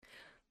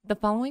The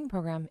following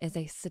program is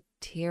a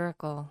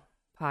satirical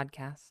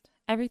podcast.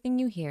 Everything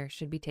you hear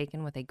should be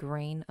taken with a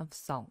grain of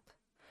salt.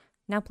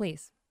 Now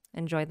please,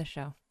 enjoy the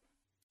show.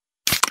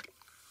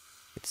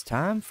 It's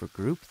time for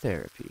group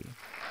therapy.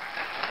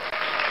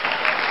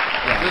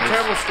 The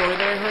terrible story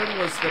that I heard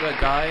was that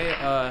a guy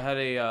had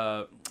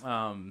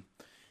a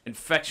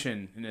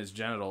infection in his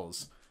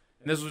genitals.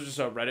 And this was just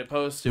a Reddit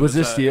post. Was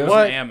this you? It was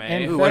What an AMA.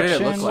 infection what did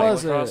it look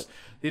like? was it?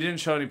 He didn't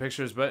show any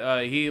pictures,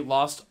 but he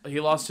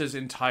lost his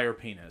entire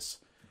penis.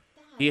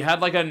 He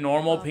had like a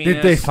normal penis.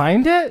 Did they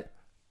find it?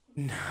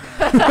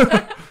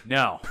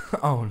 No.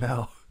 Oh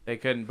no. They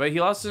couldn't. But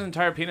he lost his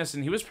entire penis,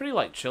 and he was pretty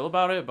like chill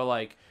about it. But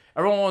like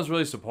everyone was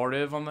really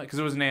supportive on that because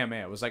it was an AMA.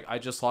 It was like, I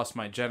just lost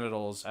my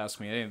genitals. Ask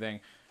me anything.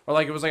 Or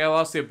like it was like I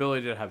lost the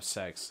ability to have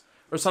sex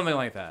or something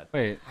like that.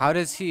 Wait. How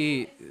does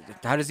he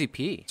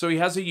pee? So he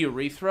has a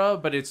urethra,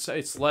 but it's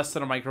less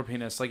than a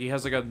micropenis. Like he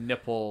has like a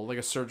nipple, like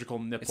a surgical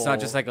nipple. It's not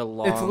just like a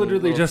long. It's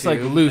literally little just like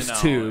tube. loose No,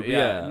 tube.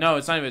 Yeah. No,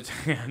 it's not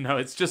even. No,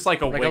 it's just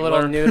like a Like a wiggler.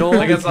 little noodle?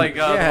 Like it's like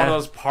Yeah. one of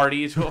those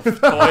party toys.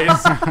 With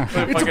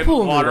fucking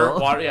pool water,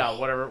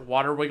 noodle.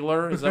 water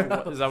wiggler. Is that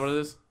what it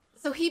is?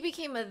 So he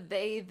became a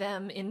they,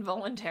 them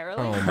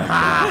involuntarily? Oh my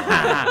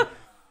god.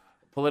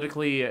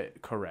 Politically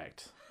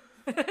correct.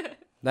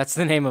 That's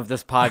the name of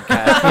this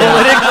podcast.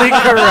 Politically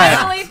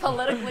correct. Finally,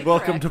 politically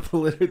Welcome to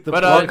correct. the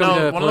But Welcome no,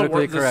 to one of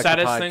Politically the Correct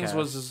saddest podcast. things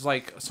was is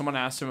like someone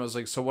asked him, I was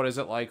like, so what is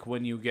it like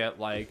when you get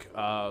like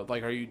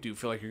do you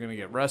feel like you're gonna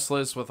get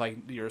restless with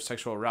like your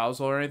sexual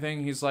arousal or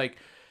anything? He's like,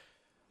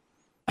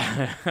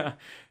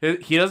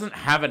 he doesn't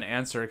have an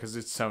answer because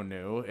it's so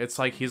new. It's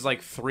like he's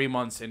like 3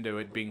 months into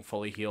it being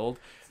fully healed.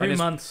 And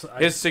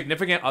his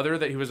significant other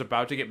that he was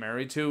about to get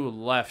married to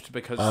left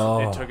because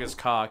it took his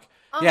cock.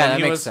 Yeah, And that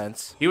he makes was-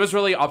 sense. He was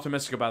really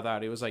optimistic about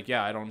that. He was like,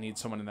 yeah, I don't need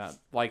someone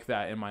like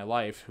that in my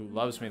life who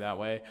loves me that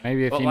way.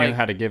 Maybe if But, you like, knew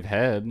how to give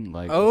head,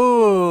 like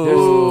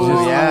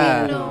Oh,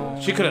 yeah. No.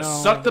 she could have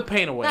sucked the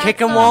pain away. That's Kick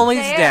him not while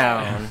he's fair.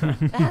 down.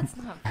 That's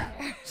not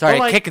fair. Sorry, But,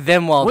 like, kick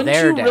them while Wouldn't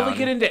they're you down. really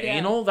get into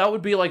anal? That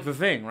would be like the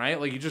thing, right?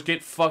 Like you just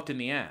get fucked in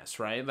the ass,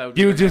 right? That would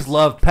be You the just next-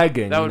 love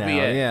pegging. That would now. be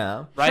it.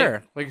 Yeah. right? Sure.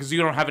 Like because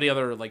you don't have any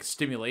other like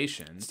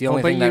stimulation. It's the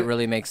only but thing that you-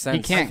 really makes sense.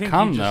 he can't think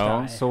come you just though.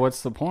 die. So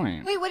what's the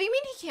point? Wait, what do you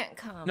mean he can't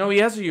come? No, he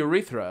has a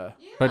urethra.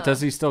 But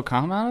does he still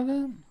come out of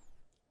it?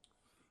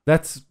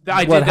 That's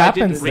I what did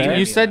happens read there. it.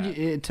 You said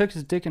it took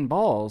his dick and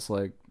balls.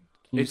 Like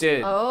It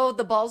did. Oh,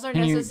 the balls are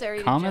Can you necessary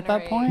to come at that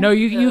generate point? No,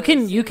 you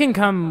the can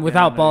come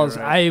without no, balls.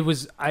 you're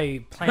right.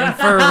 I planned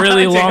for a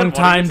really Jacob, long what are you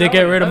time to get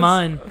telling rid of us?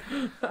 mine.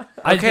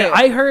 Okay.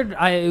 I heard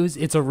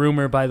it's a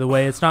rumor, by the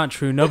way. It's not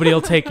true. Nobody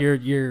will take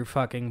your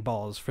fucking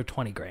balls for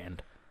 20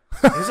 grand.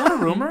 Is that a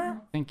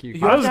rumor? Thank you.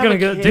 I was gonna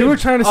go. You were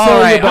trying to All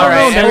sell right, your all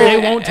right. balls. No, they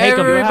won't take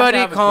 'em. You have to Everybody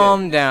have a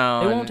calm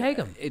down. They won't take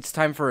 'em. It's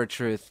time for a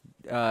truth.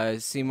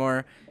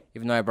 Seymour,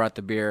 even though I brought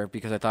the beer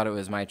because I thought it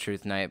was my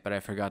truth night, but I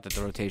forgot that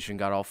the rotation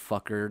got all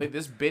fuckered. Like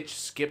this bitch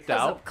skipped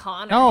Because out. of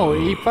Connor. No,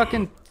 he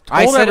fucking told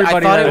I said I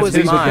everybody thought that it was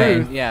his mine.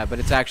 truth. Yeah, but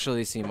it's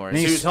actually Seymour's. And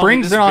he So you're telling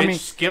me springs this it on bitch me.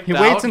 skipped He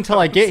waits out? until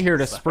I get here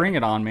to spring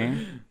it on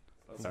me.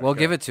 Well,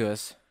 give it to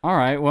us. All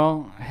right.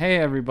 Well, hey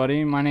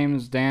everybody. My name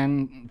is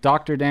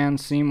Dr. Dan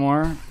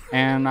Seymour,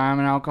 and I'm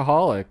an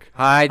alcoholic.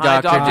 Hi,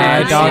 Dr. Dr.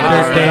 Dan. Hi,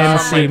 Dr. Dan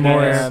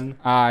Seymour. Seymour.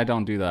 I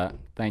don't do that.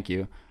 Thank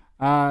you.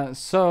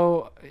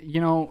 So,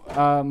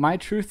 my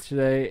truth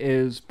today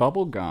is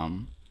bubble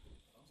gum.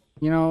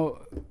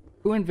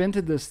 Who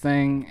invented this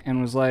thing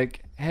and was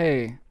like,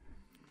 hey,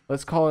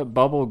 let's call it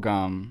bubble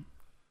gum.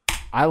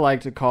 I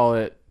like to call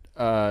it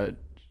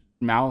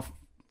mouth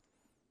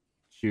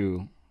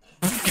chew.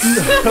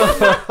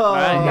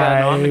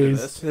 I'm into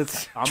Nice.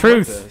 this. I'm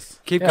Truth. with this.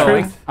 Keep Yeah.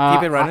 going.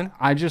 Keep it running.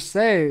 I just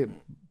say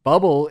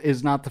bubble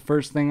is not the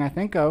first thing I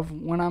think of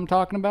when I'm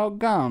talking about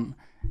gum.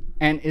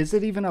 And is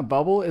it even a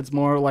bubble? It's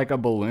more like a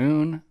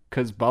balloon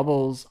because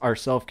bubbles are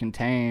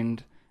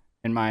self-contained,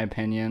 in my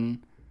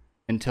opinion,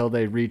 until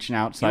they reach an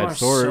You outside are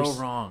source.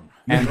 so wrong.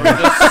 And It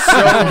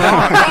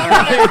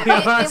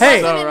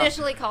Hey. wasn't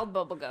initially called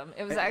bubblegum.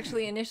 It was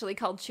actually initially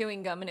called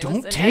chewing gum, and it was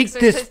don't an take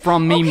this exercise-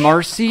 from me, Okay.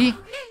 Marcy.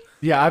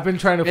 Yeah, I've been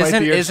trying to fight the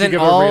urge to Isn't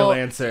give all a real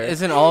answer.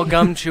 Isn't all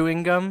gum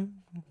chewing gum,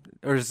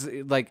 or is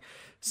it, like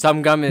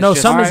some gum is No,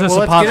 just some All is right, a well,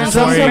 let's get into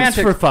suppository. Some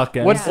semantics. for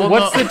fucking. What's Yeah.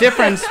 what's the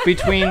difference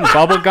between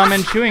bubble gum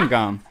and chewing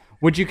gum?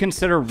 Would you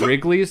consider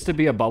Wrigley's to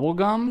be a bubble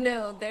gum?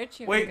 No, they're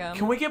chewing Wait, gum.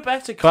 can we get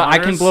back to But I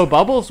can Connor's blow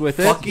bubbles with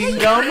it. fucking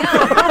gum?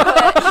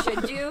 But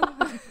should you?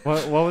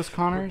 What was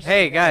Connor's?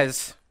 Hey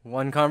guys,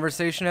 one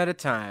conversation at a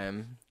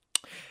time.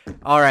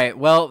 All right,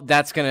 well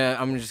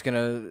I'm just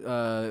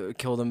gonna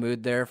kill the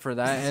mood there for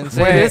that and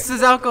say Wait. this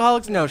is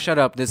Alcoholics. No, shut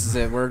up. This is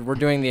it. We're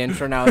doing the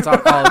intro now. It's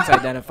Alcoholics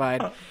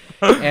Identified,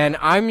 and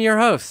I'm your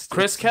host,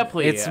 Chris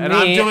Kepley. It's and me.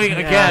 I'm doing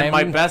again I'm-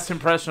 my best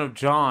impression of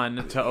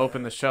John to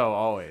open the show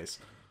always.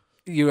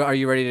 Are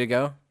you ready to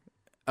go?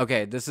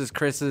 Okay, this is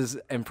Chris's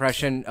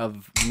impression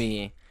of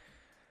me.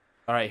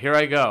 All right, here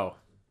I go.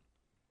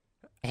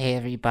 Hey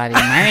everybody,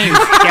 my name's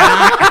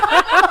John.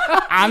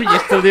 I'm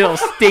just a little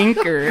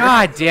stinker.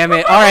 God damn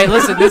it! All right,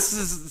 listen. This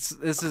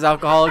is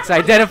Alcoholics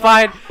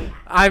Identified.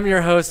 I'm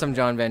your host. I'm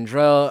John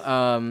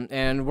Vandrell,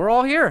 and we're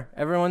all here.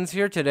 Everyone's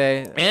here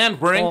today. And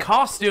we're in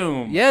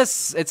costume.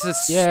 Yes, it's a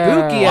spooky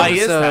Why episode.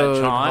 is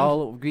that,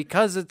 John?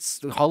 Because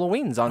it's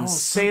Halloween's on.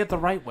 Say it the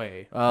right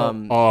way.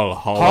 All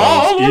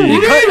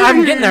Halloween.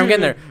 I'm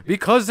getting there.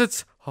 Because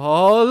it's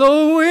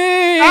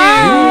Halloween.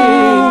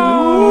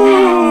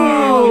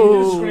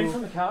 Scream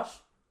from the couch.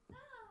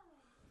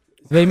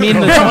 They mean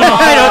the.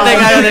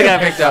 I don't think I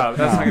picked up.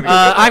 That's not gonna be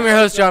I'm your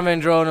host, John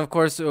Vandrell, and of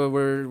course,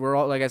 we're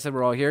all, like I said,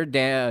 we're all here.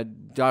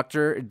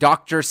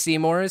 Dr.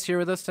 Seymour is here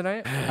with us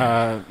tonight.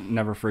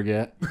 Never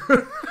forget.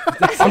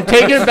 I'm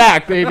taking it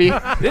back, baby.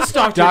 This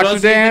doctor Dr.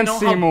 doesn't Dan even know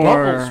Seymour.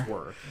 how bubbles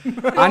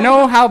work. I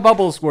know how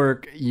bubbles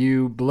work.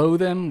 You blow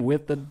them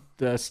with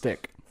the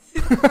stick.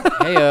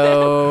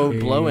 Heyo,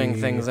 blowing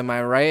things. Am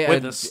I right?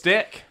 With a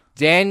stick.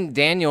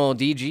 Daniel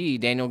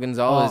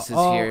Gonzalez is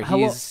here.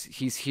 hello.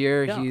 He's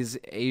here. Yeah. He's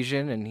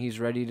Asian and he's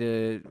ready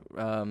to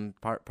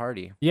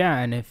party. Yeah,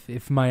 and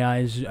if my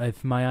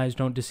eyes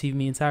don't deceive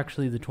me, it's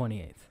actually the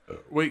 28th.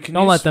 Wait, can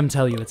Don't you let them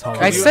tell you it's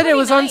Halloween. I said it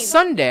was on 29th.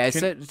 Sunday. I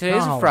said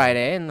today's No. a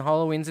Friday and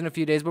Halloween's in a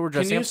few days, but we're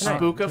Can dressing you up tonight.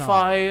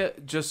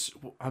 spookify? Just,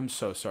 I'm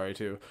so sorry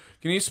too.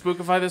 Can you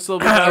spookify this a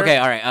little bit better? Okay,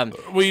 all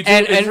right. Will you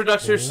and-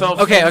 introduce yourself?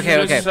 Okay.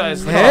 Introduce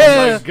yourself.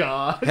 Hey,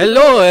 God.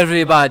 hello,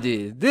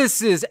 everybody.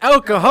 This is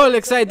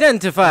Alcoholics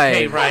Identified.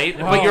 Okay, right.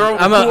 But you're.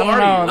 I'm who are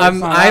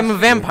you? I'm a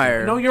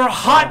vampire. No, you're a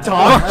hot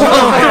dog.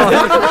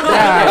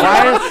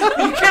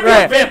 You can't be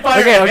a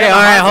vampire. Okay, and all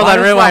a right, hot hold dog.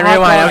 on, rewind.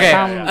 Okay,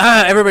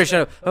 sound- everybody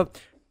shut up.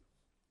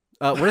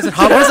 What is it?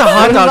 What does a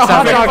hot dog sound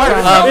Hot dog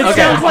like? sound. It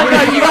Okay. sounds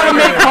like You gotta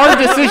make hard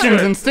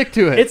decisions and stick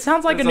to it. It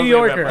sounds like a New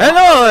sounds like a Yorker. vampire.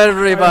 Hello,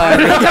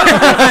 everybody.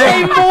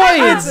 Hey,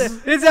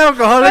 boys. It's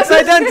Alcoholics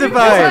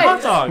Identified.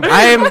 Hot dog.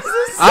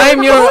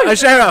 I'm your.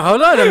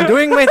 Hold on, I'm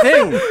doing my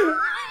thing.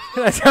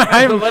 Let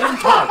him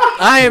talk.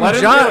 I am Let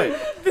him John. do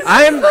it.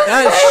 I'm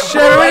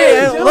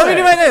Sherry. Let me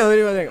do my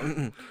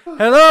thing.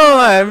 Hello,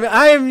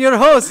 I'm your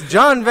host,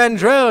 John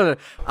Vandrell.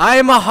 I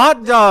am a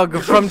hot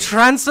dog from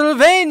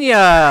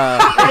Transylvania.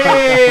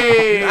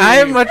 Hey.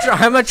 I'm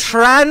a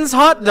trans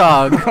hot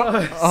dog,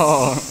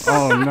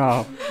 oh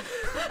no.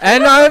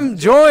 and I'm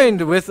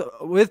joined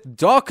with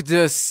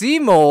Dr.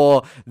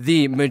 Seymour,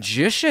 the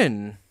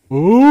magician.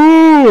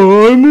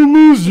 Oh, I'm a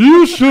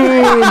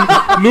musician.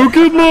 Look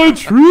at my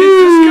tree.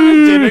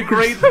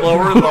 Denigrate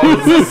lower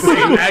levels the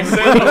same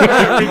accent over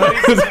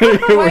everybody's.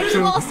 Why do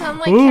you all sound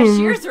like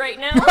cashiers right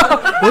now?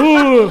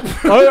 Oh,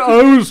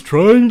 I was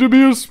trying to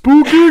be a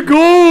spooky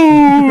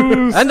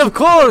ghost. And of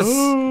course,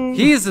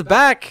 he's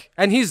back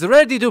and he's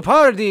ready to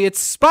party. It's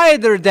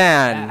Spider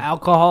Dan.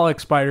 Alcoholic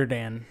Spider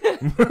Dan.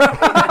 He's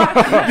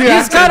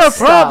got a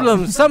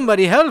problem.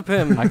 Somebody help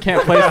him. I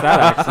can't place that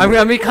accent.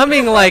 I'm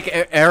becoming like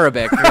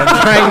Arabic. I'm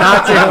trying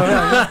not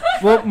to.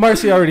 Well,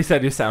 Marcy already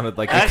said you sounded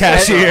like a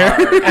cashier.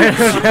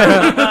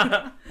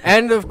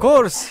 And of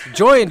course,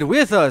 joined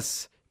with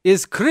us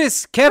is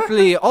Chris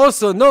Kepley,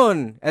 also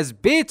known as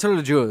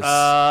Beetlejuice.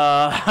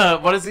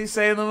 What does he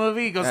say in the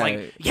movie? He goes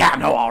like, yeah,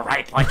 no, all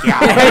right, like,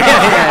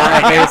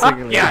 yeah,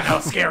 basically. yeah, no,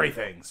 scary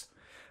things.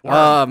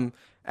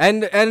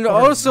 And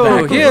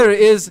also here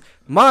is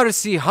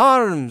Marcy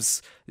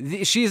Harms.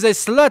 She's a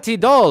slutty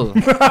doll.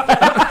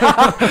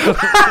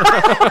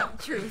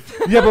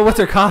 Truth. Yeah, but what's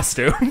her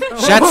costume?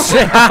 That's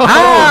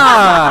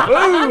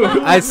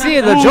I see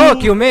the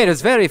joke you made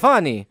is very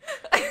funny.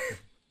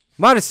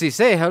 Marcy,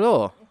 say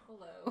hello.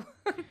 Hello.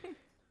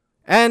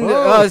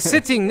 And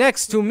sitting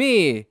next to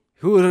me,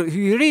 who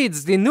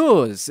reads the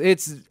news,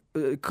 it's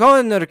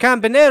Connor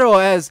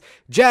Campanero as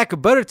Jack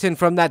Burton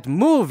from that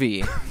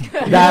movie.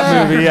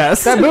 That movie,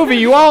 yes. That movie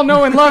you all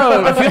know and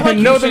love. I feel like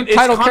know you the should, it's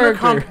title Connor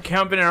character.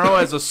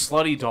 Campanero as a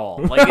slutty doll.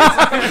 Like,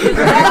 it's,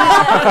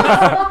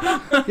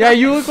 Yeah,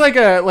 you look like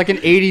an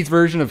 80s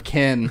version of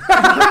Ken.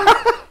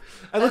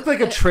 I look like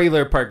a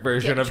trailer park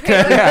version of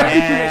Ken. This is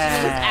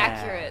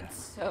accurate.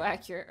 So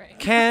accurate right now.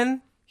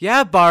 Ken?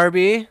 Yeah,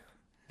 Barbie.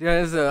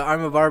 Yeah, it's a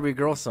I'm a Barbie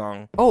girl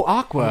song. Oh,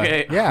 Aqua.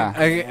 Okay. Yeah.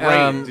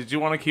 great. Did you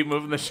want to keep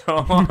moving the show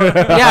along?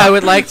 Yeah, I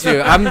would like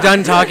to. I'm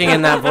done talking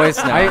in that voice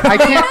now. I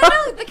can't.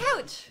 No, the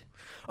couch.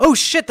 Oh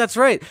shit, that's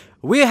right.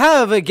 We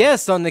have a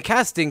guest on the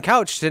casting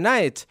couch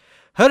tonight.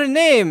 Her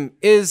name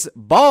is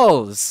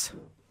Balls.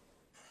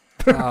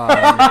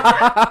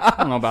 I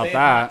don't know about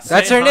that.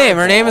 That's Say her hi, name.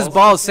 Her name is Balls.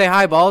 Balls. Say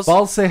hi, Balls.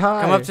 Balls, say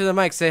hi. Come up to the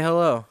mic. Say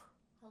hello.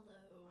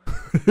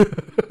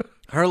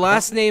 Her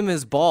last name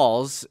is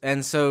Balls,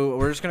 and so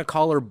we're just gonna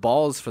call her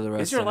Balls for the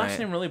rest Is your of the last night.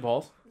 name really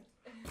Balls?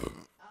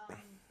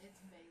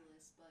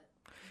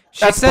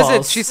 She That's says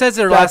Balls. She says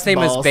her That's last name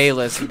Balls. is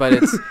Bayless, but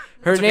it's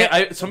her It's name.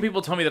 okay. Some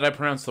people tell me that I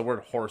pronounce the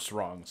word horse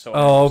wrong. So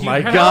Oh you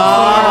my pronounce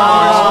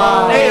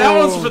God. the word horse. Hey, that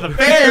one's for the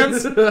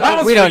fans. That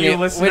one's We for don't you, need.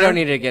 listener. We don't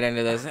need to get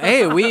into this.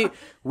 Hey,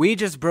 we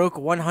just broke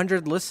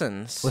 100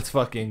 listens Let's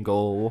fucking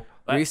go.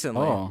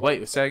 recently. Oh.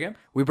 Wait, say again.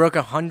 We broke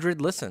 100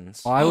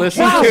 listens. Well, I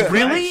listened Wow, to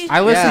really?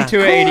 I listened Yeah. to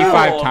it Cool.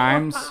 85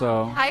 times,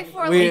 so Hi,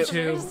 four We-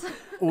 listeners.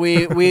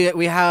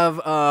 we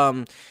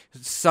have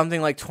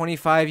something like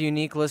 25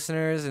 unique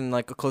listeners and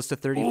like close to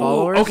 30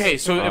 followers. Okay,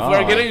 so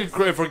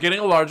if we're getting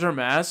a larger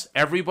mass,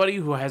 everybody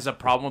who has a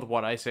problem with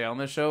what I say on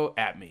this show,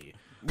 at me.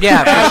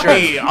 Yeah, for sure.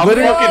 Hey, I'm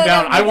Literally- looking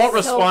down. I that'd be won't so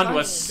respond to a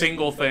funny.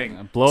 single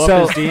thing. Blow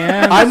So, up his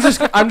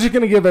DMs. I'm just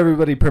gonna give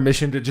everybody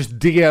permission to just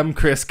DM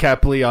Chris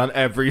Kepley on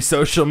every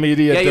social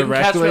media Yeah, you can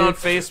catch directly. me on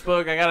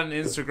Facebook. I got an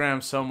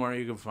Instagram somewhere.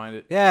 You can find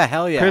it. Yeah,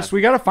 hell yeah. Chris,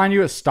 we got to find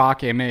you a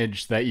stock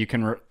image that you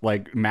can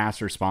like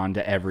mass respond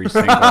to every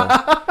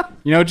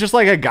single. Just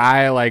like a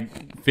guy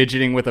like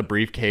fidgeting with a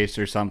briefcase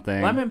or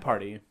something. Lemon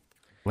party.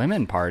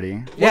 Lemon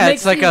party. yeah, makes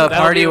it's like you- a That'll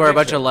party be a where a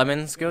bunch picture. of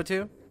lemons go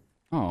to.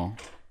 Oh,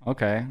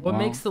 okay. What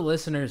well, makes the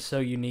listeners so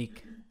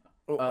unique?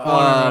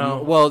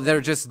 Well,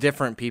 they're just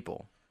different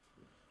people.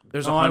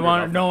 There's Oh,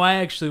 I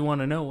actually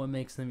want to know what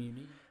makes them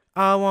unique.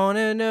 I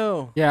wanna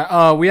know.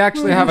 Yeah, we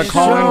actually have a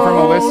call in from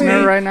a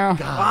listener right now.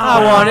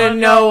 I wanna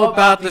know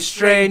about the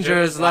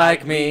strangers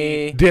like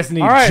me. Disney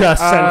All right,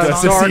 just sent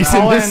us so a our cease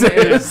and call-in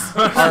desist.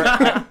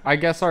 I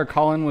guess our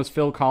call-in was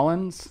Phil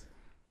Collins.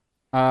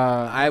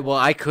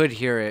 I could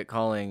hear it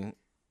calling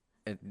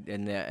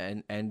in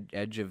the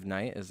edge of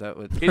night. Is that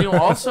what? Can you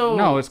also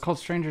No, it's called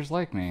Strangers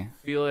Like Me.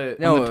 feel it?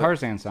 No. From the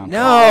Tarzan soundtrack.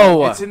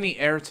 No. It's in the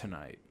air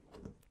tonight.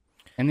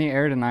 In the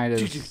Air Tonight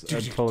is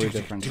a totally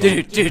different song.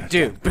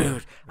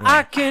 Dude.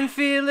 I can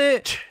feel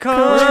it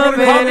coming in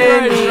the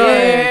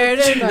air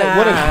tonight.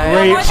 What a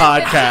great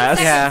podcast.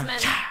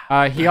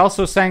 Yeah. He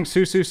also sang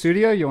Susu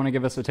Studio. You want to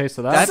give us a taste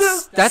of that?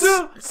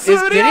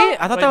 Did he?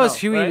 I thought Wait, that was no,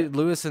 Huey right?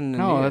 Lewis and the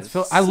No, News. that's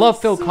Phil. I love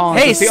Phil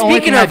Collins. Hey, It's the only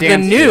speaking thing I of the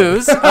dance to.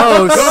 news,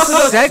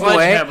 Sledgehammer,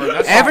 segue.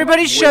 that's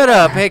Everybody all shut way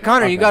up. Hey,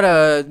 Connor, you got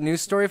a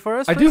news story for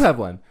us? I do have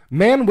one.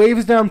 Man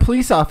waves down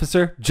police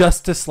officer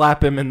just to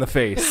slap him in the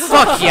face.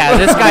 Fuck yeah,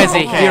 this guy's a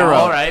hero.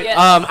 All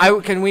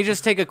right. Can we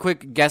just take a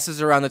quick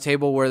guesses around the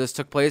table where this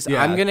took place?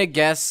 Yeah. I'm gonna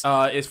guess.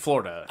 It's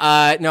Florida.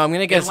 No, I'm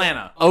gonna guess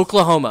Atlanta.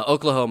 Oklahoma.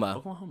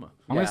 Oklahoma.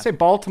 I'm going to say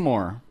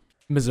Baltimore.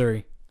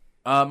 Missouri.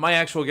 My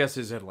actual guess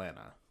is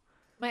Atlanta.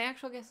 My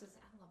actual guess is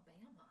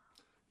Alabama.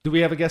 Do we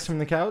have a guest from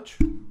the couch?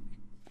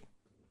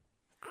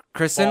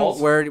 Kristen, Balls?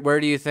 where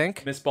do you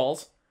think? Miss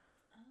Balls.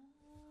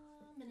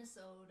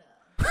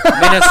 Minnesota.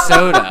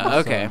 Minnesota.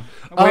 Okay.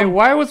 Wait,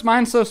 why was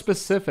mine so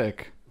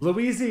specific?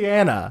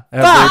 Louisiana,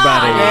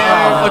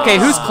 everybody. Okay,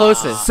 who's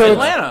closest? So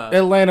Atlanta.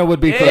 Atlanta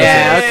would be closest.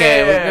 Yeah.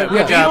 Okay. Well,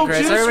 good job, Chris.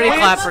 Beetlejuice Everybody wins.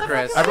 clap for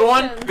Chris.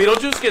 Everyone,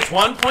 Beetlejuice gets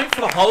 1 point for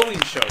the Halloween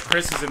show.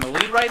 Chris is in the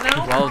lead right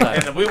now. Well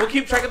done. And we will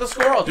keep track of the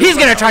score. I'll do He's it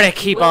gonna right try to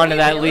keep on to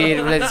that lead.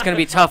 It's gonna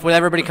be tough with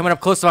everybody coming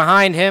up close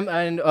behind him.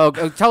 And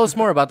tell us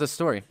more about this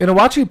story. An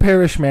Awachi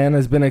Parish man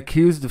has been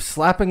accused of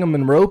slapping a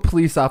Monroe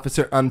police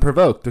officer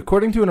unprovoked.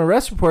 According to an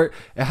arrest report,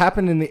 it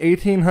happened in the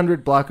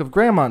 1800 block of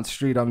Grandmont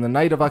Street on the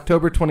night of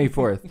October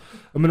 24th.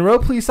 A Monroe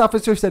police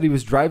officer said he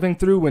was driving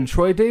through when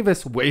Troy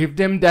Davis waved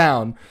him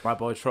down. now. My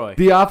boy Troy.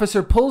 The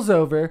officer pulls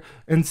over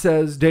and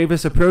says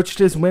Davis approached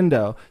his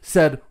window,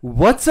 said,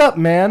 "What's up,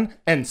 man?"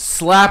 and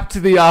slapped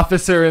the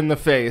officer in the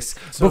face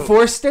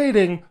before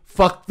stating,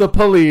 "Fuck the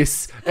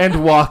police,"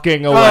 and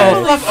walking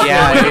away. Fuck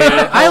yeah, dude.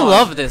 I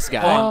love this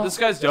Hold guy. on, this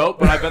guy's dope,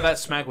 but I bet that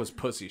smack was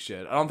pussy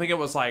shit. I don't think it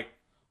was like.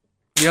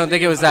 You don't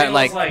think it was I that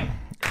think it like? was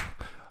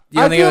You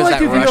don't think it was that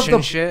if you have Russian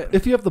the, shit?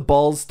 if you have the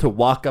balls to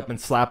walk up and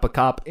slap a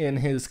cop in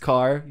his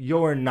car,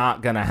 you're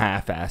not gonna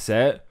half-ass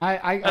it.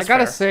 I That's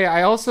gotta fair. say,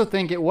 I also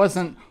think it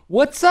wasn't,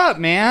 "What's up,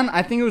 man?"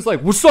 I think it was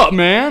like, "What's up,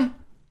 man?"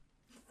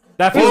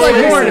 That feels like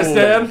more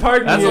Dan.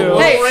 Pardon That's a you. little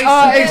Hey,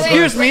 racist.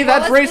 excuse me,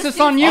 that's Let's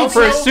racist on you Also,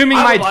 for assuming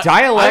I my would li- I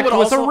dialect would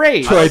was a also-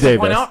 race. Troy I would also Davis.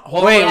 point out-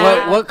 hold Wait,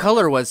 on. what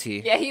color was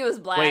he? Yeah, he was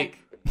black. Wait,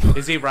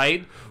 is he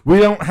right? We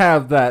don't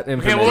have that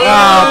information. wait,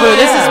 Oh, boo,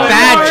 this is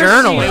bad Wait,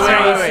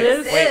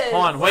 journalism. wait,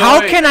 hold on. Wait, How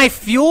wait. can I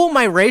fuel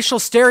my racial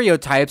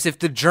stereotypes if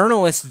the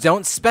journalists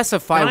don't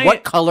specify Can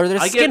what color their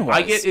I skin was?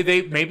 I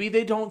get. Maybe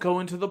they don't go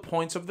into the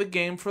points of the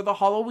game for the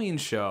Halloween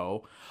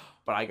show,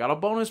 but I got a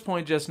bonus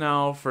point just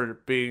now for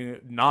being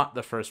not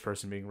the first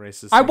person being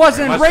racist. I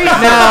wasn't Thank you very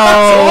racist. much.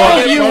 All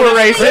of you were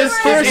racist.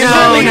 First No,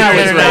 assuming no, I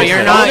was no, racist.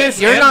 you're not. Bonus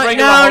You're and not. bring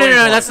the No, Halloween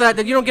point. that's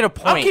not. You don't get a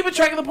I'm point. keeping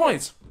track of the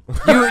points.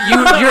 You're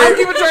keeping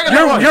track of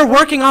the points. you're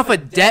working off a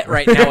debt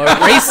right now, a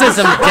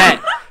racism debt.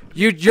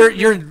 You're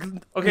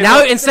Okay, now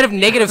look. instead of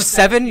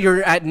 -7,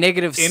 you're at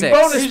 -6.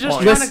 bonus He's just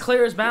points. trying to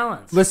clear his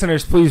balance.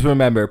 Listeners, please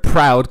remember,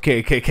 proud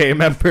KKK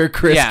member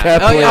Chris Yeah.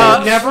 Kepley. Oh,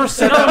 yeah. Never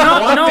said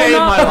that one day in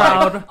my life.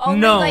 proud. Only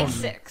No. like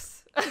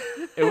 6.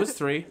 It was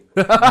 3.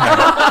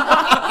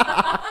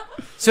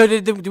 So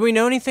do we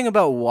know anything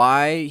about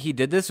why he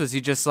did this? Was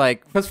he just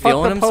like Let's fuck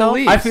feeling the himself?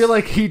 police. I feel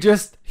like he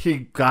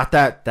got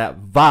that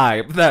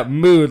vibe, that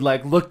mood,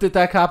 like looked at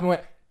that cop and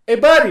went, "Hey,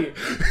 buddy."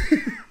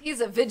 He's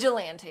a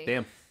vigilante.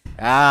 Damn.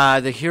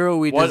 The hero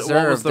we What was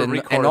deserved, the and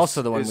recourse?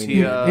 also the one Is we he,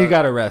 need. He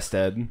got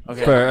arrested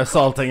for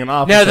assaulting an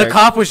officer. No, the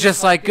cop was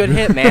just like, good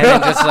hit, man,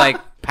 and just like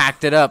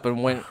packed it up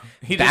and went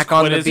He just back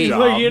on quit the his beat. job.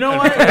 Well, you know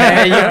what?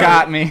 Hey, you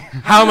got me.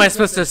 How am I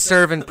supposed to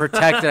serve and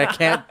protect it? I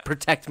can't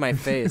protect my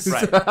face.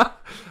 Right.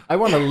 I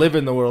want to live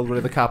in the world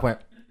where the cop went,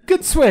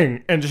 "Good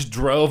swing," and just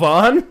drove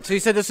on. So you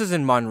said this was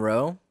in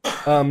Monroe?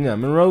 Yeah,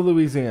 Monroe,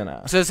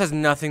 Louisiana. So this has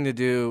nothing to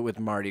do with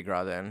Mardi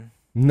Gras then.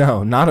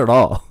 No, not at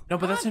all. No,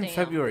 but that's in Goddamn.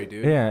 February,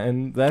 dude. Yeah,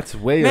 and that's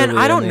way Man, early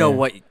I in don't the know year.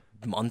 what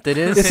month it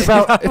is. It's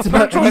about Easter.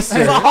 It's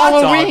a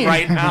hot dog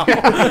right now.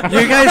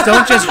 You guys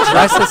don't just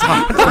dress as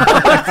hot.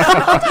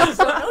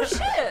 So no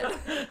shit.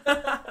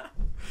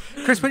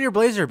 Chris, put your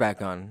blazer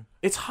back on.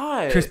 It's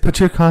hot. Chris, put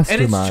your costume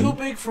and it's on. too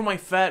big for my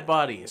fat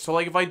body. So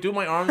like if I do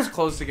my arms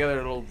close together,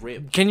 it'll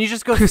rip. Can you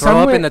just go Chris, throw I'm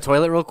up with- in the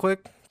toilet real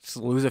quick? Just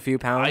lose a few I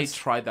pounds.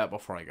 tried that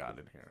before I got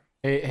in here.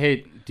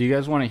 Hey, do you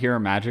guys want to hear a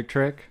magic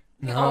trick?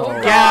 No.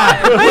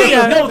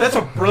 Yeah. No, that's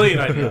a brilliant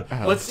idea.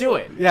 Let's do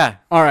it. Yeah.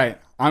 All right,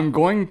 I'm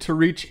going to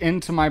reach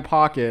into my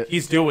pocket.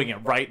 He's doing it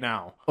right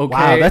now. Okay.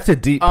 Wow, that's a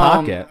deep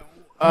pocket.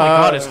 Oh my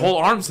god, his whole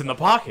arm's in the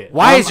pocket.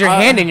 Why is your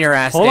hand in your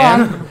ass, Hold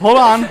Dan?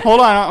 on.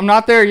 I'm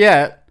not there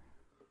yet.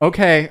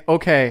 Okay.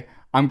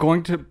 I'm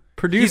going to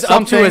produce He's up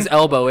something. to his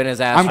elbow in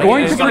his ass. I'm right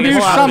going now. to He's gonna produce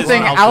pull out his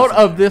something mouth out or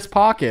of this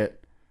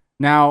pocket.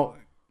 Now,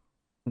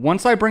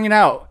 once I bring it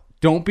out,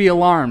 don't be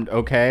alarmed,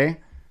 okay?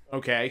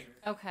 Okay.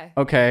 Okay.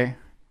 Okay.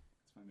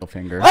 Middle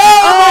finger.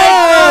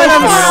 Oh,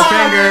 Middle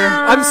finger.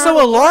 I'm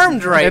so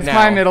alarmed right It's now.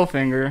 my middle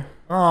finger.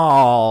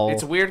 Oh.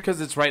 It's weird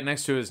because it's right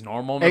next to his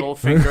normal middle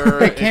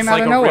finger. it came it's out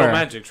like of a nowhere. real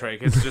magic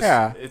trick. It's just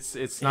Yeah. it's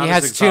not. He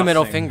as has two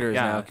middle exhausting. fingers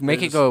Yeah, now. Make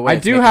it there's- go away. I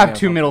It's do making have me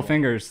two middle uncomfortable.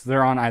 fingers.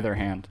 They're on either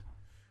hand.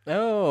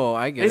 Oh,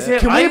 I get Is it. it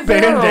Can we either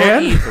ban or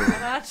Dan? either?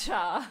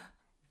 Gotcha.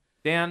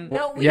 Dan,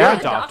 No, we Yeah. you're got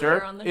a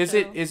doctor. on the Is show.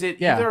 it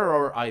Yeah. either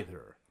or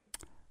either?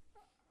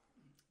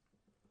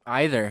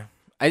 Either.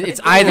 It's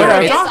It's either.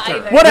 Whatever. It's, Doctor.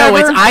 either. no,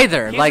 it's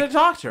either. He's like a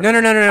doctor. no.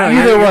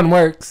 Either one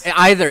works.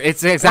 Either.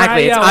 It's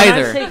exactly. It's When I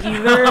either. say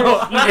either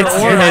or, It's-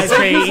 I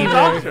say He's a either.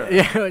 doctor.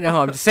 Yeah.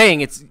 No, I'm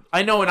saying it's.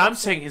 I know, and I'm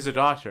saying he's a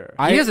doctor.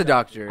 He is a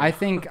doctor. I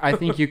think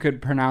you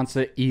could pronounce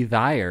it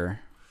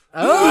either.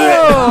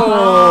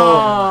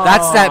 Oh,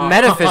 that's that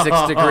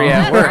metaphysics degree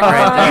at work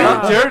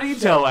right You there. dirty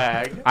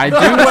doag. I do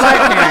what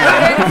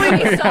I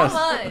Thank you so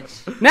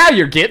much. can. Now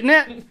you're getting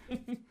it.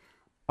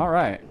 All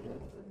right.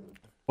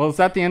 Well, is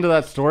that the end of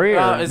that story?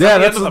 Or? Is Yeah, that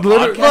the that's end of the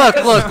literally-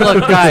 podcast?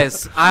 Look,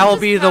 guys. I'll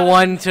be the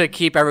one to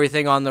keep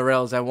everything on the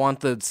rails. I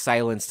want the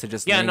silence to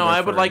just. Yeah, no, linger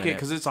I for would a like it minute.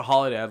 because it's a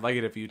holiday. I'd like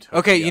it if you took.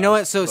 Okay, the, you know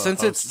what? So the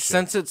since host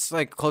shit. it's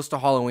like close to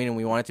Halloween and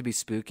we want it to be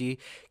spooky,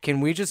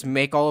 can we just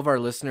make all of our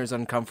listeners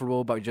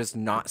uncomfortable by just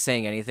not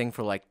saying anything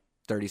for like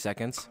 30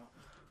 seconds?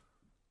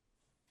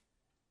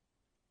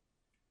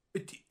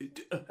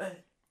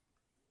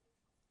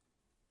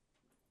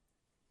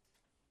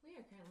 We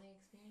are currently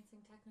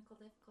experiencing technical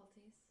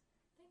difficulties.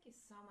 Thank you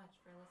so much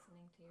for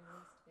listening to your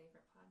least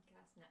favorite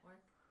podcast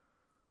network.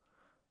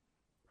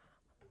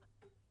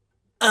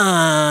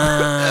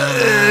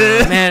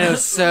 Man, it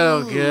was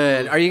so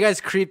good. Are you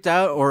guys creeped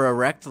out or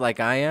erect like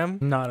I am?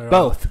 Not at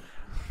all. Both.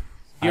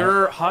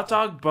 Your hot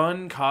dog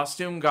bun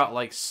costume got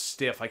like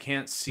stiff. I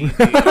can't see.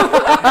 The,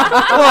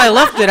 Well, I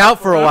left it out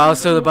for a while,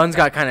 so the buns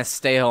got kind of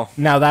stale.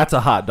 Now that's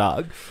a hot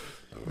dog.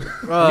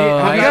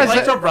 I guys-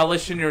 like to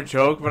relish in your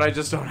joke, but I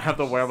just don't have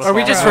the wherewithal. Are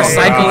we just to-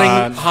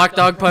 recycling hot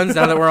dog puns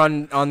now that we're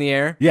on the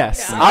air?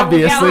 Yes, Yeah.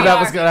 obviously Yeah, we that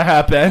are. was gonna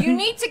happen. You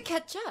need to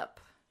catch up.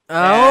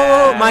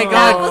 Oh my That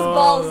god. was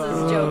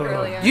Balls' joke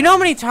earlier. You know how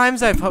many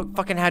times I've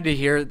fucking had to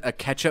hear a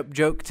ketchup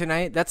joke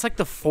tonight? That's like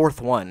the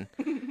fourth one.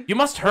 You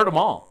must hurt them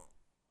all.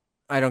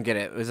 I don't get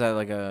it. Was that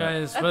like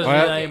a... It's supposed to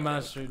What? be like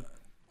mustard.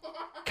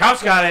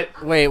 Couch got it.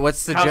 Wait,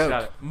 what's the Couch joke?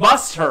 got it.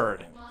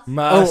 Mustard.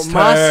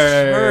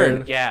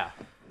 Mustard. Yeah.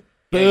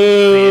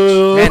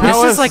 Boo. Man, this That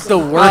is was like the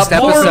worst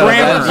poor episode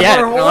grammar. yet,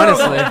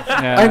 honestly.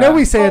 Yeah. I know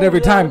we say it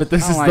every time, but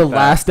this I is don't the like that.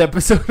 last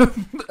episode of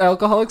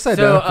Alcoholics So,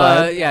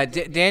 Identified. yeah,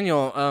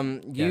 Daniel,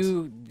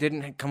 you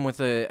didn't come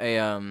with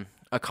a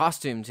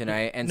costume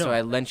tonight, and so No.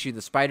 I lent you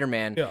the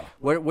Spider-Man. Yeah.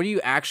 What are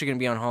you actually going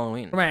to be on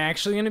Halloween? Am I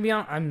actually gonna be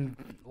on? I'm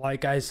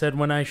like I said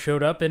when I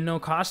showed up in no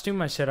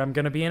costume. I said I'm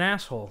gonna be an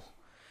asshole.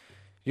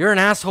 You're an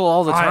asshole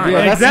all the time.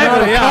 Yeah, that's Exactly,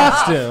 not a yeah.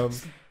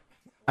 costume.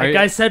 Like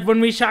I said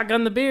when we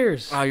shotgun the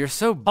beers. Oh, you're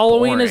so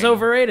Halloween is boring.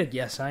 overrated.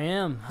 Yes, I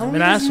am. I'm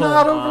an Halloween's asshole.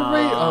 not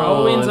overrated.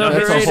 Halloween's that's a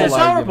overrated. He's a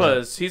whole argument.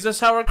 sourpuss. He's a He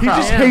sauerkraut.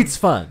 just hates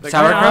fun. The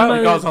Sauerkraut? guy I'm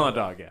a- goes on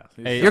the dog, yeah.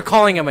 Hey, You're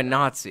calling him a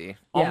Nazi.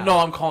 Oh, Yeah. no,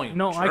 I'm calling him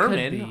No, I could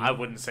German. be. I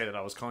wouldn't say that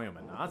I was calling him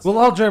a Nazi. Well,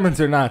 all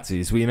Germans are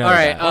Nazis. We know All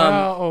right. that.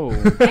 Oh.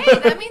 Hey,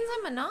 that means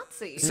I'm a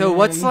Nazi. So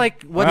what's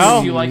like what's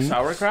Do you like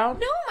sauerkraut?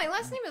 No, my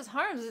last name is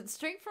Harms. It's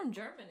straight from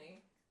Germany.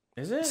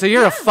 Is it? so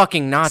you're a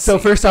fucking Nazi. So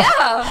first off,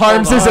 Yeah.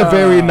 Harms is a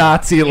very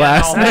Nazi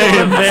last no,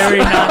 name. Very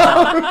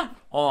not.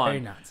 Hold Very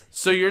on. Nazi.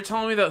 So you're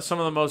telling me that some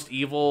of the most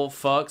evil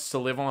fucks to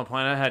live on the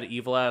planet had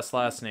evil ass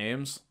last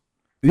names?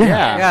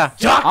 Yeah.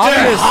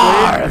 yeah.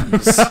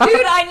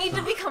 Dude, I need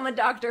to become a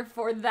doctor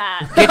for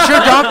that. Get your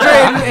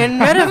doctorate in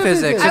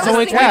metaphysics. I It's was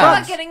only thinking 20 about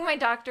bucks. getting my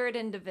doctorate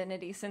in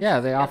divinity since Yeah,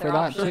 it's they the offer other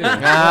that option. too.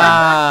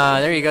 Ah,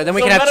 there you go. Then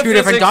we So can have two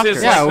different metaphysics doctors.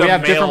 is Yeah, like we the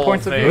have different male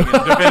points of thing. view.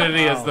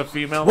 Divinity is the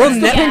female. We'll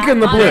thing. ne- Pink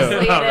and the blue. honestly,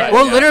 it Alright. is.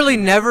 We'll Yeah. literally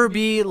never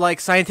be like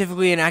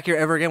scientifically inaccurate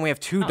ever again. We have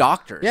two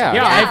doctors. Yeah.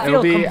 Yeah, I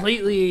It'll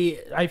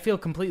feel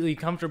be- completely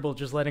comfortable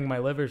just letting my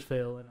livers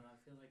fail, and I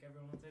feel like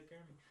everyone will take care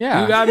of me.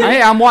 Yeah. You got me.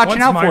 Hey, I'm watching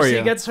Once out for Marcy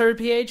you. gets her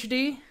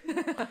PhD,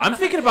 I'm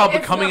thinking about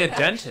becoming a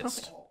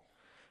dentist.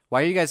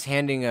 Why are you guys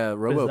handing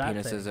robo that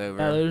penises thing? over?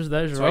 Yeah, there's So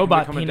I can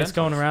robot become a penis dentist.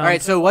 going around. All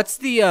right, so what's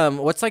the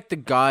what's like the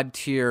god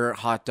tier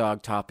hot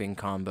dog topping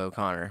combo,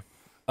 Connor?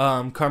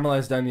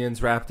 Caramelized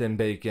onions wrapped in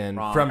bacon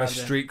Wrong. from a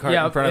street cart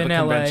Yeah, in front of a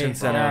in LA. convention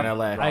center in Yeah.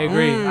 LA. I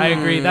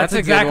agree. that's That's a good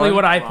exactly one.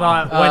 what I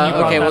thought when you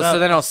brought Okay, that well, up. so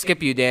then I'll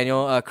skip you,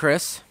 Daniel.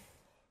 Chris?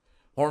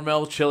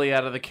 Hormel chili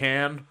out of the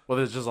can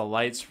with just a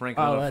light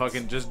sprinkle Oh, of that's-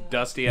 fucking just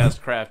dusty ass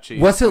Kraft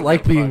cheese. What's it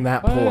like being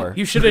that poor?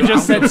 You should have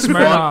just said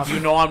Smirnoff.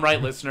 You know I'm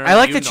right, listener. I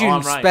like that know you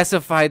I'm right.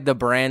 specified the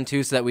brand,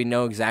 too, so that we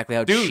know exactly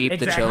how Dude, cheap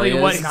the exactly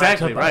chili what is.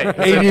 Exactly right. It's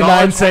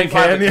 89 cent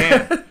 $1.25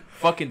 a can.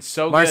 Fucking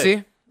so good.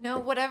 Marcy? No,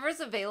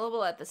 whatever's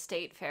available at the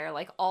state fair,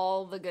 like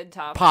all the good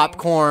toppings.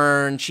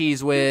 Popcorn,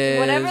 cheese whiz.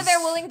 Whatever they're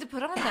willing to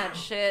put on that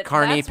shit.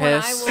 Carny that's when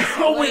I piss.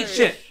 will Oh wait,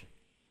 splurge. shit.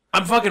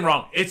 I'm fucking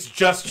wrong. It's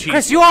just cheese.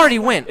 Chris, you already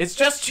went. It's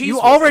just cheese. You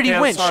whiz. already Okay,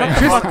 I'm went. sorry. Shut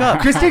the fuck up.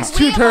 Chris takes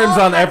two We turns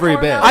all on had every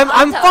Hormel bit. hot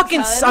I'm dogs,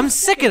 fucking, bud. I'm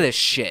sick of this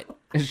shit.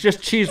 It's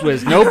just cheese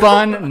whiz. No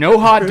bun, no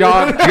hot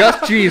dog,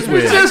 just cheese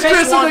whiz. Just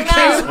Chris want in the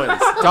can. cheese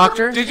whiz.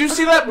 Doctor? Did you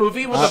see that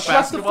movie with the Shut the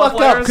basketball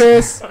fuck up,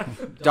 players? Chris.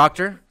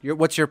 Doctor,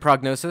 what's your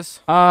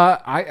prognosis?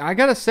 I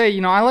gotta say,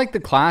 I like the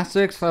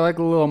classics. I like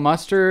a little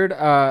mustard.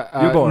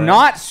 You're boring.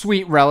 Not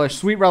sweet relish.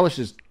 Sweet relish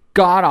is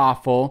god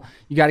awful.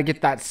 You got to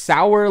get that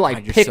sour like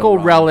God, you're so pickle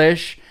wrong.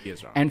 relish, He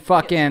is wrong. and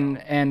fucking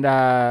and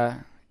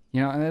and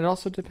it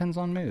also depends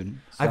on mood.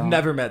 I've So,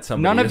 never met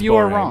somebody. None of as you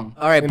are boring. wrong.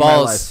 All right, In my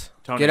balls. life.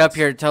 Get up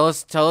here. Tell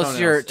us Toenails.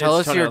 your, It's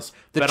the toenails.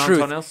 Bet on truth.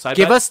 toenails. Side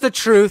Give bet. us the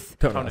truth.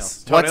 Toenails.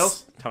 What's-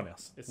 Toenails.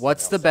 Toenails. It's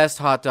What's the toenails. best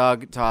hot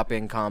dog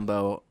topping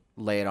combo?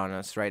 Lay it on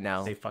us right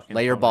now. Say fucking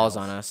Lay your balls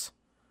on toenails. us.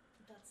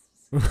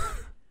 I'd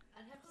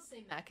have to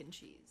say mac and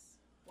cheese.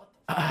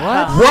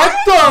 What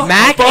the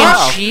Mac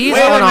and cheese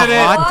Wait a on a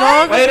minute. hot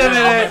dog? Wait a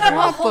minute.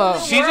 What the?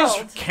 She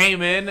just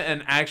came in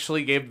and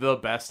actually gave the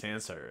best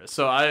answer.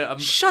 So I'm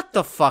Shut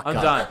the fuck I'm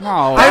up. done.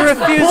 No, I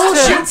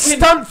refuse to.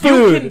 stunt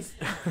food.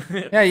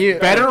 yeah, you.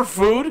 Better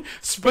food?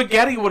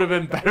 Spaghetti would have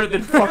been better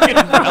than fucking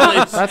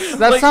relish.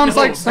 That sounds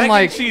like some, mac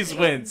like- and cheese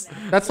wins.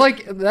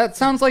 That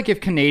sounds like if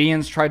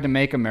Canadians tried to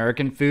make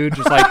American food,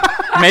 just like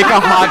make a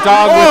hot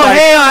dog with Oh, like.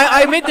 hey,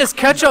 I made this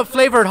ketchup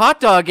flavored hot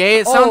dog, eh?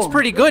 It sounds Oh.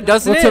 pretty good,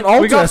 doesn't What's it?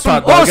 an We got ultra some-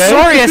 hot Oh, dog? eh?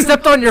 sorry, I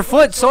stepped on your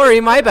foot.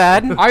 Sorry, my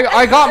bad.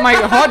 I got my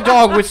hot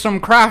dog with some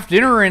Kraft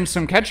Dinner and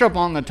some ketchup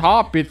on the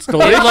top. It's Hey,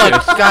 delicious.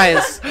 look,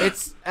 guys,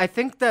 I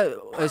think that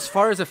as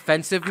far as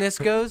offensiveness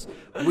goes,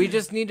 we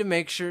just need to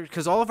make sure,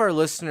 because all of our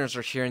listeners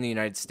are here in the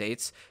United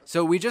States,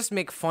 so we just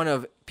make fun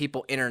of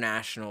people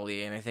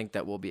internationally, and I think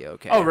that we'll be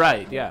okay. Oh,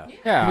 right, yeah.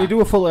 Yeah. Can we do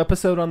a full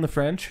episode on the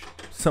French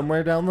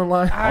somewhere down the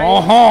line?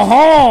 Oh, ho,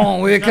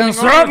 ho. We can nothing wrong with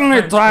certainly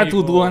French try to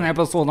people. do an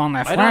episode on the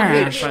I don't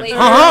hate French. French.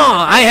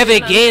 I have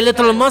a gay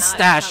little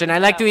mustache, and I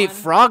like to eat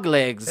frog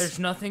legs. There's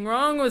nothing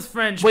wrong with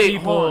French Wait,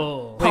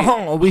 people. hold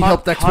Oh, we hot-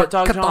 helped hot expert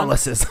dog, John?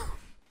 Catholicism.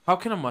 How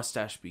can a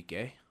mustache be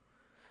gay?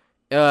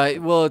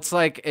 Well, it's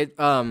like it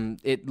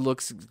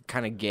looks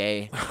kind of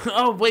gay.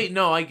 Oh, wait,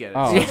 no, I get it.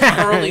 Oh. So,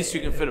 or at least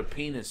you can fit a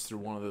penis through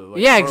one of the. Like,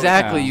 Yeah, curls.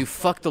 exactly. Yeah. You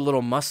fuck the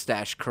little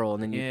mustache curl,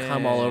 and then you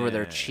come all over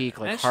their cheek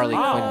like Actually,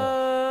 Harley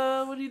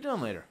Quinn. what are you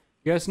doing later?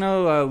 You guys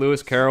know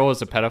Lewis Carroll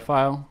is a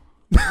pedophile?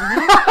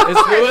 Is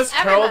Lewis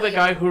Carroll the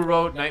guy who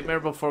wrote Nightmare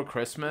Before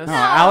Christmas? No,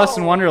 Alice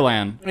in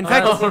Wonderland. In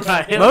fact, Oh,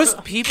 right.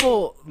 most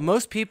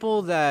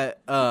people that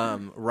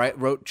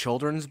wrote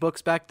children's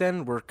books back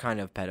then were kind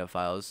of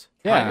pedophiles.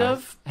 Yeah. Kind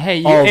of.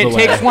 Hey, All it the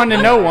takes way. one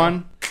to know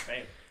one.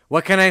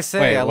 What can I say?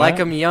 Wait, I like what?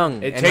 them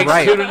young It and takes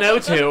right. two to know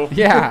two.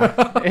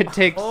 Yeah, it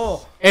takes.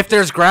 If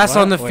there's grass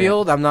What? on the Wait.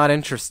 field, I'm not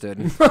interested.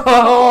 No, if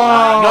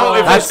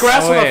That's- there's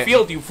grass on the wait.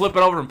 field, you flip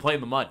it over and play in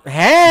the mud.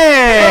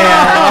 Hey!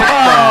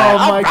 Oh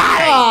my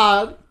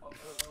god.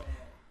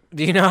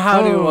 Do you know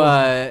how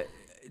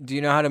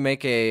to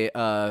make a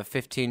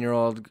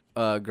 15-year-old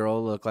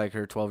girl look like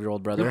her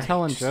 12-year-old brother? You're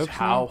telling jokes.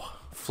 How?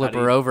 Flip How do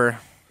her you- over.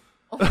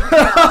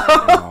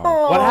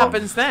 What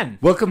happens then?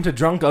 Welcome to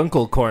Drunk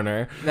Uncle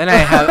Corner. Then I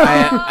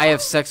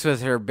have sex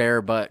with her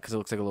bare butt because it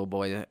looks like a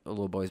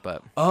little boy's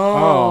butt.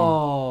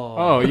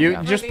 Oh,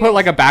 you just put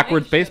like a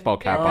backwards baseball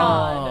cap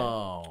on.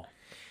 Oh.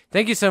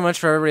 Thank you so much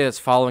for everybody that's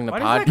following the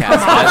Why does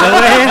podcast. By the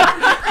way.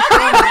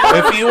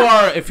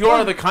 If you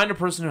are the kind of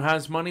person who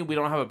has money, we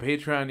don't have a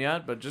Patreon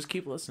yet, but just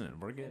keep listening.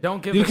 We're good.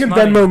 Don't give You us can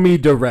money. Venmo me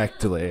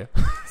directly.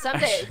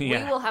 Someday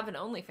Yeah. we will have an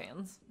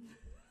OnlyFans.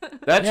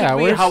 That should Yeah,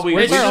 be where's- how we.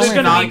 where's we our should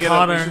OnlyFans? not get a,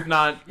 Connor. we should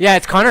not. Yeah,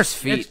 it's Connor's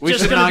feet. It's We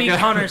just should gonna not be get.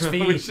 Connor's We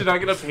feet. should not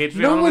get a Patreon.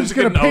 No we one's should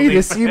gonna get an pay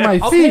to see my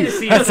OnlyFans. I'll pay to feet.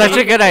 see That's it. such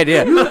a good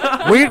idea.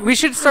 We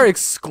should start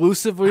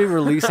exclusively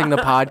releasing the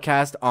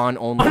podcast on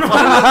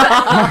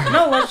OnlyFans.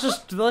 No, let's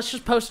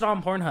just post it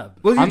on Pornhub.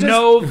 Well, you just-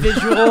 No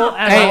visual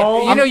at Hey,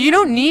 all. you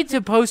don't need to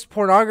post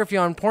pornography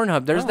on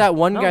Pornhub. There's that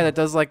one guy that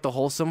does like the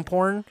wholesome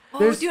porn.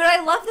 Oh, dude,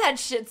 I love that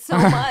shit so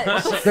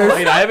much.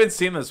 Wait, I haven't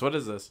seen this. What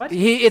is this?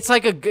 It's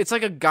like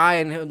a guy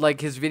and like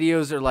his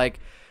videos are like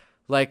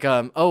like,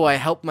 oh, I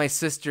helped my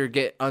sister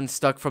get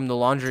unstuck from the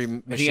laundry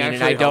machine, and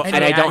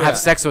actually I don't have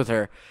sex with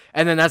her.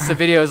 And then that's the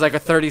video, is like a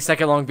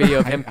 30-second long video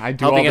of him I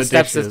do helping all his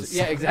the stepsister. dishes.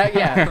 Yeah, exactly.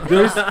 Yeah.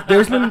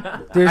 There's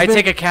I been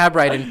take a cab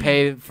ride and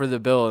pay for the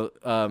bill,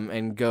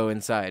 and go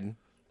inside.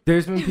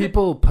 There's been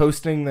people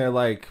posting their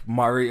like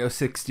Mario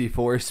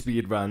 64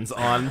 speed runs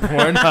on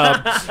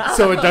Pornhub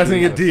so it doesn't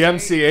get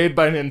DMCA'd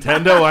by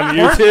Nintendo on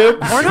YouTube.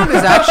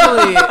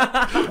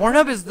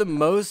 Pornhub is the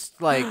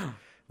most like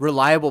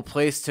reliable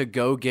place to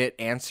go get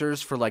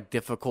answers for like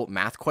difficult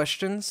math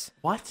questions.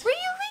 What? Really?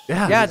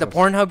 Yeah, the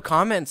Pornhub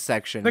comments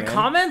section. The man.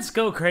 comments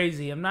go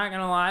crazy. I'm not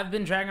gonna lie. I've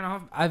been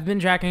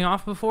jacking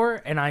off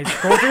before, and I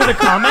scroll through the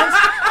comments,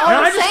 and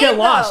I just get same,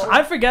 lost. though.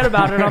 I forget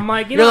about it. I'm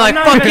like, You're like,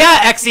 fuck yeah,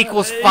 x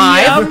equals 5.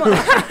 Yeah, I'm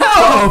like,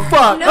 Oh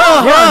fuck! No.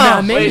 yeah, Wait,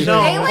 amazing.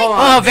 no, They, like, hold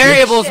on. Oh,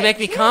 variables Shit, make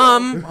me too.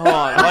 come. Hold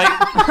on,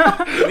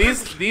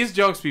 like these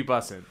jokes be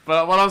busting.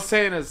 But what I'm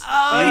saying is,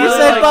 you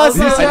said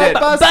bussin'. I did.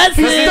 Bussin'.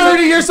 He's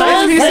 30 years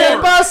old. He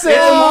said bussin'.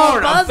 It's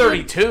porn. I'm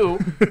Buzzard.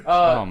 32.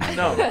 Oh my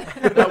no.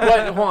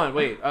 What? Hold on,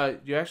 wait.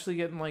 You actually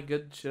getting like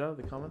good shit out of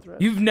the comment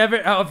thread? You've never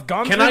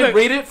gone Can through I the,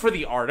 read it for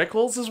the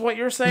articles? Is what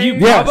you're saying? You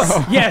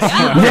Yes. yes,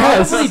 you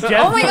Yes. probably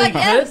Oh my definitely god, could.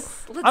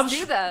 yes. Let's I'm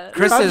do that.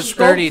 Chris I've is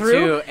scrolled 32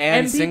 through, and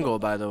and people- single,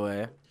 by the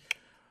way.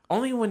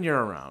 Only when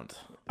you're around.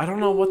 I don't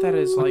know what that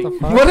is like.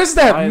 What does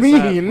that Why is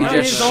that? mean? You Why just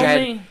is It's that? shed.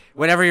 only-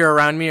 Whenever you're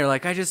around me, you're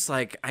like,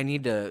 I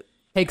need to.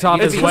 Takes off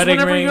It's his because wedding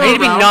whenever ring. you're I need to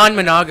be around-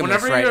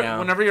 non-monogamous right now.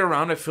 Whenever you're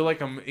around, I feel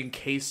like I'm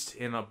encased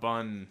in a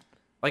bun.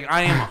 Like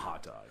I am a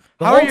hot dog.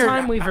 The How whole are your-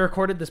 time we've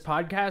recorded this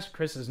podcast,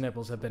 Chris's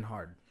nipples have been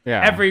hard.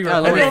 Yeah. Every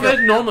let Well, me- recording.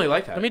 they're normally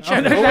like that. Let me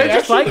check. they're Well,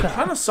 just like that.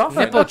 kind of soft.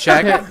 Nipple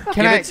check.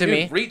 Give I- it to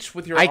me. Reach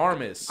with your I-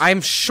 arm is.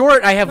 I'm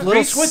short. I have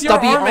little Reach with your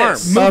stubby arm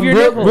arms. is. Move your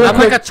real- nipples. real I'm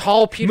quick- like a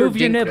tall Peter Move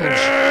your Dinklage.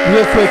 nipples.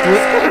 Real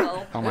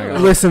quick, Oh my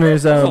god.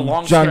 listeners, a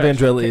long John stretch.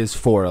 Vandrelli is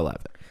 4'11".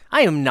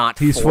 I am not.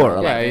 He's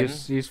 4'11". Yeah,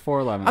 he's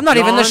 4'11". I'm not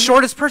even the John-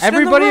 shortest person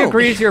Everybody in the room.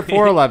 agrees you're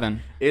 4'11".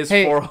 Is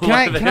Hey,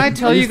 4'11". can I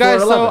tell He's you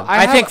guys though? 4'11".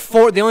 I think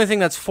the only thing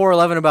that's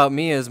 4'11" about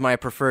me is my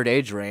preferred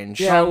age range.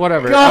 Yeah,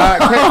 whatever. God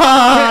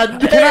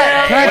Can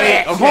I?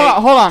 Wait, okay.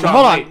 Hold on.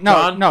 John, wait, No,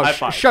 John, no. high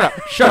five. Shut up.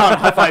 Shut up.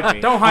 High five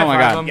me. Don't high Oh my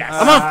five God. them. Yes.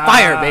 I'm on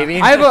fire,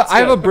 baby. I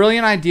have a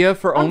brilliant idea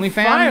for OnlyFans.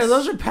 Fire.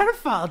 Those are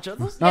pedophile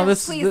jokes. No, Yes,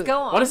 this please go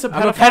on. What is a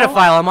I'm a pedophile?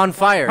 pedophile. I'm on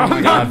fire. Oh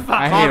my god,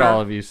 I hate all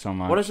of you so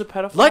much. What is a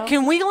pedophile?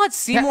 Can we let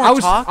Seymour I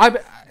was, talk?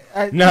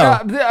 No.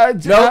 Go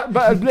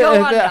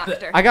on,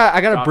 doctor. I got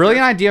a Doctor.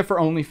 brilliant idea for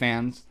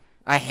OnlyFans.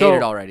 I hate So-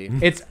 it already.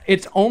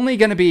 It's only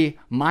gonna be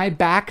my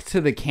back to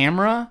the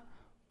camera,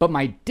 but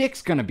my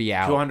dick's gonna be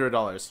out.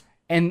 $200.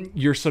 And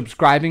you're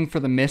subscribing for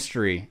the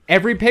mystery.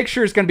 Every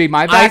picture is gonna be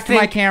my back to my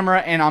think-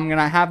 camera, and I'm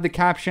gonna have the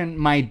caption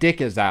 "My dick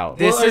is out."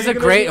 This Well, are is you a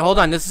gonna great. be- Hold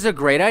on. This is a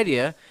great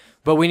idea,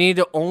 but we need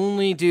to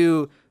only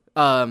do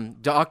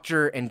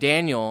Doctor and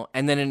Daniel,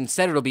 and then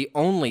instead it'll be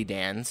only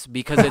Dan's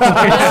because it's just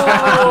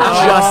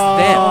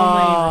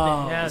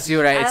them. Yes. See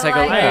what I? It's I like,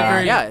 like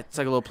a it. yeah. It's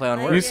like a little play on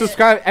You words.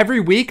 subscribe every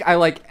week.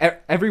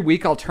 Every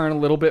week I'll turn a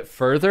little bit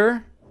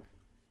further,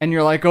 and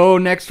you're like, "Oh,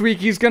 next week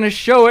he's gonna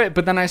show it,"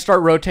 but then I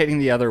start rotating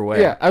the other way.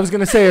 Yeah, I was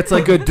gonna say it's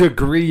like a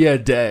degree a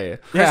day.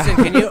 Kristen,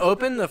 can you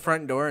open the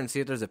front door and see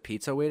if there's a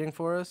pizza waiting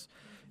for us?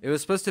 It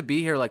was supposed to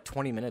be here like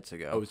 20 minutes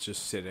ago. I was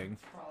just sitting.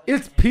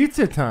 It's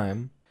pizza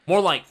time. More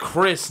like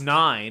Chris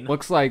 9.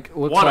 Looks like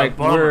What a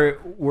bummer.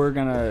 we're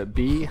gonna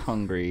be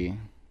hungry.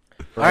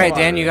 All right,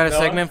 Dan, you got a Noah?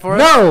 segment for us?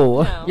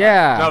 No. No.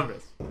 Yeah.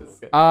 Numbers.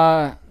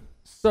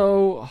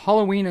 So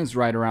Halloween is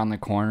right around the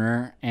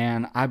corner,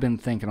 and I've been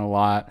thinking a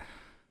lot.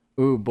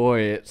 Ooh boy,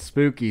 it's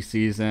spooky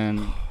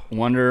season.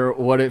 Wonder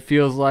what it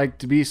feels like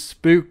to be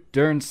spooked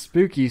during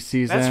spooky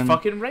season. That's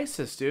fucking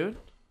racist, dude.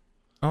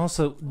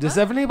 Also, does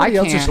anybody I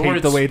else just can't.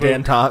 hate the way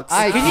Dan talks?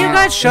 I Can you can't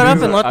guys shut up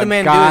do and let the a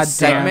man do his goddamn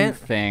segment?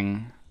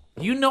 thing.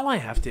 You know I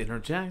have to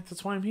interject.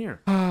 That's why I'm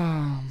here.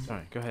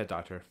 Sorry, go ahead,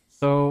 doctor.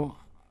 So,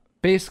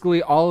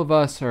 basically, all of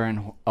us are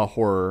in a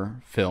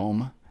horror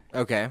film,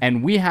 Okay.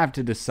 and we have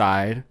to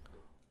decide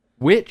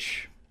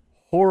which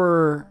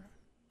horror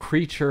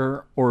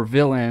creature or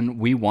villain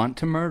we want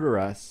to murder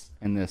us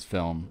in this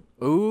film.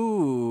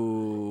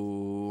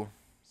 Ooh.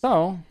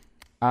 So,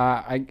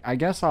 I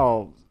guess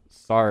I'll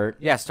start.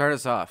 Yeah, start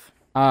us off.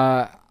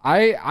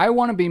 I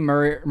want to be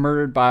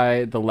murdered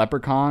by the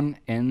leprechaun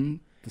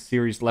in the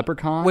series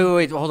Leprechaun.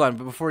 Wait. Hold on.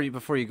 But before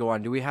you go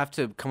on, do we have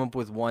to come up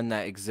with one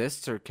that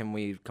exists, or can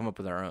we come up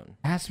with our own?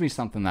 It has to be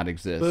something that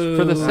exists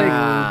for the sake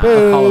of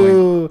Halloween.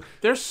 Boo.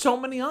 There's so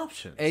many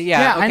options.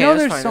 Yeah. Okay, I know that's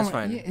there's fine, some.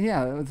 that's fine.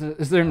 Yeah,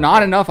 is there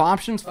not enough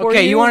options for you?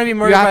 Okay, you wanna be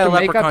murdered You have by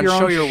a to make up leprechaun, your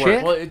show own your work.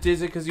 shit? Well,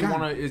 is it because you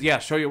want to? Yeah,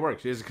 show your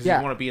work. Is it because Yeah.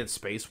 you want to be in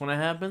space when it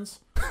happens?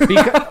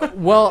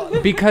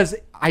 Because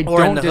I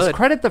Or in don't the hood.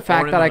 discredit the Or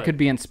fact in that the I hood. could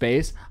be in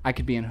space. I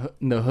could be in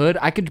the hood.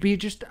 I could be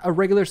just a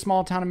regular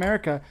small town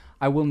America.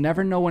 I will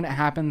never know when it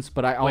happens,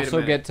 but I Wait a also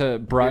minute. get to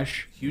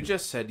brush. You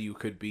just said you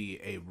could be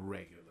a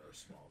regular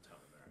small town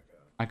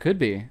America. I could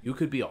be. You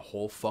could be a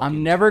whole fucking.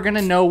 I'm never town.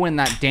 gonna know when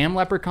that damn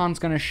leprechaun's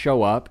gonna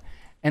show up.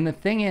 And the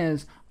thing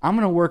is, I'm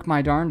gonna work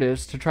my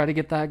darndest to try to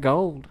get that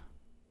gold.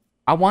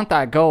 I want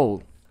that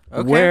gold.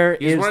 Okay. Where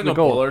He's is wearing the a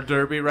gold? roller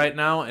derby right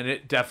now, and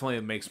it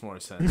definitely makes more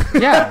sense.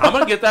 Yeah. I'm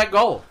gonna get that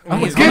gold.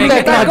 He's Give gonna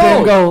that get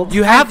goddamn gold.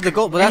 You have the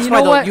gold, but that's you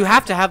why know what? you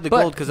have to have the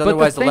But- gold because but the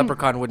otherwise the thing-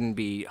 leprechaun wouldn't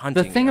be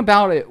hunting. The thing you.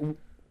 about it,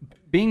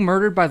 being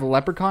murdered by the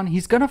leprechaun,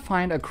 he's gonna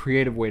find a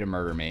creative way to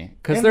murder me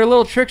because they're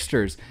little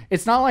tricksters.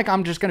 It's not like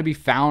I'm just gonna be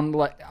found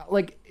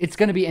like it's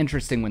gonna be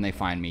interesting when they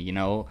find me. You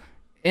know,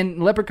 in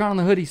Leprechaun in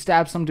the Hood, he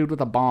stabs some dude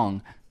with a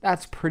bong.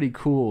 That's pretty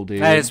cool,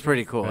 dude. that is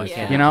pretty cool.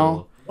 You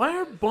know. Why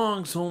are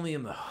bongs only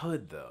in the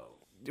hood though?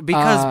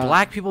 Because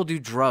black people do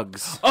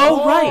drugs.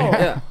 Oh right.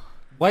 Yeah.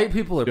 White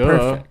people are Duh.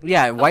 perfect.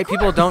 Yeah, white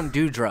people don't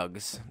do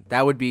drugs.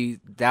 That would be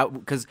that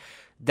because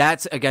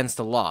that's against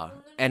the law,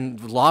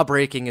 and law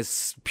breaking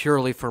is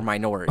purely for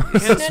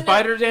minorities. Can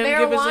Spider Dan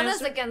give his Marijuana's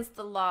answer? against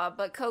the law,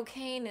 but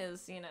cocaine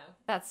is,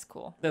 that's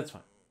cool. That's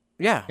fine.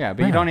 Yeah. Yeah,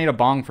 but you don't need a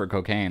bong for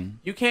cocaine.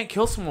 You can't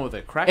kill someone with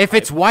a crack. If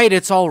it's white,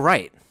 it's all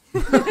right.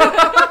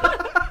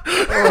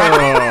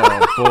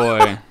 Oh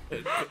boy.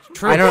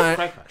 I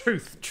don't.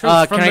 Truth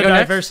can from I the go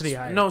next? diversity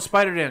hire. No,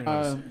 Spider Dan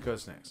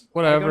goes next.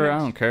 Whatever. I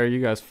don't care.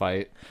 You guys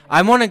fight.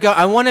 I want to go.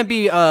 I want to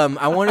be.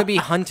 I want to be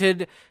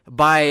hunted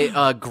by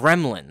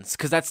gremlins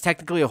because that's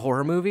technically a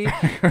horror movie.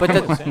 But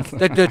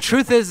the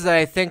truth is that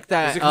I think Is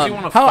that it 'cause you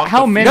wanna how- fuck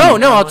how the many- female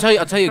no. I'll gremlin? tell you.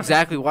 I'll tell you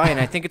exactly why. And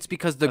I think it's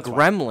because the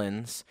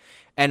gremlins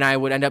and I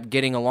would end up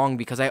getting along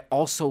because I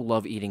also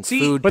love eating See,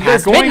 food but they're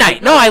past going-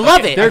 midnight. No, I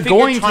love it. They're I think you're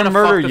going trying to fuck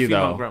murder the you,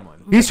 female though.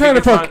 gremlin. He's trying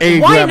to fuck a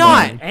Why gremlin.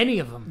 not? Any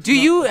of them.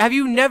 Have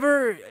you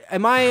never?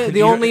 Am I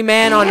the only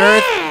man on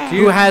earth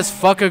who has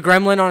fuck a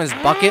gremlin on his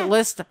bucket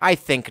list? I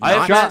think I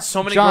have not. met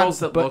so many John, girls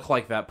that but- look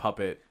like that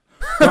puppet.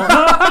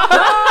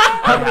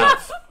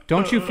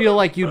 Don't you feel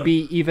like you'd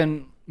be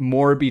even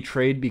more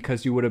betrayed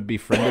because you would have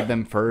befriended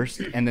them first,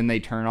 and then they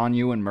turn on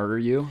you and murder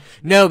you?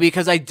 No,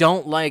 because I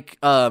don't like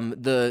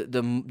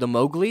the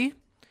Mowgli.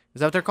 Is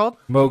that what they're called?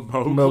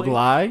 Mowgli? the Mowgli.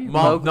 Mogwai.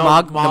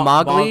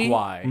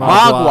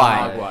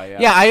 Mogwai.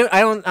 Yeah.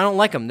 I don't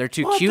like them. They're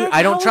too cute. they're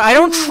I don't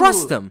hella trust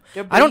cute. them.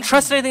 They're I don't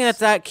trust babies. anything that's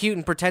that cute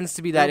and pretends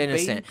to be that They're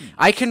innocent. babies.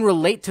 I can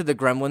relate to the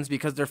gremlins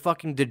because they're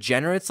fucking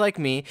degenerates like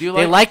me. you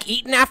They like- like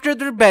eating after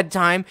their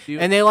bedtime you-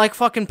 and they like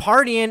fucking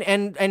partying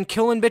and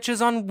killing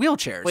bitches on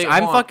wheelchairs. Wait,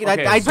 I'm hold on. fucking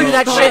Okay, I do so-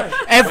 that shit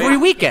every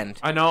Wait. weekend.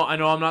 I know I'm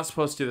not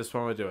supposed to do this, but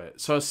I'm gonna do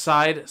it. So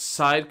side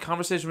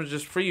conversation was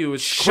just for you.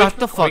 Is Shut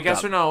the fuck yes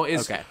up. or no?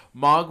 Is Okay.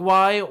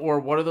 Mogwai or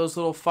what are those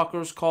little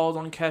fuckers called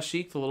on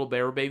Kashyyyk? The little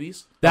bear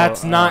babies.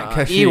 That's not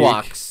Kashyyyk.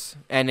 Ewoks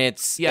and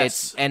it's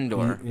Yes.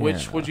 Endor.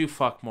 Which Yeah. would you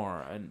fuck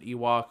more, an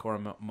Ewok or a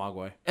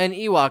Mogwai? An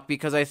Ewok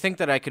because I think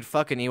that I could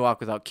fuck an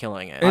Ewok without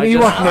killing it. An I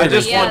Ewok I murder.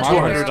 just Yeah, won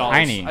they're $200.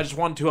 tiny. I just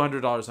won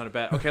 $200 on a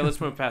bet. Okay,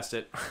 let's move past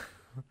it.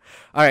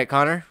 All right,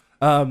 Connor.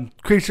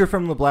 Creature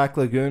from the Black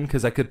Lagoon,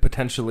 because I could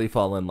potentially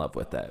fall in love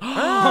with that.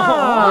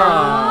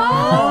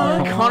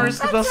 Connor's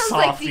the sounds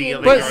like the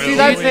But see,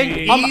 that's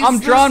He's I'm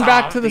the drawn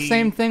back to the softie.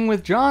 same thing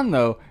with John,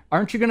 though.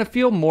 Aren't you gonna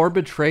feel more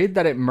betrayed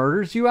that it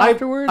murders you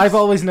afterwards? I've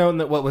always known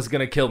that what was going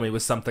to kill me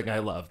was something I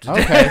loved.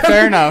 Okay,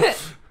 fair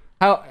enough.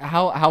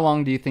 How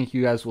long do you think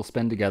you guys will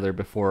spend together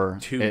before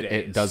 2 it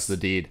days. does the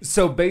deed?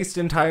 So based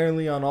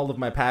entirely on all of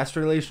my past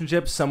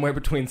relationships, somewhere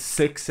between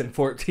 6 and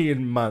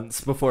 14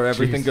 months before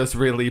everything goes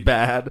really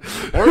bad.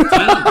 14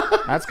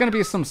 That's gonna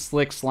be some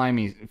slick,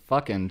 slimy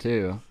fucking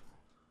too.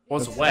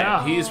 was wet.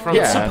 Yeah. He's from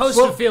Yeah. It's supposed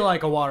Well, to feel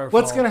like a waterfall.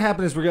 What's going to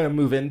happen is we're going to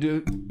move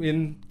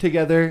in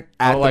together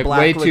at like the Black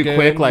way too Lagoon.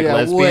 quick, like yeah,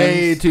 lesbians?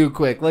 way too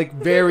quick, like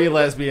very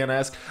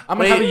lesbian-esque. I'm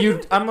going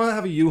Wait. to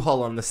have a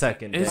U-Haul on the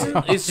second day.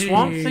 Is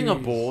Swamp Thing a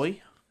boy?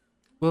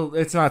 Well,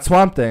 it's not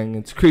Swamp Thing.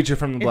 It's Creature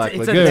from the Black it's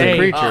Lagoon. a day,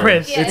 creature.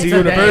 Chris. Yeah, It's a it's a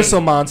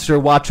Universal monster.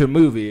 Watch a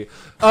movie.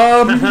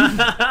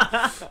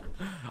 I've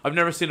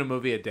never seen a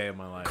movie a day in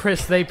my life.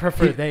 Chris, they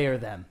prefer they or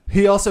them.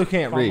 He also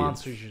can't All read.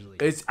 monsters usually.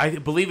 I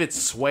believe it's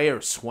Sway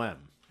or Swim.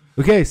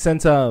 Okay,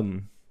 since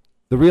the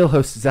real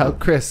host is out,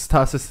 Chris,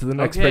 toss us to the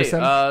next Okay,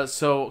 person.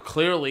 so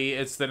clearly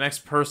it's the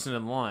next person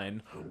in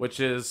line, which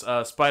is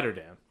Spider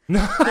Dan.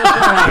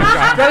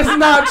 That is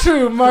not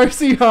true.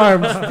 Marcy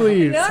Harms,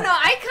 please. No,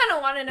 I kind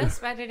of want to know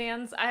Spider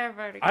Dan's. I have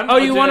already. Oh,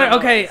 you want to?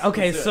 to?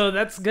 Okay. So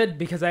that's good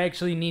because I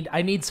actually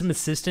need some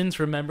assistance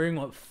remembering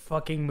what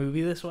fucking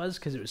movie this was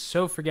because it was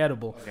so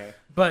forgettable. Okay.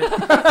 But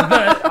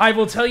I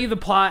will tell you the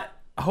plot.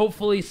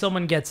 Hopefully,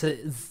 someone gets it.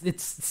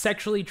 It's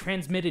sexually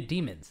transmitted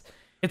demons.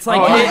 It's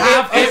like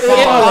It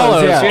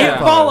follows. Yeah, It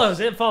follows.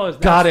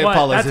 God, That's it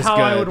follows That's is how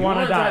I good. would You want to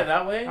wanna die die.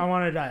 that way? I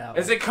want to die that way.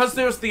 Is it because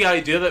there's the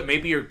idea that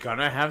maybe you're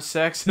gonna have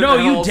sex? in No,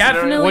 that you whole scenario?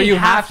 definitely Well, you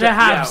have to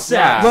have yeah, sex.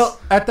 yeah. Well,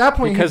 at that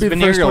point, Because he'd be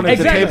the first venereal one at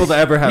the Exactly. table to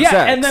ever have yeah,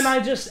 sex.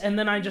 and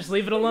then I just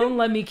leave it alone.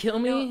 Let me kill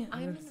me.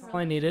 I'm That's all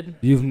I needed.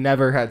 You've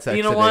never had sex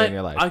You know a day what? in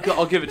your life.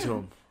 I'll give it to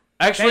him.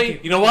 Actually, Thank you.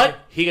 you know what?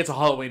 He gets a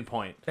Halloween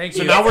point. Thank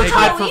So you. now we're It's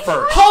tied for Halloween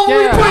first.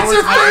 Halloween Yeah. points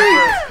are free!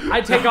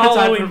 I take It's all time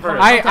Halloween for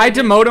first. first. I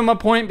demote him a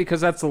point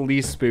because that's the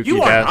least spooky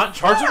You are death. not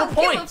charging I a don't give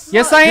a point. fuck.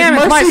 Yes, I am.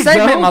 It's my Mercy,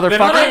 segment, no.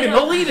 Then I'm motherfucker. in the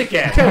lead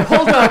again.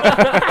 Hold up.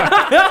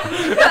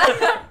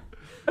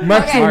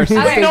 Marcy, Okay, needs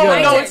okay, to no, go.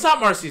 my no, turn. it's not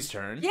Marcy's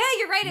turn. Yeah,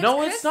 you're right. It's No,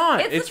 Chris. it's not.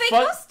 It's the fake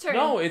Fun- host turn.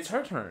 No, it's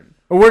her turn.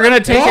 We're gonna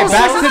take it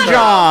back to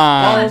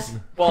John.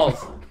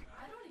 Balls.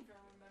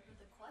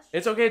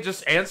 It's okay.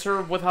 Just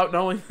answer without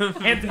knowing.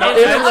 Okay, the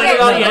question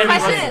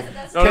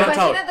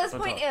at this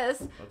point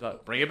is,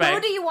 bring it back.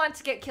 who do you want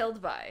to get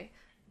killed by?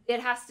 It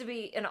has to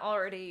be an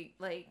already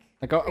like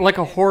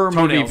a horror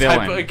movie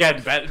villain.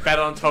 Again, bet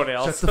on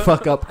toenails. Shut the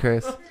fuck up,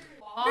 Chris.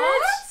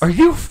 What? Are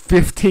you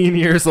 15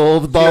 years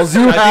old, Balls?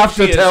 You have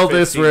to tell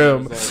this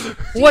room.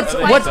 What's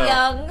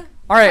young?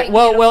 All right.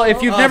 Well,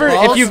 if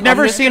you've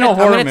never seen a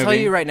horror movie, I'm gonna tell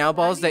you right now,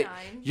 Balls, that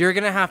you're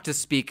gonna have to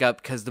speak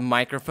up because the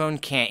microphone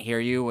can't hear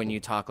you when you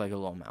talk like a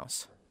little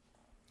mouse.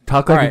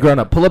 Talk like a grown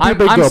up. Pull up your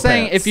big girl I'm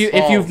saying pants.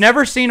 if you've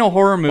never seen a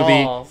horror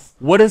movie, Balls.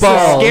 what is the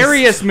Balls.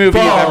 scariest movie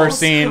you've ever Balls.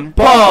 seen?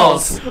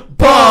 Balls!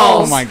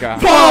 Oh my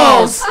god!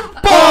 Balls!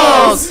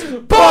 Balls!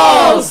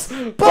 Balls!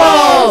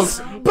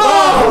 Balls!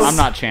 Balls! I'm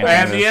not chanting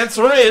And the this.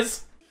 answer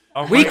is.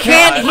 Oh We my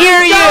can't God.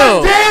 hear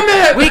you. Damn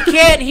it! We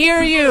can't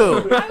hear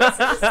you. I was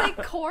going to say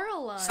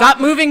Coraline. Stop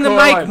moving the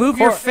Coraline. mic. Move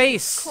your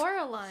face.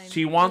 Coraline.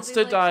 She wants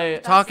to die.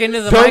 Talk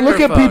into the Don't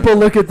microphone. look at people.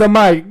 Look at the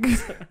mic.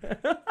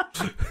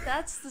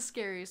 That's the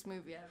scariest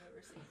movie I've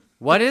ever seen.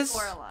 What is?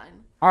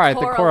 Coraline. All right,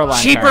 the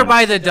Coraline. Cheaper Fair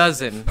by the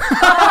dozen.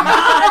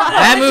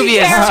 That movie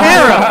is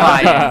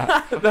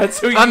terrifying. That's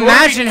who you Imagine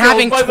want to be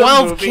having killed by the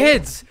 12 movie.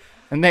 kids.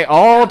 and they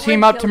all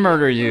team up to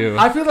murder you.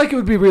 I feel like it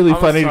would be really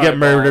funny to get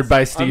murdered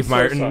by Steve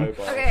Martin.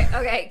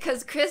 Okay,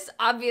 because Chris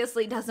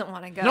obviously doesn't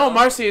want to go. No,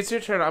 Marcy, it's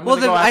your turn. I'm Well,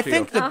 gonna go I after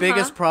think you. the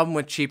biggest problem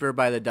with cheaper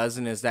by the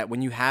dozen is that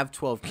when you have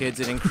 12 kids,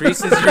 it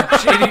increases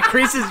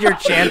your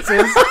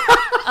chances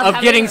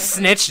of getting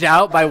snitched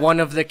out by one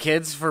of the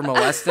kids for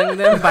molesting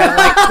them by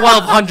like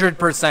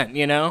 1,200%.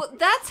 You know? Well,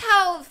 that's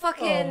how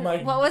fucking. my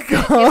what was it?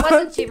 It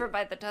wasn't cheaper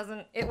by the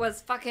dozen. It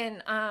was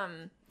fucking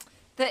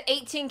the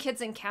 18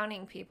 kids and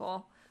counting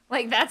people.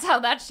 Like that's how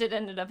that shit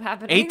ended up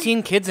happening.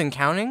 18 kids and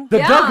counting. The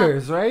Yeah.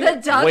 Duggars, right?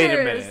 The Duggars. Wait a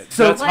minute.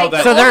 So- That's how like,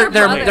 that. So they're older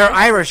brothers. they're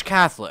Irish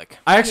Catholic.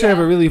 I actually have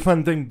a really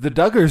fun thing. The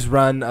Duggars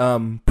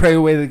run Pray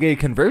Away the Gay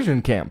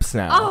conversion camps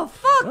now. Oh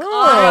fuck off!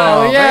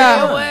 Oh,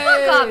 yeah.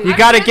 Fuck off. You I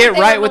gotta heard get that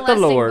they right were with the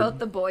molesting Lord. Both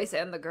the boys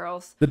and the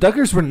girls. The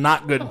Duggars were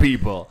not good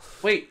people.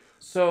 Wait.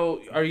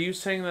 So are you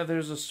saying that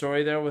there's a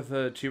story there with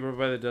the cheaper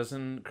by the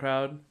dozen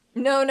crowd?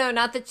 No,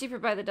 not the cheaper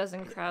by the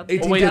dozen crowd. The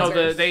Oh, wait, no.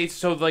 Duggars.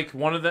 So like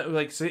one of the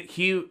like so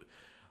he.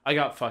 I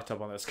got fucked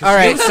up on this. 'cause All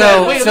right. you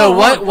said- wait, no,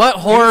 What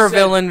horror said-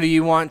 villain do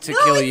you want to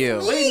kill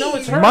you? Wait, no,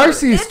 it's her.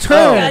 Marcy's God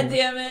turn.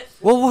 damn it!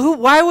 Well,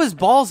 why was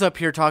Balls up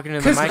here talking to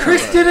the Because microphone?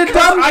 Chris did a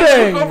dumb I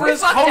thing. took over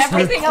his fucked host.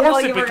 everything Of up while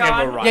course you it were became a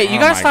gone. riot. Yeah, you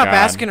Oh gotta my stop God.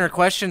 asking her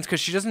questions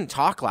because she doesn't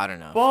talk loud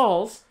enough.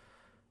 Balls.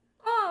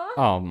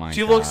 Oh my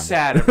She god. looks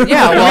sad.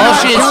 Yeah, well,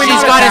 she's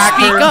got to attack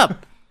speak her.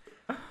 up.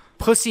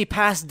 Pussy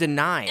past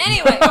denied.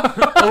 Anyway,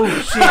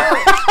 Oh shit.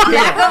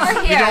 back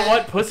over here. You know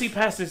what? Pussy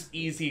pass is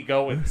easy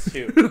going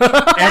too.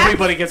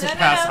 Everybody gets a No.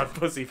 pass on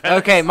pussy pass.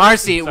 Okay,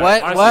 Marcy, Sorry,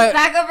 what? Marcy.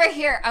 Back over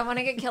here. I want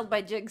to get killed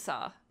by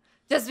Jigsaw.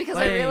 Just because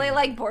I really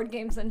like board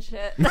games and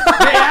shit. It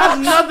has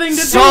nothing to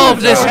do Solve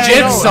with this it.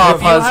 jigsaw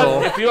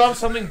puzzle. If you have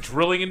something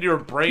drilling into your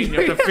brain, you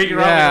have to figure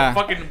Yeah. out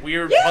like a fucking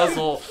weird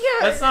puzzle.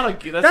 That's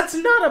not a. That's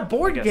not a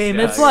board guess, game.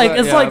 yeah, It's like yeah,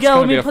 it's like it's yeah,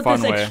 gonna let be me a put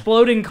fun this way.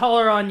 exploding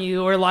color on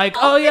you, or like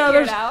I'll oh yeah,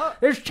 figure it there's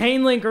out. there's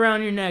chain link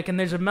around your neck and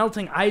there's a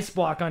melting ice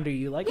block under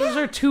you. Like those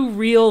are two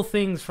real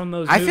things from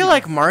those. I feel movies.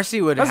 like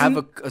Marcy would have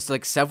Doesn't-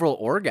 like several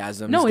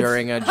orgasms No, it's-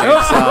 during a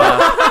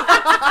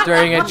jigsaw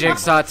during a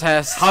jigsaw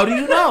test. How do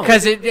you know?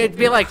 Because it'd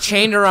be like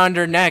chained around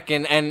her neck,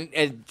 and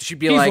she'd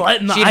be He's like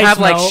letting the she'd ice have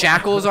like melt.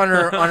 shackles on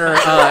her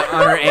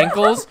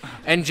ankles,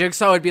 and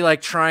Jigsaw would be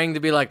like trying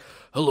to be like,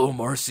 "Hello,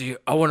 Marcy,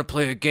 I want to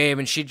play a game,"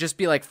 and she'd just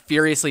be like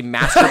furiously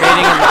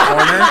masturbating in the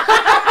corner.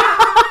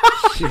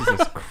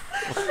 Jesus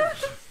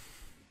Christ.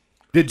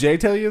 Did Jay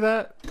tell you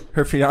that?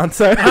 Her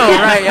fiance? Oh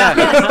right, yeah.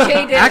 Yes,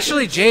 Jay did.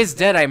 Actually, Jay's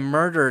dead. I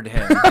murdered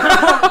him.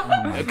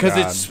 Because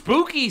it's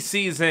spooky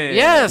season.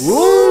 Yes.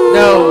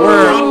 No,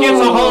 Rob gets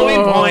a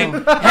Halloween point.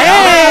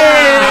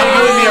 Hey!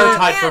 Now you and me are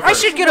tied for I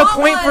first. should get a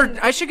point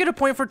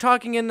one. for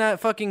talking in that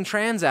fucking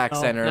trans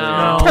accent earlier.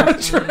 No.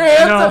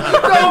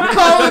 Don't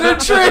call it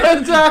a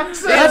trans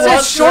accent. That's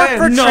What's short for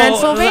trans? No.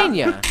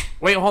 Transylvania.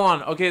 Wait, hold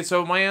on. Okay,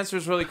 so my answer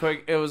is really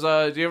quick. It was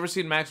do you ever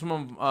seen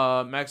Maximum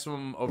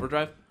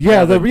Overdrive?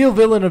 Yeah, the real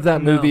villain of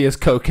that movie is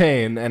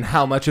cocaine and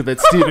how much of it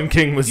Stephen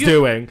King was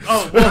doing.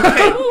 Oh, well,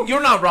 okay,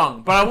 you're not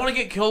wrong, but I want to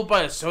get killed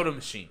by a soda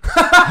machine.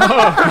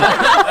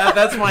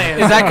 That's my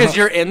answer. Is that because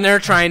you're in there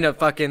trying to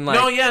fucking like?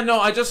 No,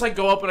 I just like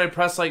go up and I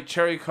press like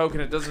cherry coke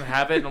and it doesn't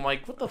have it, and I'm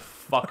like, what the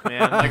fuck,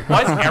 man? Like,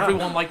 why is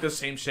everyone like the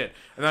same shit?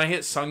 And then I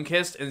hit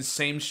Sunkissed and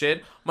same shit.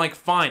 I'm like,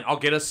 fine, I'll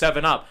get a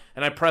 7-Up,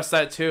 and I press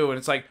that too, and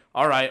it's like,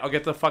 all right, I'll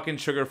get the fucking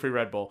sugar-free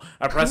Red Bull.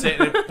 I press it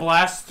and it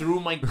blasts through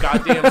my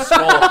goddamn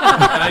skull,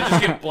 and I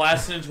just get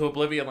blasted into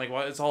oblivion. Like,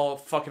 what? It's all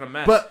fucking a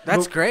mess. But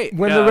That's great.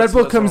 When Yeah, the Red that's-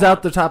 Bull that's comes what I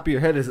out the top of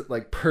your head, is it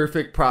like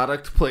perfect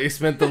product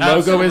placement? The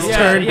logo is Absolutely.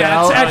 turned Yeah,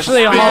 out. it's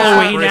actually a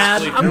Halloween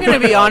ad. I'm gonna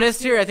be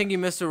honest here. I think you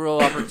missed a real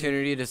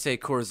opportunity to say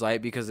Coors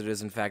Light because it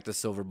is in fact a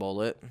silver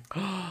bullet.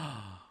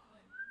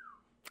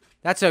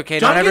 That's okay.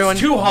 John Not everyone.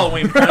 gets 2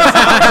 Halloween points.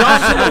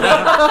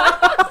 John's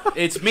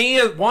it's me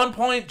at 1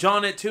 point,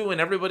 John at 2, and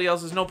everybody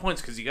else has no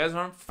points because you guys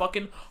aren't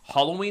fucking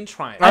Halloween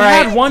trying. I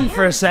had 1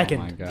 for a Oh second.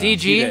 my God.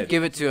 DG,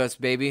 give it to us,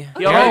 baby.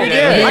 You already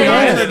did. I You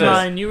already answered did.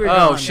 mine. You were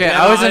Oh gone. shit!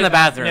 Yeah, I was no, in the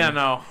bathroom. Yeah,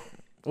 no.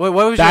 What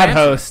was Bad your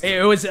answer? host.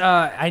 It was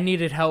I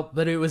needed help,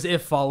 but it was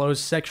if follows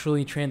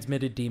sexually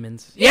transmitted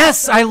demons.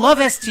 Yes, I love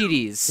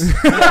STDs.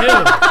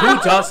 Who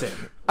doesn't?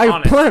 I have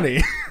Honest.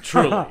 plenty.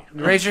 Truly.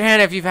 Raise your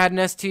hand if you've had an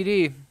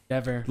STD.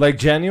 Never. Like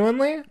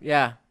genuinely?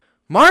 Yeah.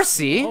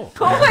 Marcy, Oh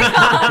my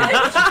god.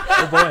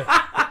 Oh boy.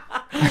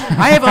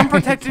 I have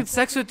unprotected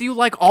sex with you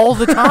like all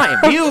the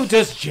time. You,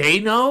 does Jay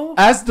know?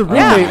 As the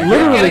roommate,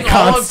 literally Getting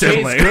all of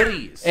Jay's constantly.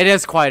 goodies. It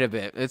is quite a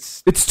bit.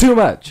 It's It's too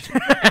much.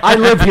 I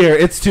live here.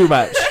 It's too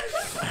much.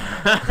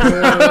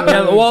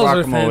 Yeah, the walls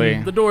are Guacamole.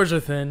 thin. The doors are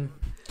thin.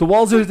 The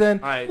walls are thin.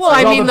 All right, well,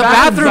 I Well, mean the the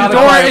bathroom's bathroom not a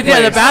door. quiet Yeah,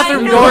 the place.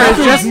 bathroom I door know. is It's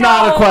just. just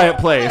not a quiet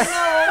place.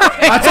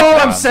 That's all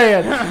I'm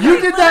saying.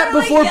 You did that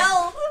Literally before. yelled.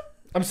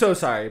 I'm so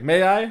sorry.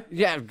 May I?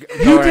 Yeah.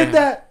 You did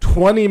that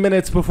 20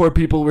 minutes before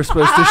people were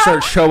supposed to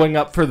start showing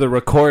up for the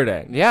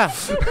recording. Yeah.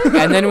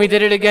 And then we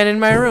did it again in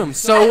my room.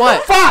 So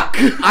what? Fuck!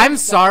 I'm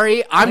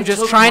sorry. I'm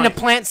just took trying to my-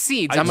 plant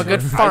seeds. I'm a good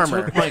I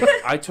farmer.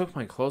 took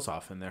my clothes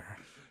off in there.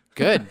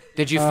 Good.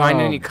 Did you find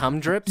any cum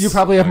drips? You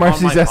probably have On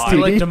Marcy's my body. I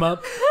licked STD. them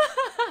up.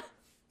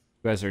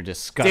 You guys are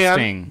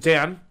disgusting.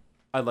 Dan,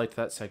 I liked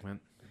that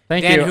segment.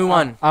 Thank Dan, you. who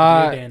won?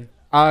 Dan.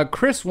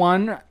 Chris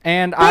won,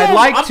 and I'd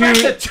like I'm back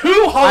to. 2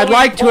 Halloween I'd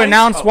like to points.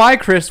 announce Oh. why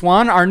Chris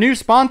won. Our new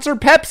sponsor,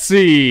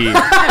 Pepsi.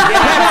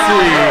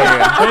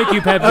 Pepsi. Thank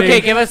you, Pepsi.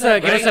 Okay, give us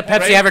a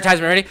Pepsi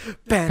advertisement. Ready?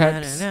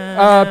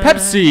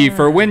 Pepsi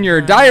for when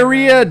your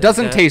diarrhea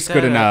doesn't taste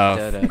good enough.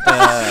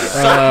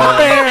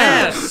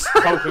 Yes.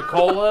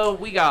 Coca-Cola,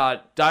 we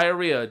got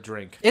diarrhea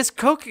drink. Is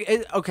Coke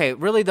okay?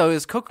 Really though,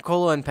 is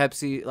Coca-Cola and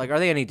Pepsi like? Are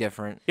they any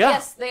different? Yeah.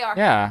 Yes, they are.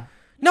 Yeah.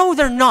 No,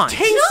 they're not.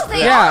 No, they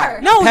Yeah.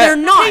 are. No, they're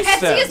not.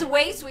 Taste them. Pepsi is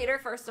way sweeter,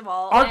 first of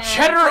all. Are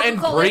cheddar and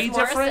Coca-Cola is brie more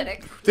different?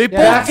 acidic. They both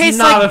That's taste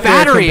not like a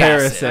fair battery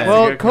comparison. acid.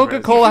 Well, good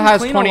Coca-Cola You can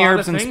has clean a 20 lot of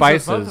herbs and things with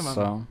both spices, of them.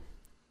 so.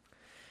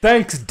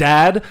 Thanks,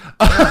 Dad.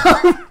 All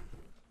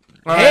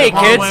Hey right,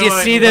 hold on, kids, wait, you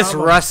wait, see no, this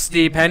no.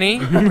 rusty penny?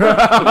 I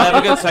have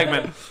a good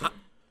segment.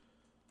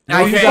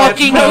 I Okay,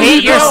 fucking no,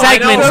 hate your no, I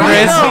know, segments, I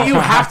Chris. know. You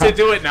have to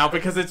do it now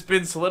because it's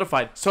been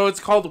solidified. So it's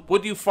called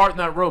 "Would You Fart in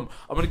That Room?"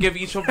 I'm gonna give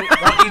each one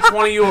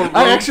of you a room.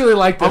 I actually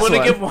like this I'm gonna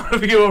one. give one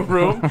of you a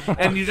room,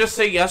 and you just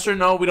say yes or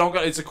no. We don't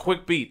go. It's a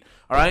quick beat.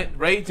 All right,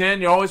 right, Dan.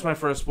 You're always my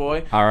first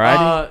boy.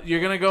 Alrighty.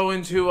 You're gonna go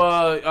into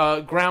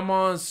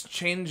grandma's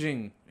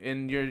changing,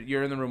 and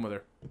you're in the room with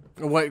her.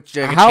 What?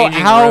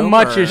 How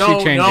much is she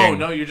No, changing?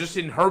 no, you're just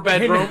in her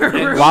bedroom.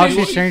 and While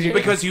she's changing?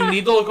 Because you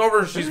need to look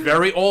over her. She's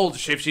very old.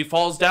 If she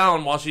falls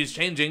down while she's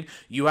changing,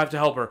 you have to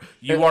help her.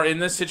 You are in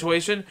this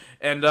situation,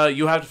 and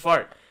you have to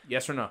fart.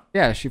 Yes or no?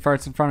 Yeah, she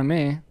farts in front of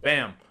me.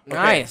 Bam. Okay.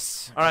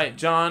 Nice. All right,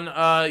 John.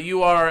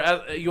 You are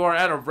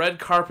at a red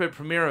carpet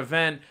premiere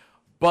event,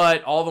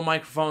 but all the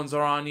microphones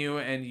are on you,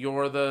 and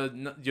you're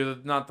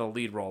not the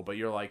lead role, but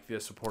you're like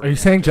the supporting. Are you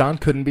saying John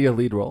couldn't be a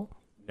lead role?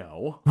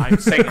 No, I'm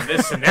saying in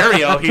this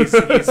scenario,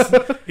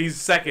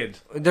 he's second.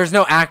 There's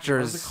no What is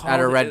actors it at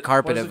a called? red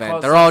carpet What is it event.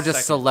 called? They're all It's just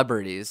second.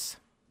 celebrities.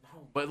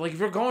 But like, if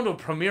you're going to a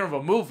premiere of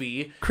a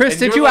movie, Chris, and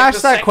did you're, you like, ask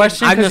the that second-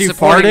 question I'm because the you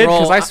supporting farted? role.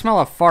 Because I smell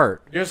a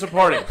fart. You're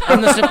supporting.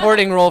 I'm the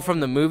supporting role from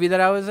the movie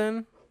that I was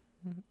in.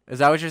 Is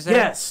that what you're saying?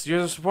 Yes,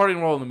 you're the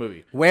supporting role in the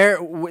movie.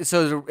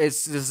 So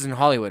this is in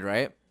Hollywood,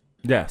 right?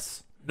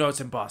 Yes. No, it's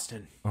in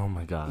Boston. Oh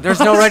my god. There's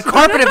no red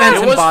carpet events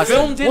It in was Boston.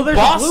 filmed in Well, there's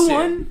Boston. a blue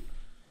one.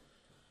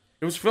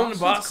 It was filmed in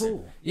Boston.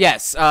 Cool.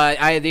 Yes. The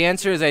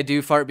answer is I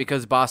do fart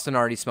because Boston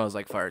already smells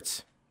like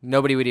farts.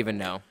 Nobody would even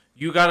know.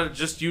 You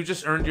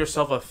just earned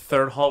yourself a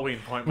third Halloween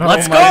point.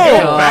 Let's my go!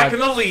 God. Back in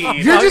the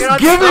lead. You're just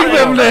giving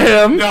them to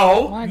him.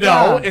 No, my no,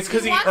 God. it's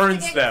because he wants to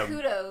earns get them.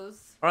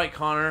 Kudos. All right,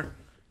 Connor,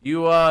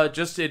 you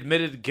just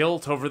admitted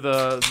guilt over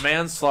the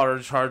manslaughter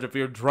charge of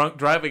your drunk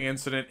driving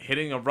incident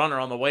hitting a runner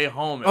on the way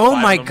home. At Oh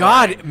 5 my in the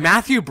God, morning.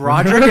 Matthew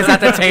Broderick is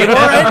at the table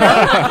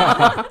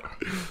right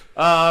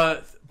now.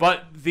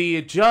 But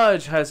the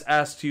judge has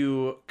asked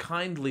you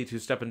kindly to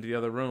step into the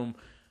other room.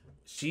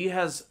 She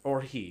has, or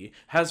he,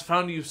 has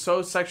found you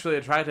so sexually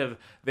attractive,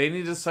 they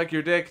need to suck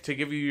your dick to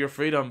give you your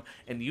freedom,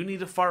 and you need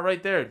to fart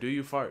right there. Do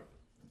you fart?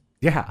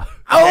 Yeah.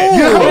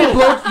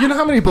 Oh, You know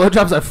how many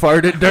blowjobs I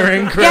farted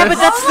during, Chris? yeah, but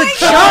that's the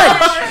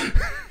judge.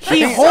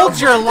 He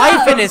holds your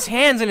life in his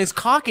hands and his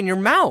cock in your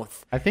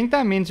mouth. I think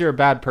that means you're a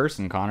bad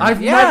person, Connor.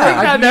 I've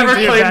Yeah. I've never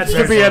You're claimed bad to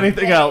be person.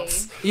 anything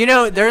else. You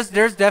know, there's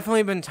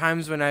definitely been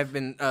times when I've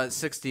been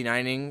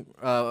 69ing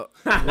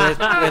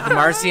with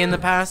Marcy in the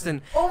past,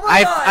 and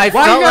I Why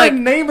felt you gotta like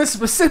name a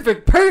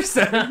specific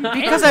person?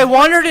 because I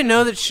want her to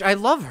know that I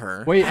love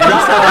her. Wait,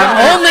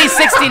 I'm only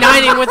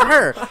 69ing with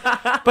her.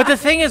 But the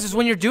thing is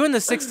when you're doing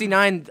the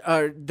 69,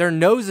 their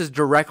nose is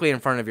directly in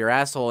front of your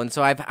asshole, and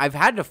so I've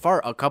had to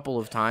fart a couple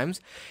of times,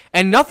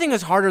 and nothing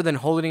is harder than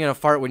holding in a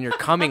fart when you're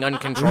coming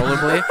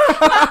uncontrollably.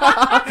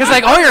 Because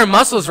like all your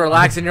muscles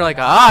relax, and you're like,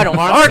 don't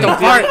fart, don't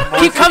fart,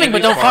 keep coming,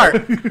 but don't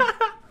fart.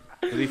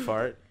 Did he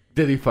fart?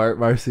 Did he fart,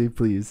 Marcy?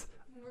 Please.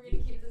 We're gonna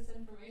keep this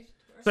information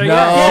to ourselves. So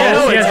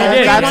No. yes, you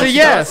did. That's a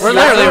yes. We're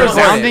That's literally a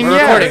resounding recording.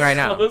 We're recording yes. right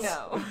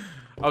now.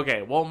 No.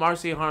 Okay, well,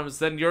 Marcy Harms,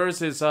 then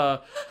yours is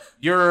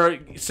you're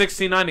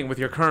 69ing with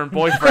your current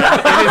boyfriend in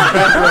his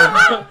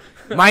bedroom.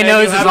 My And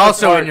nose you is have a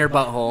also fart. in your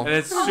butthole. And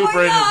it's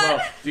super in as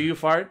well. Do you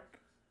fart?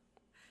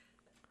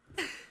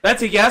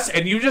 That's a yes,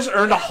 and you just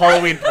earned a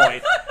Halloween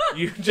point.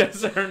 You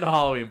just earned a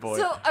Halloween point.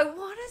 So I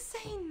want to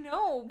say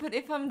no, but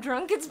if I'm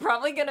drunk, it's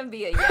probably gonna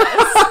be a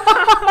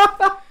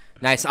yes.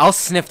 Nice. I'll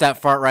sniff that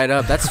fart right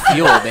up. That's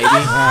fuel, baby.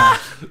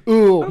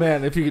 Ooh,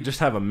 man, if you could just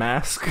have a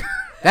mask.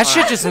 That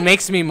shit just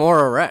makes me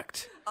more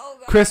erect. Oh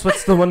god. Chris,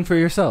 what's the one for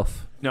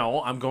yourself?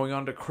 No, I'm going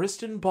on to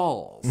Kristen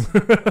Balls.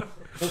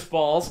 Miss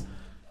Balls,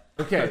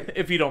 Okay.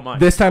 if you don't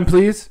mind. This time,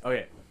 please.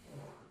 Okay.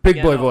 Big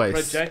Yeah, boy no, voice.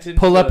 project into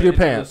Pull up the- your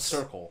into the pants.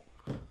 circle.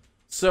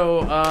 So,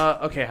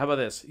 okay, how about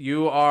this?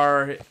 You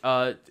are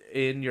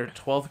in your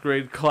 12th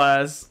grade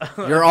class.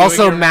 You're doing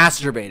also your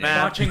masturbating.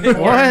 math. Watching What?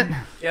 porn.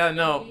 Yeah,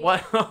 no.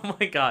 What? Oh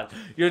my god.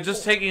 You're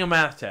just taking a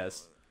math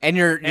test. And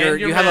you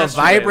you're have a masturbating.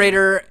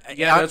 vibrator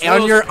Yeah, on, that's one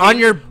of on those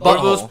your pink- one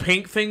of those butthole.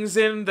 pink things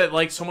in that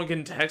like someone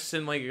can text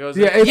and like it goes.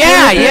 Yeah, in. it's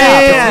Yeah, one with the yeah,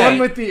 app. It's yeah. one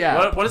with the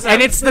app. What is that?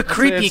 And it's the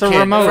creepy it's a kid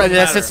remote.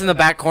 that sits in the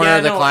back corner yeah,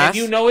 of the no, class.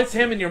 And you know it's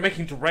him, and you're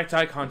making direct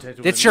eye contact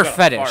with It's him. You your gotta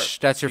fetish. fart.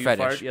 That's your Do you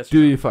fetish. fart? Yes.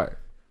 Do you fart?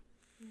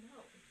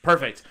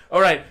 Perfect.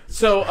 All right.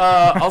 So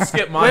I'll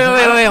skip mine.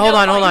 Wait, hold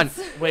on.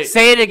 Wait.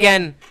 Say it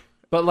again.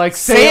 But like,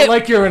 Say say it- it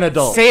like you're an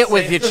adult. Say it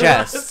with your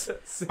chest.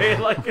 Say it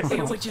like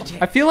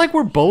I feel like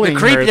we're bullying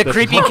her at The this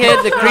creepy point.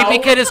 kid. The creepy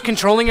kid is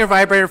controlling your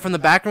vibrator from the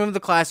back room of the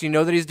class. You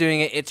know that he's doing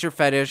it. It's your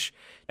fetish.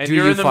 and Do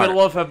you're you in the fart?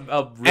 middle of a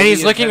really And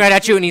he's looking intense- right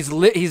at you,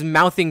 and he's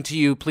mouthing to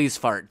you, "Please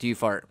fart." Do you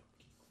fart?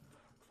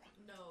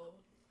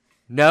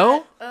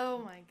 No. Oh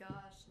my gosh,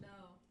 no.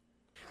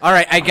 All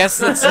right. I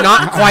guess it's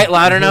not quite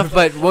loud enough,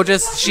 but we'll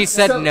just. She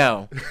said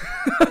no.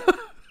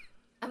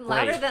 I'm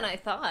louder Great. than I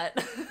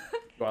thought.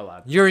 Go out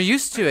loud. You're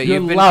used to it. You're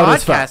You've been loud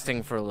as fuck.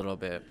 podcasting for a little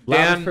bit.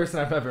 Loudest Dan- person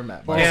I've ever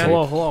met. Dan-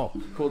 Hello.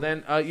 Cool.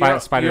 Then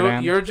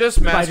Spider-Man. you're just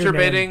Spider-Man.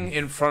 masturbating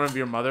in front of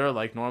your mother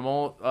like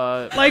normal.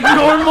 Like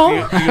normal? Do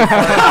you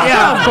fart?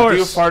 Yeah, of course. Do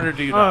you fart or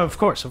do you not? Of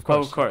course. Oh,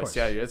 of course.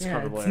 Yeah, it's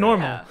comfortable. It's yeah.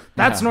 normal. Yeah.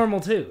 That's normal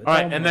too. It's All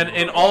right, and then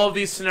in all of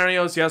these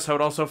scenarios, yes, I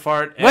would also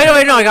fart. and- Wait,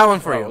 no, I got one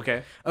for Oh, you.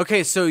 okay.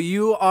 Okay, so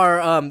you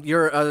are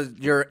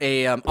you're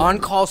a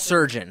on-call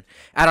surgeon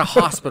at a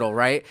hospital,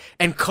 right?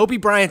 And Kobe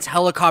Bryant's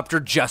helicopter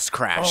just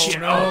crashed.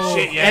 Oh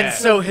shit! Yeah. And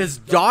so his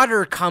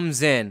daughter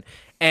comes in,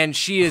 and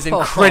she is in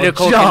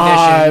critical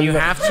John. condition. You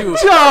have to.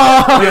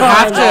 John! You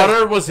have His to.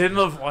 daughter was in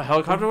the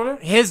helicopter with her.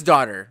 His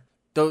daughter,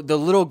 the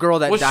little girl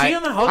that Was died. she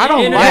in the I helicopter?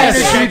 don't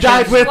Yes. like She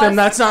died with him.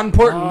 That's not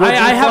important. Would you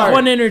I have fart?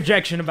 one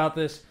interjection about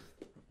this.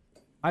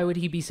 Why would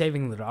he be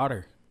saving the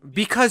daughter?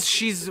 Because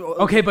she's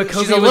Okay, but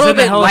she's Kobe a was little in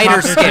the bit lighter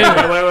helicopter skinned.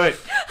 too. Wait.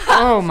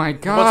 Oh my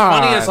god. What's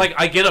funny is like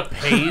I get a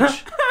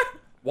page.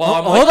 While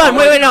I'm, like, Hold on, I'm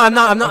wait, like- no, I'm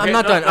not Okay, done. no, I'm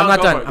not go done. for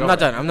it, I'm go not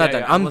for it. done. I'm not Yeah,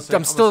 done. yeah, I'm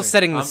listening, still listening.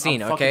 setting the I'm scene,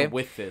 fucking okay?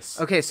 with this.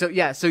 Okay, so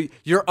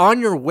you're on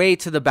your way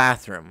to the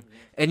bathroom,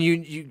 and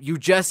you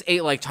just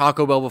ate like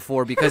Taco Bell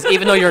before because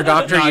even though you're a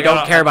doctor, No, I you don't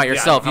gotta- care about yeah, I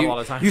yourself. have a lot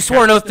of time. You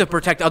swore an oath to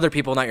protect other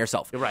people, not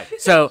yourself. You're right.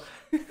 So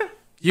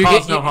you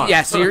Cause get no harm.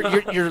 yeah. So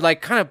you're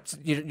like kind of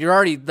you're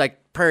already like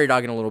prairie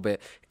dogging a little bit,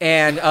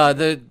 and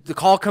the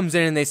call comes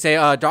in and they say,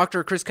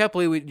 Dr. Chris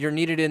Kepley, you're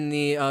needed in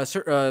the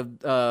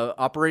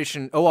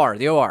operation OR,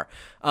 the OR.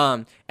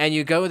 And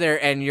you go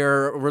there and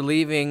you're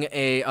relieving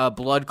a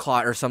blood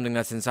clot or something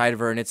that's inside of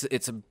her, and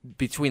it's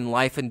between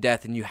life and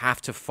death, and you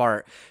have to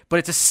fart. But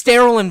it's a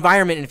sterile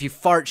environment, and if you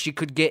fart, she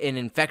could get an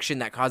infection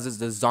that causes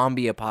the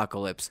zombie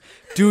apocalypse.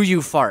 Do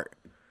you fart?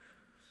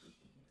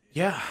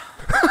 Yeah.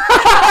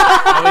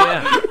 Oh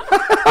yeah.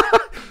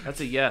 That's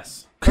a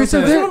yes. Chris,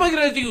 are So what am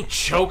there, I gonna do?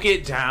 Choke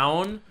it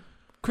down?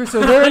 Chris, are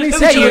there any Yeah,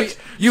 situations?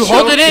 You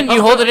hold it in.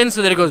 You hold it in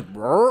so that it goes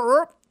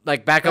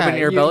like back up Yeah, into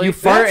your you- belly. you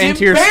fart That's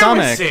into your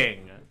stomach.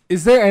 embarrassing.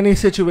 Is there any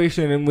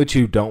situation in which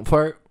you don't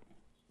fart?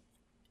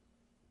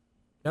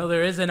 No,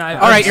 there isn't. All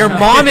right, your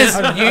mom is.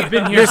 I've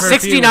been here You're for a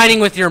few- 69ing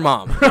with your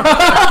mom.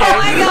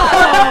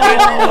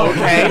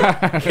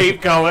 Okay.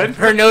 Keep going.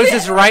 Her nose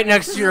is right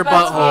next to your All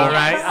butthole,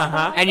 right.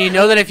 Uh-huh. and you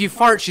know that if you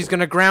fart, she's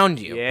gonna ground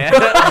you. Yeah. Oh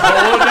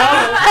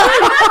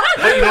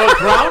no. But you know what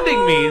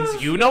grounding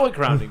means. You know what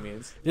grounding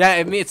means. Yeah,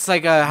 I mean, it's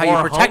like how you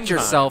More protect home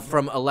yourself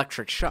from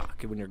electric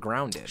shock when you're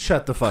grounded.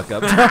 Shut the fuck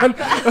up, John.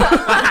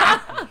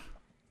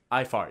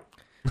 I fart.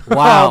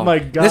 Wow, Oh my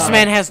God. this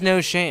man has no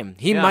shame.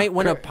 He Yeah. might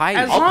win a pie.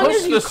 As I'll long push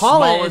as you the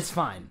call it, smallest- it's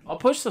fine. I'll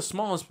push the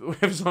smallest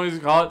as long as you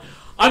call it.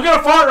 I'm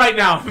gonna fart right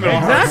now.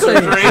 Exactly.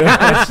 Surgery.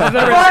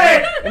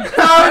 Quiet. I'm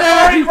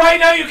farting right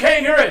now. You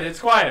can't hear it. It's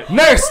quiet.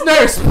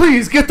 Nurse,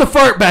 please get the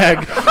fart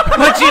bag.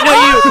 But you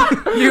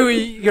know,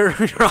 you're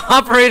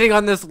operating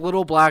on this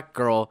little black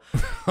girl,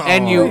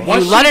 and you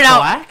Was let she it out.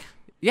 black?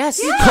 Yes,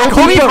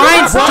 Kobe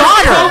Bryant's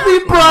daughter.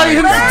 Kobe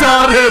Bryant's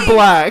daughter,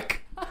 black.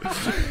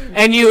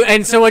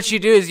 And so what you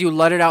do is you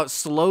let it out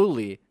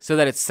slowly so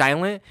that it's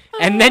silent,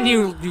 and then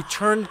you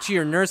turn to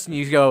your nurse and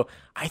you go,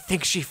 "I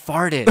think she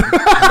farted."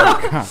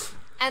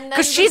 And then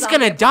Because the she's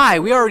gonna zombie- die.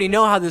 We already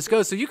know how this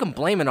goes, so you can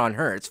blame it on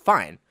her. It's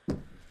fine.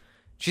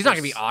 She's not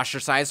gonna be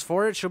ostracized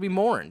for it. She'll be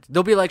mourned.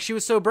 They'll be like, she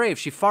was so brave.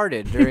 She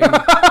farted during.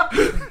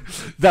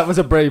 That was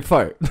a brave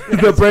fart.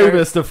 The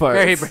bravest of farts.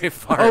 Very brave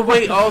fart. Oh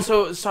wait,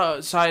 also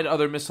side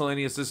other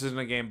miscellaneous. This isn't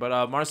a game,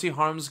 but Marcy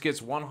Harms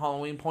gets 1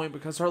 Halloween point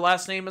because her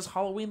last name is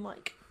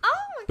Halloween-like.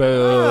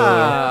 Boo.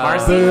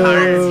 Marcy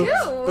Harms.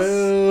 Ew.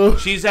 Boo.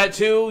 She's at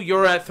 2.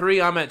 You're at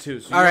 3. I'm at 2.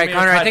 So All right, you're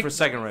Connor. I tied think for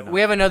second right now.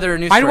 we have another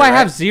news. Why do story, I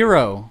have right?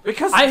 0?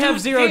 Because I have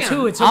dude, 0 damn.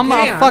 too. It's I'm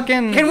okay. a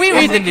fucking. Can we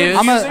read the news?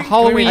 I'm a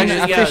Halloween I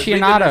just- yeah, read the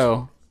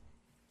aficionado.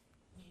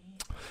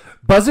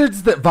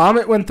 Buzzards that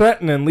vomit when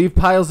threatened and leave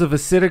piles of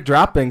acidic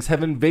droppings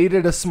have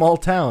invaded a small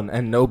town,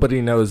 and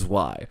nobody knows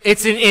why.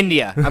 It's in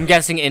India. I'm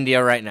guessing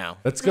India right now.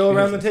 Let's go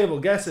around the table.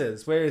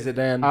 Guesses. Where is it,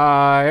 Dan?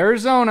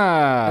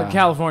 Arizona.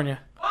 California.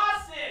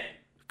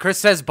 Chris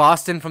says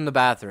Boston from the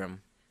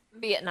bathroom.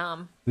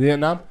 Vietnam.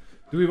 Vietnam?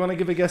 Do we want to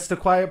give a guess to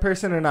quiet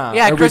person or not?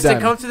 Yeah, Are we Kristen,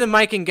 done? come to the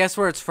mic and guess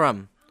where it's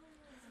from.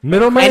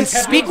 Middleman? And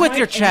speak with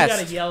your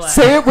chest.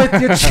 Say it with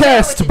your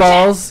chest,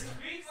 balls.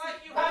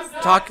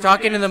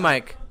 Talk into the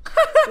mic.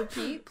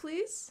 Repeat,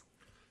 please.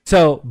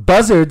 So,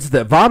 buzzards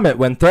that vomit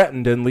when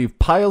threatened and leave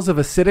piles of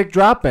acidic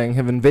dropping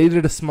have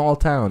invaded a small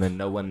town, and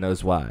no one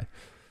knows why.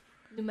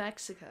 New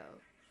Mexico.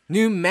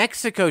 New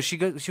Mexico. She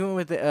went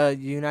with the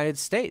United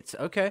States.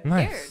 Okay. Weird,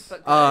 Nice.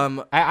 but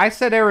good. I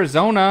said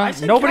Arizona.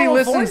 said Nobody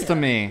California. listens to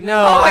me. No.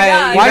 Oh my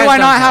God. you Why guys do I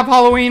don't not talk. have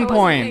Halloween I wasn't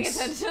paying points?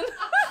 attention.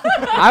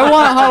 I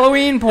want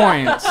Halloween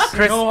points.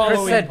 Chris, No Chris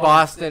Halloween said points.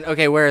 Boston.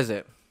 Okay, where is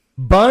it?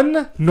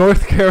 Bunn,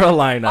 North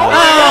Carolina.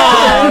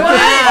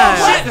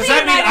 Shit, does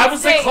that mean I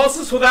was the States?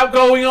 closest without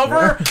going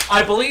over?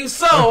 I believe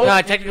so.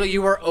 No, technically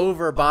you were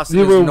over. Boston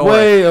You is were north.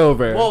 way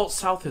over. Well,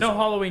 south is No up.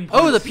 Halloween.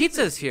 Oh, the points.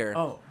 pizza's here.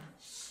 Oh.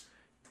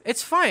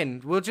 It's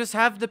fine. We'll just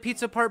have the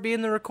pizza part be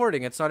in the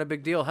recording. It's not a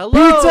big deal. Hello.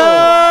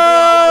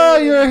 Pizza!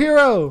 You're a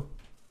hero.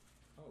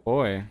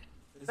 Boy,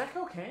 Is that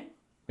cocaine?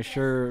 I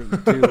sure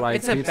do like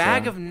It's a pizza.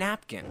 bag of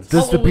napkins.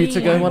 Does the pizza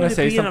guy Why want to would it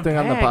say be in a something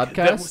on the bag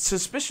that podcast?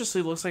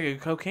 suspiciously looks like a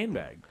cocaine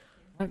bag.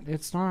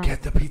 It's not.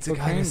 Get the pizza guy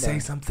to cocaine say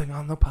bag. something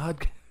on the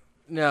podcast.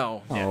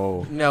 No.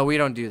 Oh. No, we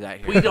don't do that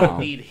here. We don't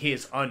need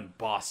his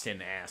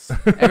un-Boston ass.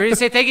 Everybody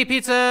say thank you,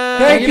 pizza.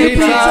 Thank you,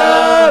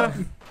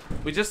 pizza!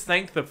 We just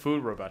thanked the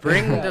food robot.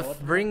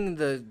 Bring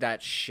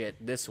that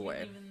shit this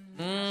way.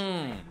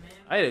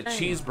 I had a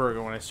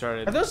cheeseburger when I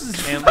started. Are those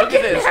And look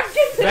at this.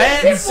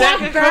 Fat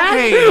sack of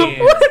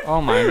cocaine.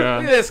 Oh my Look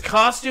god. at this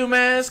costume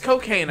ass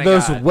cocaine I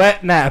Those got.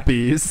 wet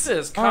nappies.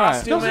 This All right.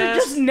 costume Those are ass.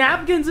 just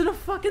napkins in a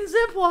fucking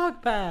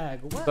Ziploc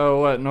bag. What?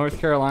 So what? North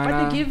Carolina.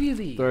 Why'd they give you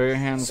these? Throw your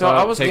hands So up.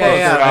 I was take close, a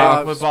yeah,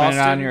 strike, with spin it on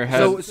Boston. your head,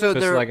 So just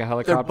they're like a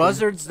helicopter. they're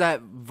buzzards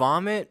that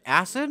vomit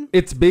acid.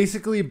 It's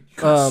basically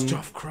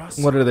Stuffed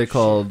crust. what are they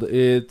called?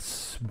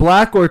 It's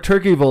black or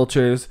turkey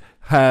vultures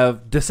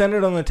have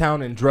descended on the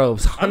town in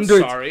droves. I'm Hundreds.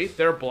 sorry,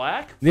 they're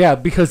black? Yeah,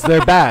 because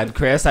they're bad,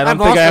 Chris. I don't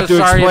I'm think I have also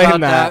to sorry explain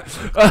about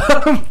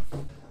that.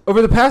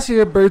 Over the past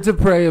year, birds of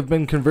prey have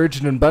been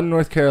converged in Bunn,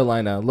 North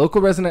Carolina.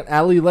 Local resident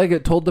Allie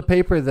Leggett told the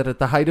paper that at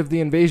the height of the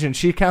invasion,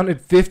 she counted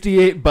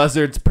 58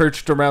 buzzards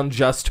perched around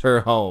just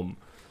her home.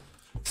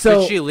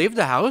 So Did she leave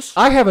the house?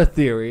 I have a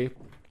theory.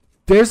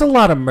 There's a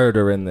lot of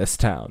murder in this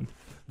town.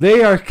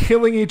 They are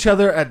killing each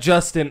other at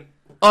just an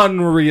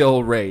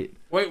unreal rate.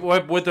 Wait,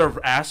 what? With their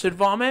acid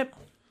vomit?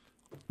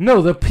 No,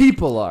 the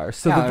people are.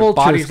 So Yeah, the there's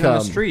vultures bodies come. in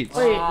the streets.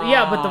 Wait,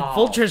 yeah, but the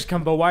vultures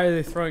come. But why are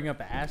they throwing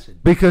up acid?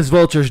 Because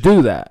vultures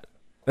do that.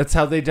 That's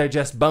how they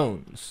digest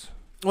bones.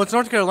 Well, it's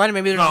North Carolina.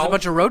 Maybe there's just a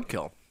bunch of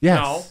roadkill.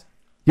 Yes.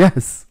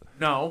 Yes.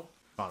 No.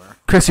 Connor.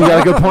 Chris, you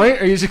got a good point?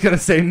 Or are you just going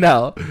to say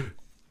no?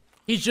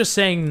 He's just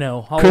saying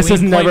no. Chris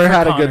has Halloween point never for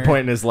had a Connor. good point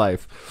in his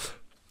life.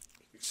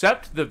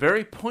 Except the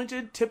very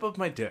pointed tip of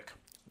my dick.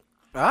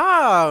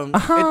 It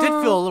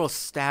did feel a little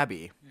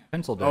stabby.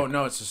 Pencil dick. Oh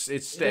no, it's just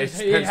it's It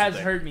pencil has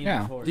dick. hurt me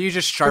Yeah. before. Do you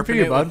just sharpen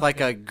you, it bud. with like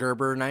a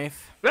Gerber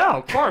knife? Yeah,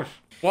 of course.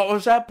 What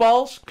was that,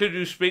 balls? Could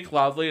you speak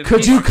loudly? And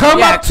Could you come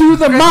Yeah, up to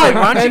the mic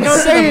why don't you and go to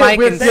the say mic it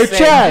with and your say-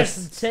 chest?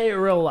 Just say it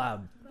real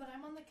loud. But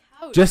I'm on the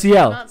couch. Just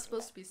yell. I'm not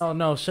supposed to be Oh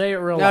no, say it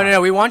real No, loud. no,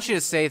 no. We want you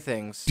to say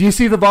things. Do you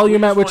see the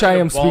volume We at just which want I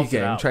you am to balls it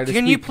speaking? out. Try to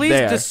Can you speak please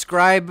there.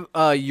 describe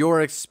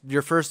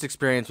your first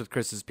experience with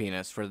Chris's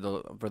penis for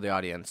the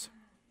audience?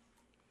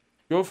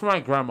 Go for my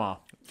grandma.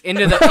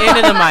 Into the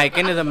mic,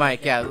 into the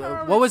mic.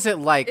 Yeah. What was it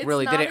like? It's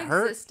really? Did it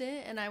hurt?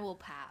 non-existent, and I will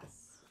pass.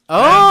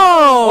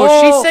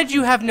 Oh, she said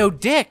you have no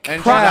dick.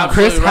 And she's Chris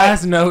absolutely right.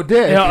 has no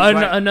dick. Yeah, He's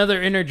right.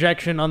 another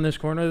interjection on this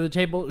corner of the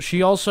table.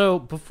 She also,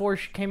 before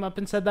she came up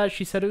and said that,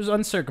 she said it was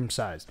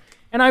uncircumcised.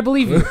 And I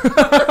believe you.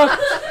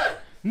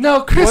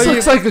 No, Chris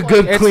looks like a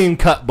good, clean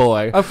cut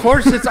boy. Of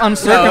course it's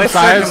uncircumcised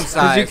because you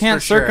circumcised,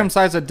 can't for sure.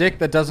 circumcise a dick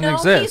that doesn't No,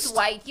 exist. he's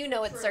white. You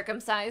know it's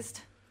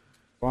circumcised.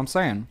 What I'm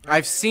saying.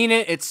 I've seen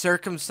it. It's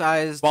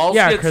circumcised Balls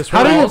Yeah, gets Chris,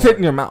 How did it balls- fit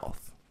in your mouth?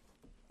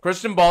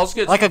 Kristen Balls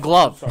gets like a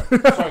glove. Sorry,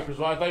 Chris.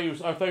 I thought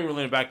you were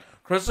leaning back.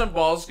 Kristen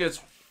Balls gets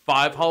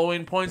 5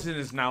 Halloween points and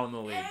is now in the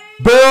lead.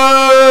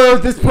 Boo!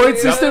 This point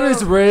system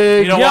is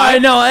rigged. You know Yeah, why? I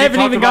know. I She haven't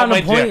talked even about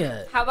gotten a my point dick.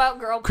 yet. How about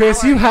girl power?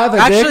 Chris, you have a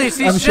Actually, dick,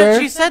 see, I'm sure.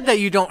 she said that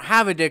you don't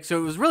have a dick, so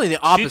it was really the She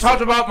opposite.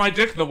 talked about my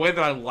dick the way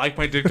that I like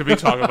my dick to be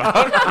talked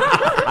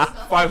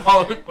about. 5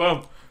 Halloween.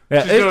 Boom.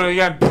 Yeah, She's doing it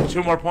again.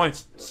 2 more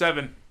points.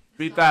 7.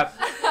 Beat that.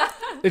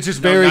 It's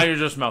just No, very. now you're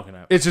just milking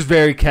it. It's just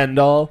very Ken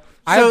doll.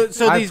 I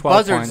So have these 12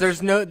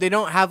 buzzards, points. they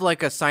don't have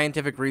like a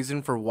scientific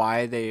reason for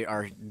why they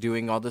are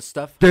doing all this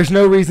stuff. There's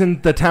no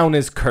reason the town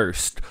is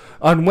cursed.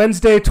 On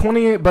Wednesday,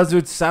 28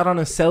 buzzards sat on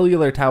a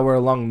cellular tower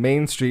along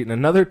Main Street, and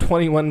another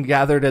 21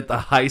 gathered at the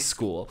high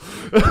school.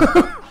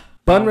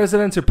 Bun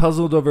residents are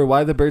puzzled over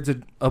why the birds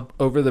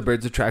over the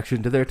birds'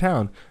 attraction to their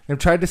town, and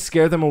tried to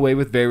scare them away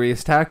with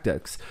various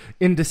tactics.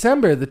 In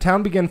December, the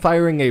town began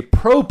firing a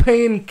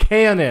propane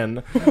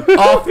cannon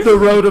off the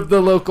road of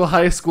the local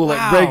high school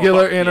at Wow.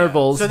 regular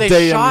intervals, So they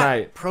day and shot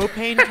night.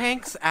 propane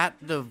tanks at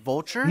the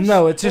vultures?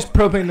 No, it's just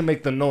propane to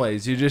make the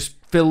noise. You just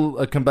fill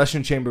a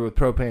combustion chamber with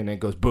propane and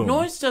it goes boom.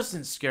 Noise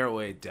doesn't scare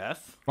away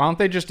death. Why don't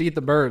they just eat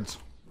the birds?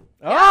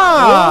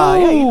 Ah,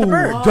 yeah, eat the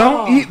bird.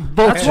 Don't eat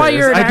vultures. That's why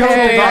you're an I don't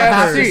actual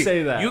have doctor. to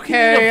say that. You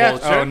can eat a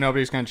vulture. Oh,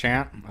 nobody's gonna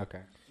chant.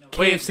 Okay.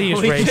 Wait, KFC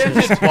is we can't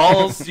racist. hit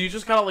balls. You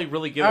just gotta like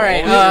really give All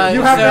right, it all.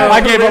 You have so- to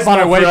I gave up on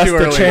it way for us too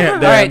to early. chant, All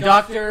Dan. right,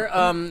 doctor.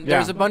 Yeah.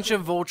 There's a bunch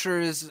of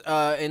vultures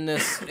in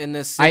this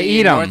I city eat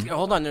in 'em.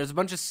 Hold on, there's a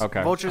bunch of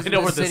Okay. vultures I in know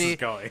the where this city is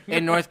going.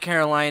 in North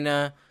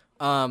Carolina.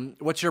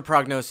 What's your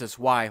prognosis?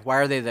 Why? Why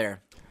are they there?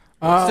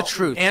 What's the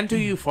truth? And do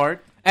you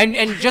fart? And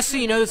just so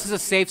you know, this is a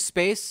safe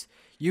space.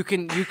 You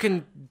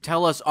can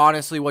tell us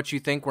honestly what you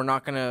think. We're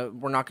not gonna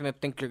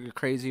think you're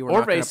crazy. We're Or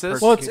not gonna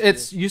racist. Well, persecute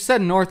it's you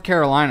said North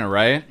Carolina,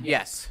 right? you.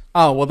 Yes.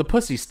 Oh, well, the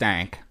pussy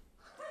stank.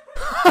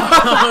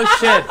 Oh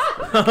shit!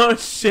 Oh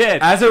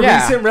shit! As a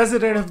Yeah. recent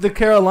resident of the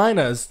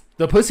Carolinas,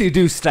 the pussy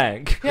do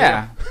stank.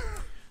 Yeah.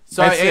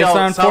 So, It's- hey, it's all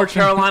South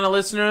unfortunate. Carolina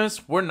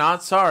listeners, we're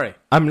not sorry.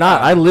 I'm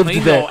not. I lived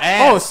Clean there. your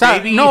ass,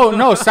 baby.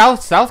 No,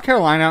 South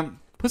Carolina,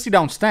 pussy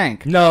don't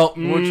stank. No.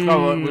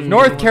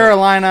 North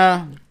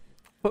Carolina,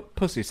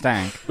 pussy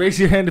stank. Raise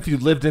your hand if you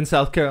lived in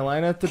South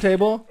Carolina at the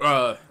table.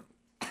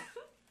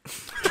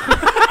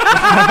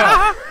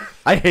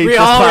 I hate We this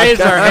all podcast.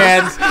 raise our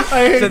hands.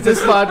 I hate this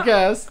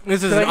podcast.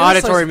 This is Can I an get a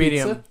auditory slice of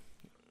medium.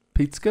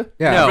 Pizza?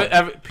 Yeah.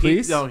 No.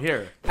 Please? No,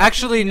 here.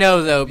 Actually,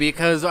 no, though,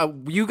 because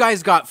you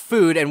guys got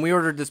food and we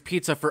ordered this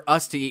pizza for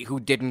us to eat who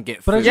didn't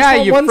get But I food. just Yeah,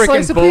 want you one frickin'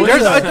 slice of bully.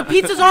 pizza. The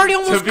pizza's already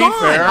almost be gone.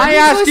 fair- I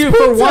asked you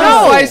for one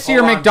No. slice of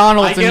your Hold on.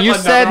 McDonald's I and get you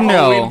another said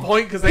Halloween no.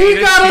 point 'cause I He ate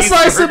a got a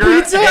slice of cheeseburger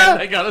pizza?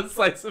 and I got a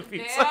slice of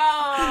pizza.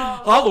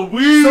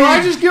 Halloween. So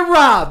I just get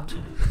robbed.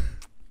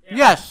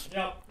 Yes.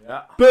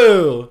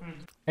 Boo.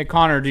 Hey,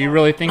 Connor, do you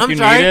really think I'm you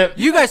sorry. need it?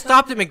 You guys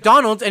stopped at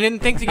McDonald's and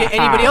didn't think to get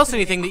anybody else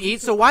anything to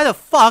eat, so why the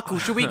fuck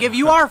should we give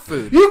you our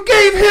food? You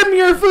gave him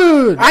your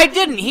food. I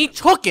didn't. He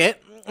took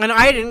it, and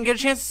I didn't get a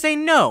chance to say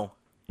no.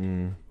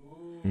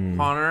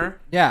 Connor,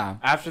 Yeah.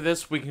 after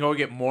this, we can go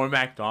get more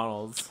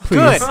McDonald's.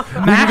 Good.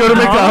 We can go to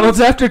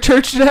McDonald's after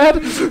church,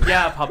 Dad?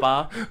 Yeah,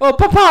 Papa. Oh,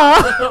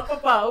 Papa.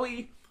 Papa,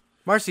 we.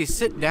 Marcy,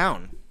 sit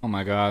down. Oh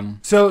my God.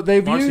 So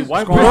they've Marcy, used...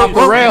 why- Going off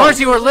the rails.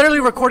 Marcy, we're literally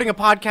recording a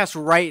podcast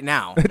right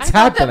now. It's I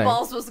thought that happening.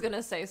 Balls was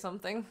gonna say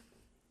something.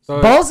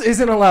 So Balls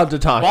isn't allowed to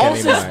talk Balls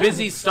anymore. is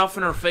busy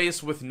stuffing her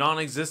face with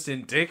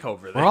non-existent dick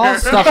over there. we're all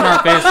stuffing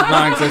our face with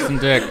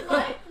non-existent dick.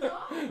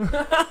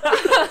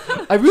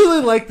 I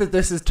really like that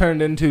this has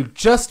turned into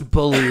just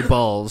bully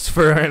Balls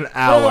for an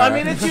hour. Well, I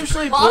mean, it's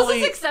usually Balls is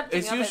bully. accepting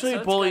It's of it, usually so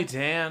it's bully good.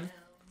 Dan.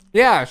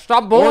 Yeah,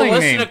 stop Or bullying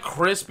listen me. to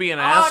Chris be an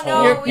Oh,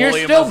 asshole. no, and we- You're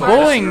bully him still as a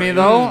bullying me,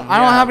 listener. though. I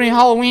don't have any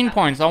Halloween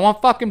points. I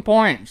want fucking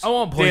points. I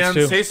want points Dan,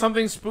 too. say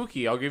something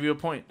spooky. I'll give you a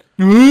point.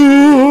 I'm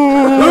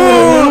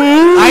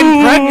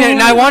pregnant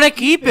and I want to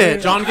keep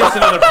it. John gets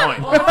another point.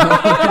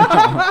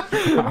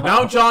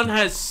 Now John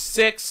has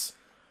 6.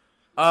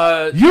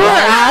 You're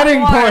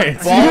adding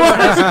points.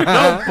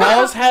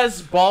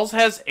 Balls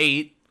has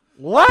 8.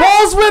 What?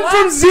 Balls went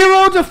from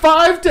 0 to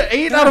 5 to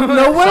 8 out of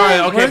nowhere. Sorry,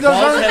 okay, Where does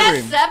Balls that has-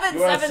 stream? That's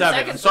You have 7 7.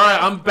 seconds. Sorry,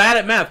 I'm bad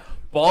at math.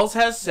 Balls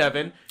has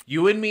 7.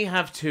 You and me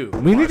have 2.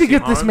 We need to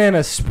get this man a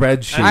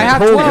spreadsheet. I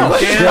have Holy 12.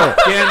 shit.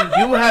 Dan,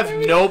 you have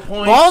no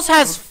points. Balls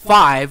has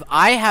 5.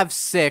 I have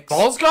 6.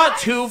 Balls got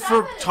 2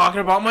 for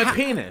talking about my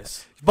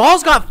penis.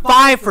 Balls got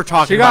 5 for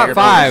talking She about got your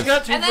 5. She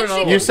got 2 And for then she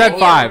another You one. said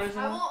 5.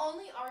 I will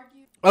only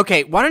argue.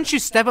 Okay, why don't you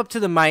step up to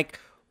the mic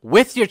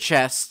with your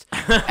chest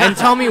and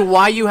tell me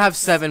why you have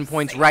 7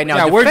 points right now?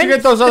 Yeah, where'd you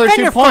Defend- get those other defend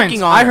 2 your points?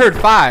 fucking I honor. heard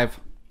 5.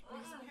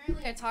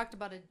 Apparently, I talked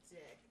about a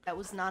dick that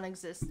was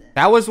non-existent.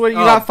 That was what you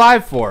Oh. got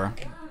 5 for.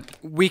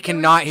 We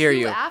cannot hear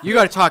you. after You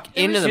got to talk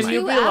There into was the Can mic. you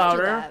two be after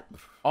louder? that.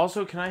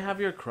 Also, can I have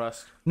your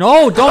crust?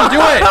 No, don't do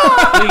it.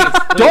 Please.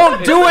 Don't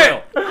It's do real.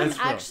 it. I'm It's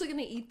real. actually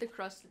gonna eat the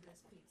crust of this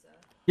pizza.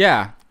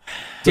 Yeah.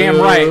 Damn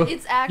Boo. right.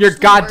 It's actually You're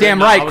goddamn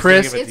worse. I right, was gonna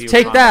Chris. give it to you,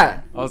 Take Connor.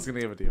 that. I was gonna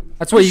give it to you.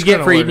 That's what you Just get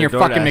gonna for eating order your DoorDash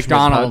fucking mid-podcast.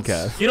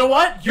 McDonald's. You know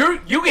what?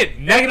 You get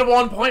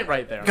 -1 point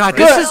right there. God,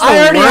 Chris. this is the I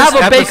already worst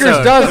have a Baker's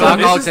episode. dozen.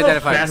 Alcoholics This is the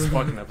Identified. best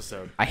fucking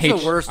episode. I hate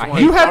the worst I one.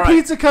 hate You had All right.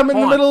 pizza come in the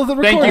Hold middle of the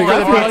Thank you recording. for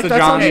the I feel like pizza, that's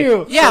John. on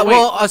you. Yeah, So wait.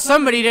 well,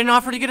 somebody didn't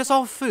offer to get us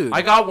all food.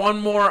 I got one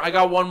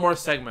more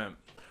segment.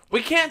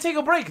 We can't take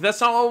a break.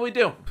 That's not what we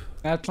do.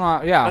 That's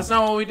not. Yeah. That's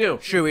not what we do.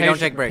 Sure, we don't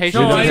take breaks.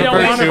 Patient No, is I a don't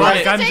virtue. want to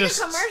break. I'm Take just.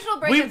 a commercial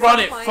break. We at run some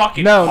it point.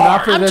 fucking No, not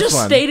hard. for I'm this just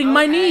one. stating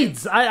my Okay.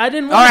 needs. I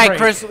didn't All want right, to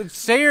break. Chris,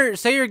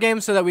 say your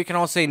game so that we can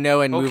all say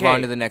no and move Okay.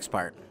 on to the next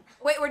part.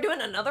 Wait, we're doing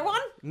another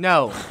one?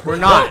 No, we're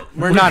not.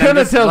 We're not. I'm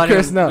gonna just tell letting-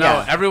 Chris no. No,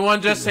 Yeah.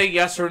 everyone just say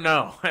yes or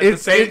no at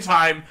It's- the same it's-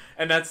 time,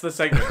 and that's the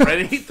segment.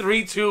 Ready?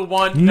 3, 2,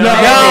 1. No.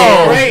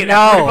 No. Great.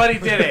 No. Everybody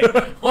did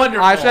it.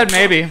 Wonderful. I said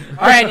maybe.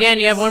 All right, Dan,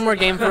 you have one more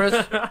game for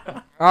us.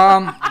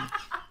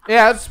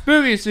 Yeah, it's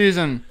spooky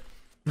season.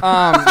 Did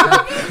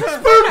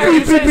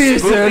you say Spooky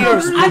spoopy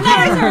or season. I thought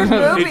I said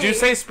spoopy? movie. Did you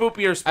say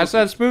spoopy or spoopy? I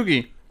said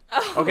spooky.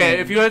 Okay,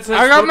 if you had said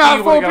I got spoopy,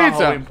 mouthful you would have got a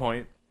pizza. Halloween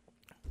point.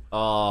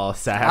 Oh,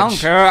 sad. I don't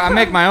care. I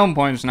make my own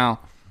points now.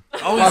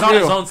 Oh, he's on you.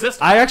 his own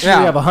system. I actually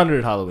Yeah. have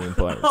 100 Halloween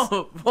points.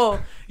 Oh, well,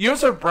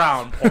 yours are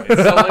brown points,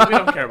 so like, we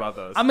don't care about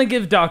those. I'm gonna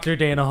give Dr.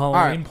 Dan a Halloween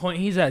Alright. point.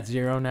 He's at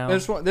 0 now.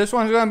 This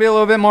one's gonna be a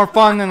little bit more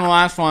fun than the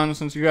last one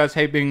since you guys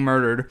hate being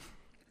murdered.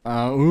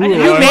 Ooh,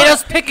 You made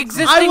us pick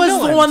existing I was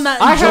villains. the one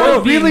that I had a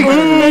enjoyed being really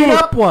murdered. good made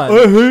up one.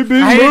 hate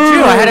being I did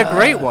too. I had a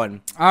great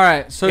one. All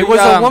right, so It was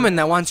a woman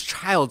that wants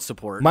child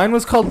support. Mine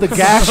was called the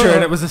Gasher,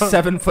 and it was a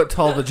 7-foot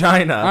tall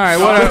vagina. All right,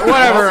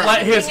 whatever.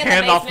 Let his Being in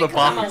hand off the basement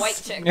 'cause I'm a box.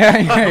 white chick.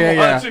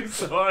 Yeah. Watching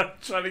someone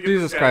trying to get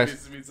Jesus this guy Christ. a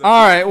piece of pizza.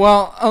 All right,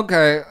 well,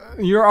 okay.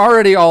 You're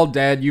already all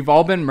dead. You've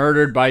all been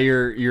murdered by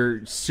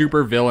your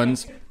super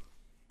villains.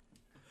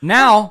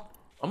 Now,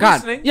 I'm God,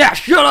 listening. yeah,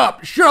 shut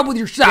up. Shut up with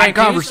your side Dan, can you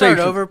conversation.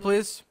 start over,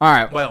 please? All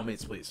right, By all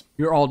means, please.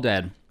 you're all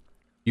dead.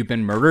 You've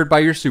been murdered by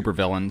your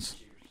supervillains.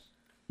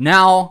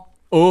 Now,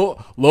 oh,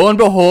 lo and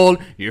behold,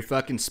 you're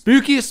fucking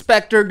spooky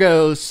specter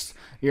ghosts.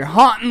 You're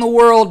haunting the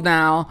world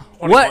now.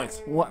 20 What?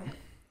 points. What?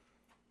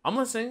 I'm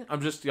listening.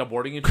 I'm just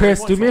awarding you. 20 Chris,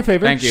 points do me a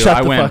favor. Thank you, Shut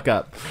I the win. fuck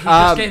up.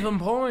 Just gave him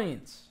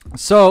points.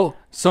 So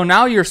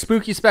now you're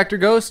spooky specter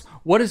ghost.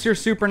 What is your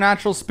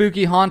supernatural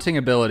spooky haunting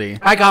ability?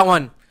 I got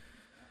one.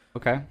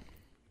 Okay.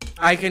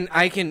 I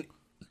can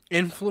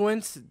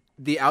influence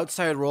the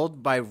outside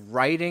world by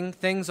writing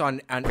things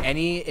on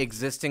any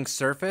existing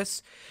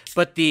surface,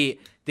 but the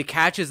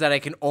catch is that I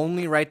can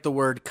only write the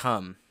word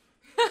come.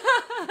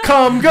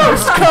 Come,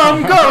 ghost!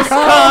 Come, ghost!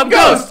 Come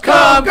ghost!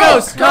 Come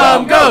ghost!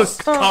 Come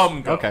ghost! Come,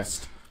 Okay.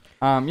 ghost.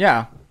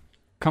 Yeah.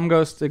 Come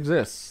ghost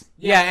exists.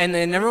 Yeah, and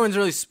then everyone's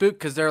really spooked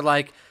because they're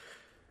like,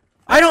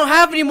 I don't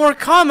have any more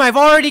cum. I've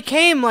already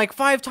came like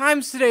 5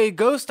 times today.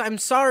 Ghost, I'm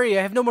sorry.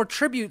 I have no more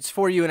tributes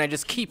for you. And I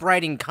just keep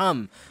writing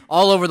cum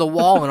all over the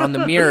wall and on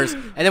the mirrors.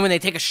 And then when they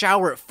take a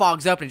shower, it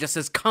fogs up and it just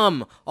says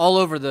cum all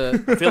over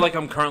the... I feel like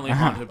I'm currently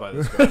haunted by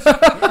this ghost.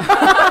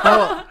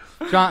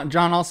 John,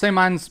 I'll say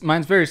mine's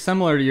very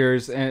similar to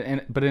yours,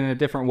 but in a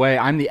different way.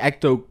 I'm the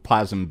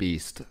ectoplasm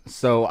beast.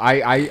 So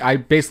I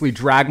basically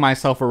drag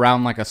myself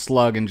around like a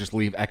slug and just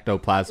leave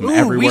ectoplasm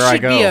everywhere I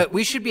go.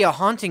 We should be a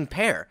haunting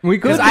pair. We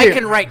could Because be. I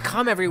can write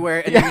cum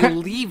everywhere and then you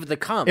leave the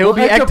cum. It'll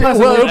be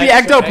ectoplasm it'll be is-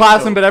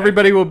 ectoplasm, but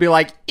everybody will be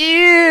like,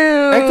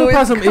 ew.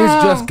 Ectoplasm it's is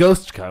cum." just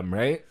ghost cum,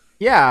 right?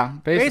 Yeah,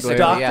 basically.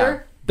 Basically, yeah.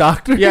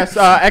 Doctor? Yes,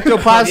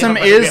 ectoplasm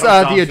Yeah, is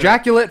yeah, the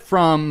ejaculate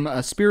from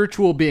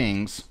spiritual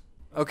beings.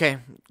 Okay,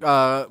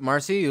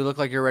 Marcy, you look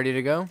like you're ready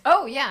to go.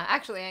 Oh yeah,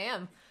 actually I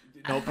am.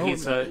 No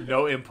pizza,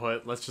 no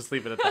input. Let's just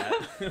leave it at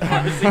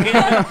that.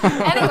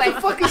 Anyway,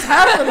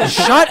 Shut This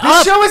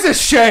up! show is a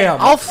sham!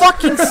 I'll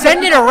fucking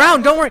send it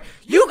around. Don't worry.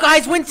 You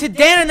guys went to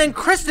Dan and then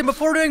Kristen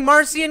before doing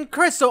Marcy and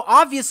Chris, so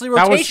obviously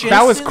rotation.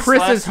 That was Kristen's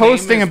Chris's last name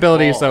hosting is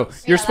ability, Ball. so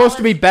you're that supposed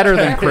to be was- better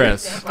than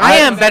Chris. I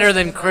am better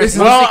than Chris.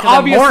 Well, mostly 'cause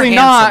I'm more obviously handsome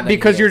not, than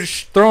because he you're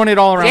is. throwing it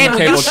all around Dan, the will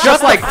table, you just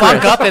shut like the fuck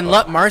Chris. up and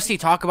let Marcy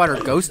talk about her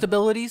ghost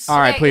abilities? All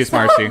right, okay, please, so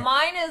Marcy.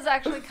 Mine is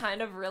actually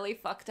kind of really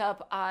fucked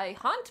up. I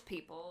haunt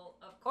people,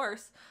 of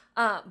course,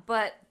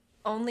 but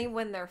only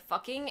when they're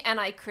fucking, and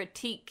I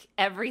critique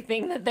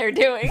everything that they're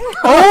doing.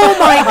 Oh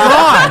my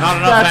god! Not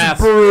enough That's ass.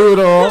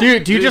 brutal. Do you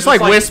Dude, just just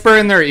like like- whisper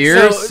in their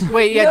ears? So,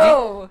 wait, yeah.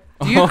 No.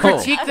 Do you Oh.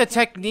 critique the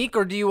technique,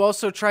 or do you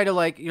also try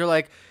to you're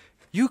like,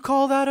 you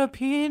call that a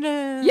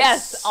penis?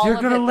 Yes, all You're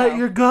of gonna it, let though.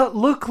 your gut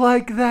look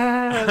like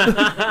that.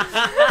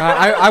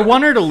 I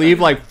want her to leave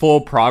like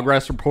full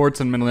progress reports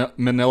and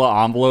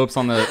manila envelopes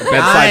on the bedside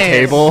Nice.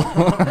 table.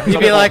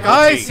 You'd be like,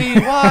 I see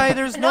why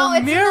there's No, no,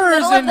 it's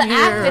mirrors in the middle of the in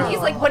act, here. and he's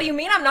like, "What do you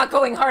mean I'm not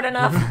going hard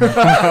enough?"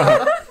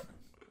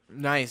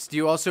 Nice. Do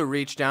you also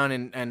reach down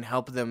and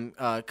help them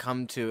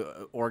come to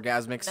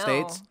orgasmic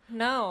states?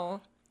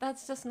 No,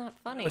 that's just not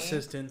funny.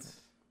 Assistance.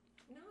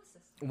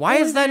 Why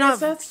is that not?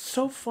 That's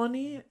so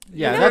funny.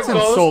 Yeah, If that's you're a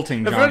ghost-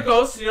 insulting, If you're a John.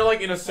 ghost and you're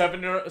like in a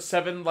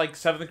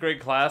seventh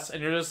grade class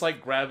and you're just like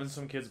grabbing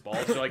some kid's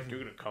balls, you're like, you're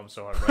gonna come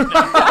so hard right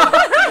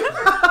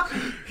now.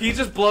 He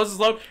just blows his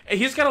load, and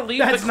he's got to leave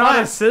That's the not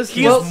class. a system.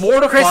 He is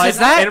mortified Chris, is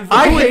that- and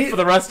I ruined hate- for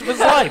the rest of his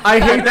life. I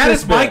hate And that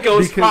this is my bit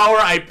ghost because- power.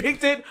 I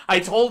picked it. I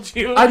told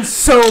you. I'm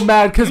so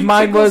mad because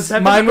mine tickle was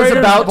seventh graders'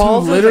 about to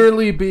balls as a-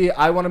 literally be.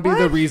 I want to be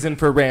the reason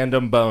for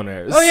random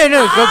boners. Oh yeah,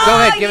 no, go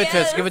ahead, give it to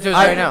us. Give it to us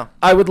right now.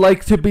 I would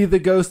like to be the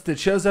ghost that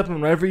shows up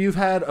and whenever you've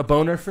had a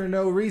boner for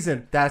no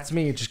reason, that's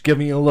me. Just give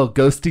me a little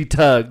ghosty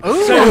tug.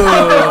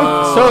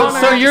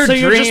 So your So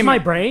dream, you're just my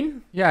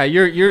brain? yeah,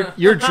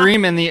 your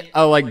dream in the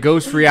like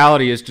ghost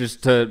reality is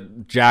just to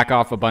jack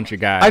off a bunch of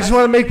guys. I just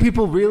want to make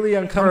people really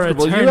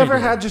uncomfortable. You ever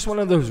eternity. had just one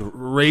of those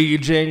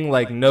raging,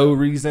 like no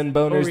reason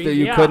boners that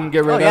you Yeah. couldn't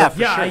get rid yeah, of?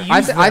 for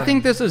Yeah, sure. I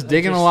think this is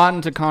digging a lot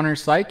into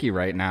Connor's psyche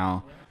right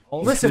now.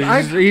 Listen,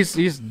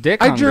 he's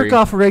dick I hungry. jerk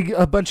off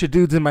a bunch of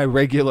dudes in my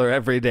regular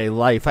everyday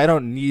life. I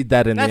don't need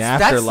that in the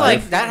That's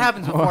afterlife. like that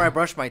happens before I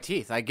brush my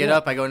teeth. I get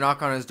up, I go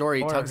knock on his door.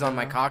 He tugs on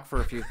my cock for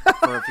a few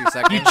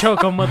seconds. You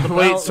choke him with the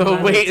Wait, belt, so and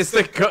then- wait, is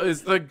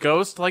the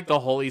ghost like the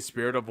Holy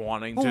Spirit of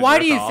wanting to? Well, why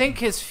do jerk you off? think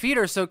his feet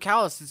are so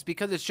callous? It's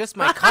because it's just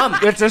my cum.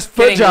 It's just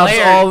foot getting jobs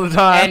layered all the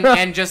time.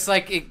 and just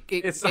like it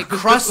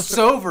crusts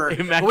over. But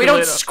we don't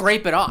Immaculate.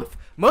 scrape it off.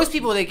 Most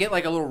people they get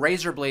like a little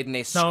razor blade and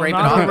they No, scrape it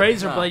not off. a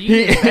razor blade.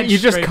 He- You, get a bench you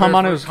just scraper come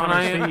on for his-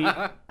 Connor's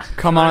feet.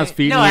 Come on his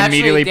feet No, and he actually,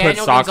 immediately Daniel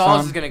put socks Gonzalez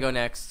on. is gonna go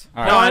next.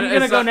 All No, right. I'm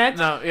gonna It's go not- next.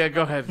 No, yeah,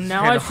 go ahead.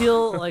 Now I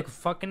feel like a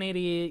fucking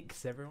idiot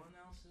because everyone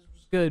else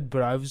was good,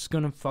 but I was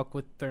gonna fuck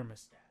with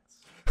thermostats.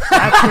 So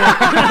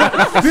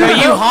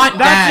you haunt That's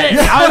that. it.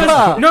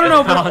 I was,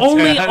 no, but Oh,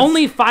 only Dad.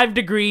 only 5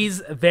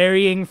 degrees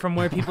varying from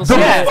where people sit.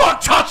 Yeah.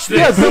 Fuck, touch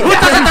this. Who does a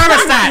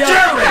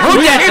thermostat?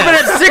 Who did it?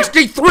 at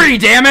 63,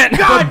 damn it!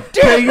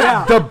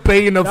 The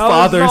bane of That was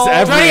fathers all-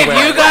 Any of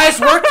everywhere. you guys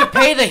work to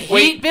pay the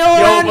heat bill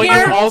Yo, around but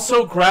here? you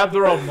also grab the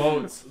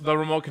remotes, the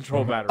remote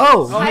control batteries.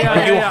 Oh,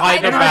 And you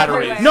hide the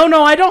batteries.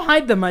 No, I don't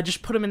hide them. I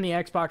just put them in the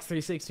Xbox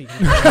 360.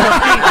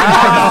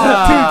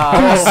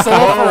 A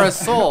soul for a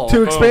soul.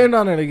 to expand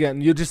on it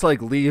again, you just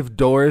like leave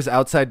doors,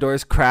 outside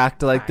doors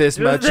cracked like this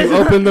much. You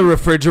open the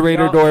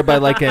refrigerator door by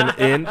like an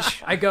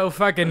inch. I go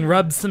fucking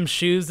rub some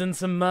shoes in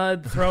some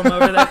mud, throw them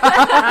over there.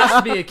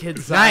 Has to be a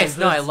kid's size. Nice.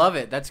 No, I love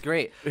it. That's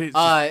great.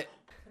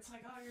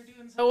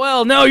 So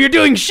well, no, you're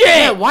doing shit.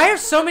 Yeah, why are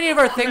so many of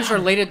our things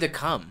related to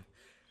cum?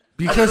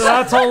 Because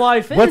That's all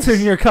life is. what's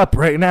in your cup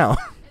right now?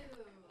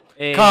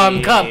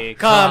 Cum, cum,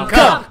 cum,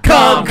 cum,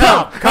 cum,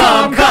 cum,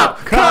 cum,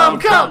 cum,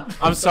 cum.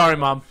 I'm sorry,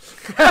 Mom.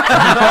 All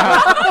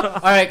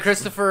right,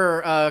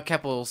 Christopher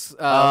Keppels. What's it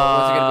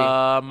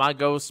gonna My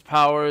ghost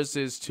powers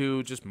is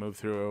to just move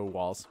through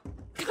walls.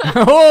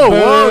 Oh,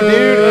 whoa,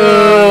 dude.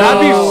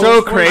 That'd be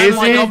so crazy.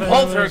 I'm like a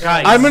poltergeist.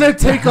 I'm gonna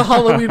take a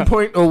Halloween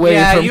point away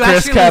Yeah, from you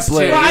Chris actually lose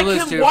Kepler. two. I You lose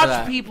can two for watch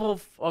that. people.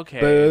 Okay.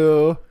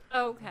 Boo.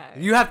 Okay.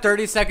 be? You have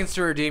 30 seconds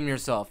to redeem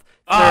yourself.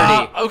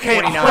 30. Okay,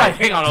 29, alright,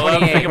 hang on. Let me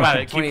 28, think about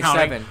it. Keep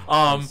 27,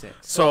 counting. 26,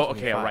 So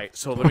okay, 25, all right.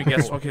 So let me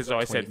guess. Okay, so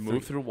I said 23,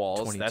 move through walls.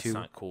 That's 22,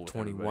 not cool. with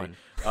 21,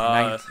 everybody.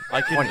 19,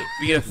 I can 20,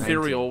 be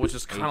ethereal, 19, which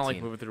is kind of like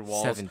 18, moving through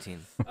walls. 17,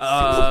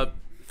 Fuck.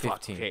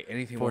 15, Okay,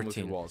 anything will move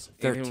through 14, walls.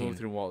 Anything will 13, move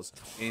through walls.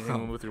 Anything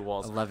will move through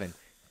walls. 11,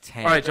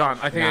 10. All right, John.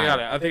 I think I 9, got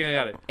it. I think I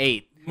got it.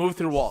 8, Move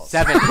through walls.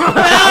 7. Come on.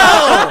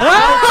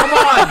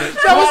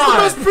 That was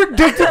the most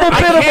predictable I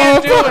bit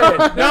can't of all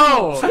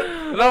do time.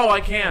 it. No, I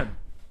can.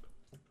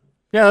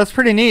 Yeah, that's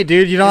pretty neat,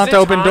 dude. You don't Is have to it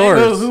open time?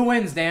 doors. Who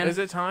wins, Dan? Is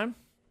it time?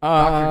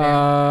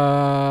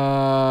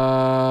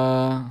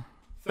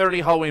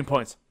 30 Halloween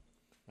points.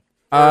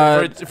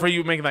 For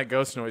you making that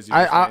ghost noise. You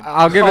just made.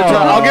 I'll give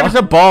it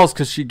to Balls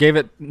because she gave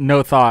it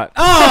no thought.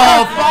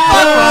 Oh,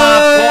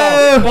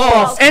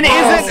 Balls. And is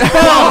it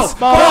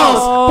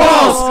Balls!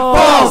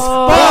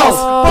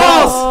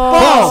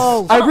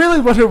 I really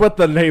wonder what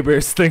the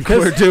neighbors think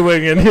we're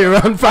doing in here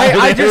on Friday.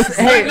 I just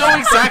I know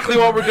exactly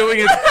what we're doing.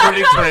 It's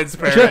pretty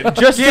transparent.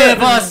 just give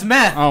to, us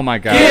meth. Oh my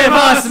god. Give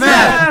us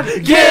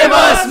meth. Give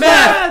us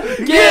meth.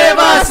 Give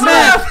us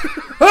meth.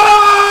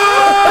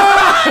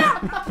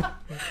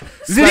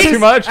 Is this too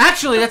much?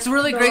 Actually, that's a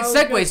really great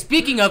segue.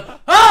 Speaking of, it's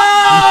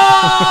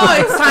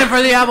time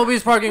for the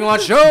Applebee's parking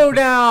lot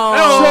showdown.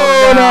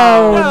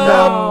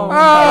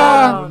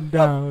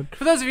 Down.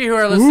 For those of you who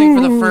are listening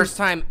for the first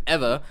time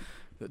ever,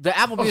 the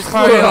Applebee's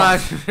parking lot.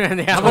 The Don't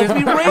be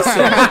Applebee's,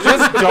 racist.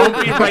 Just don't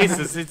be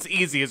racist. It's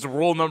easy. It's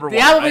rule number the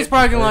one. Applebee's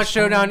parking lot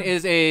showdown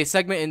is a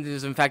segment, and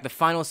is in fact the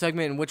final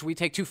segment in which we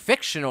take two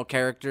fictional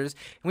characters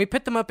and we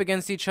pit them up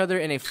against each other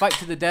in a fight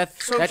to the death.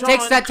 So, that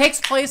John-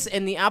 takes place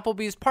in the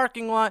Applebee's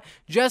parking lot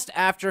just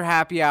after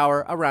happy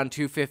hour around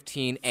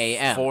 2:15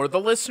 a.m. For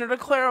the listener to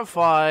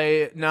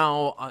clarify,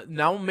 now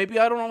maybe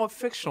I don't know what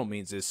fictional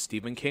means. Is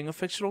Stephen King a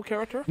fictional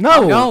character?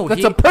 No, No,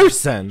 that's he- a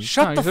person.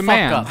 Shut No, the he's a fuck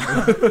man. up.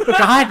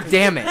 God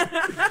damn it.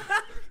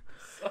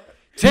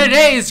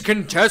 Today's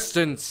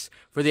contestants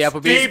for the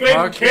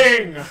Applebee's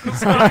King. for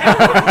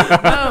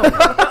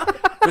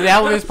the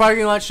Applebee's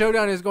parking lot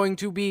showdown is going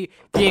to be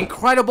the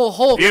Incredible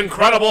Hulk The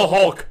Incredible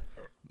Hulk.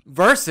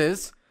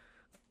 versus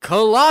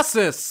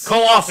Colossus.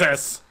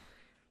 Colossus.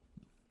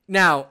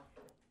 Now,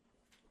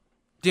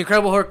 The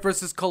Incredible Hulk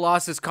versus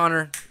Colossus.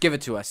 Connor, give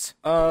it to us.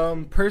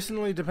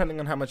 Personally, depending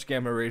on how much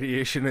gamma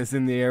radiation is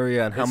in the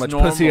area and how It's much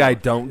normal. pussy I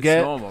don't It's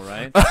get, normal,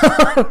 right?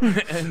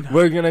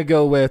 we're gonna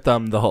go with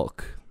the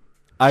Hulk.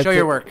 Show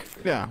your work.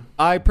 Yeah.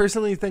 I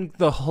personally think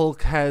the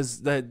Hulk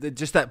has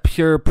just that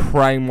pure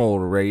primal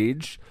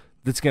rage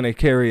that's gonna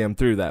carry him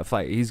through that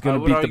fight. He's I gonna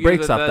would beat the argue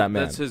brakes off that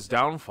man. That's his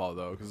downfall,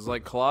 though, because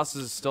like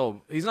Colossus is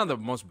still—he's not the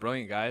most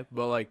brilliant guy,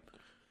 but like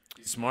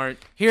he's smart.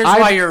 Here's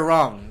why you're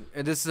wrong.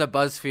 This is a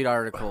BuzzFeed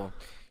article.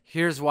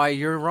 Here's why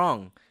you're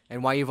wrong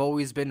and why you've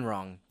always been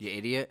wrong, you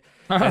idiot.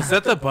 Is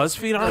that the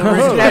BuzzFeed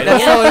article?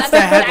 It's the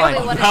headline.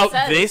 Exactly what About it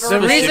says. this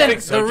For specific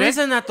The subject?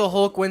 reason that the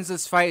Hulk wins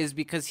this fight is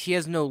because he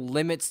has no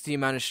limits to the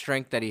amount of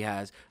strength that he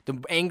has.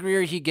 The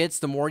angrier he gets,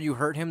 the more you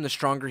hurt him, the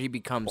stronger he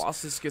becomes.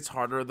 Colossus gets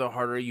harder the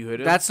harder you hit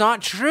him. That's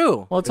not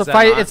true. Well, it's Is a that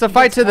fight. not- It's a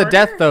fight to the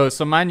death, though.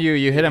 So mind you,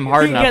 you hit him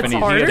hard He enough, gets and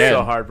he's harder? dead.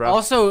 so hard, bro.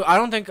 Also, I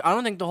don't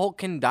think the Hulk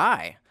can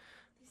die.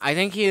 I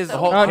think he is.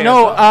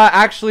 No,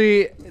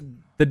 actually,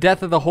 the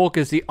death of the Hulk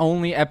is the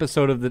only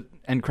episode of the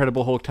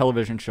Incredible Hulk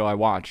television show I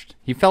watched.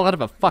 He fell out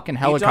of a fucking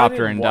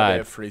helicopter and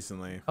died.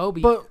 recently. Obi.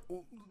 But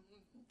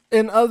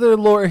in other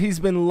lore,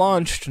 he's been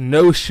launched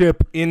no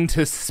ship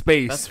into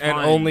space That's and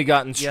fine. only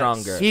gotten Yes.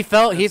 stronger. He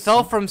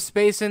fell from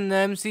space in the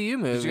MCU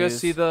movies. Did you guys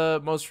see the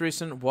most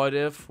recent What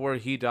If where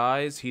he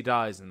dies? He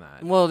dies in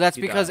that. Well, that's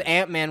He because dies.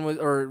 Ant-Man was,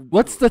 or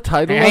What's the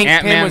title? Hank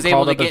Ant-Man Pym was able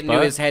crawled to up get his into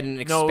butt? his head and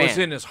expand. No, it was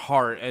in his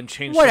heart and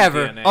changed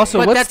Whatever. his DNA. Also,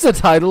 But what's that's-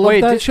 the title Wait,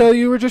 of that did- show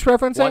you were just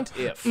referencing? What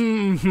If?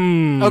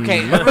 Mm-hmm.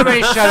 Okay,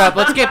 everybody shut up.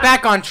 Let's get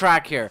back on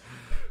track here.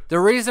 The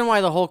reason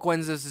why the Hulk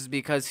wins this is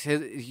because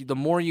the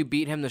more you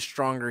beat him, the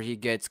stronger he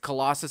gets.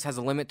 Colossus has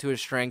a limit to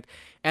his strength,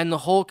 and the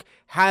Hulk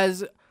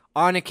has,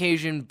 on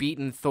occasion,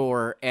 beaten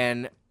Thor.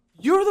 And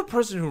You're the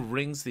person who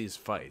rings these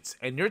fights,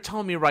 and you're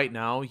telling me right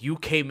now you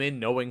came in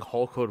knowing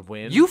Hulk would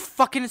win? you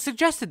fucking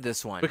suggested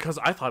this one. Because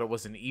I thought it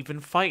was an even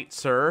fight,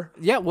 sir.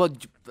 Yeah, well,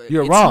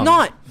 You're it's wrong.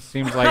 not.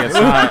 Seems like it's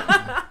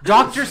not.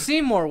 Dr.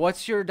 Seymour,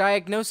 what's your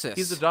diagnosis?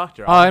 He's a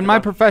doctor. In my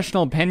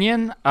professional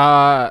opinion,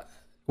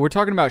 we're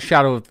talking about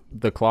Shadow of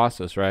the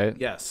Colossus, right?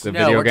 Yes. The No,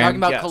 video we're game. talking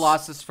about Yes.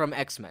 Colossus from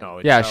X-Men. No,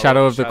 it's Yeah,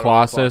 Shadow of the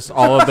Colossus.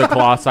 All of the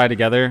Colossi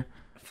together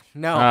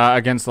No.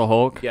 against the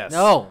Hulk. Yes.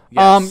 No.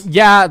 Yes.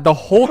 Yeah, the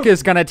Hulk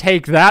is gonna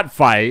take that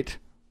fight.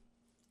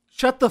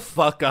 Shut the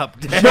fuck up,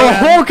 Dan. The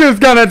Hulk is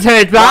gonna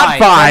take that Why?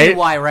 Tell me fight.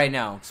 why right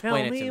now?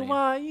 Explain it to me.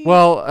 why.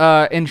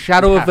 Well, in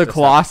Shadow of the have to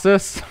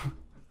Colossus,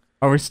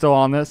 are we still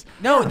on this?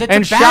 No, that's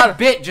And a bad Shadow-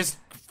 bit. Just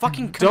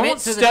fucking commit Don't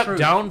to the step truth.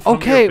 down from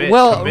your Okay, bit.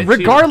 well, Commit to your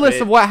regardless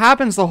bit. of what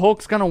happens, the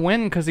Hulk's gonna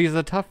win because he's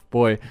a tough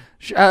boy.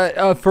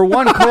 For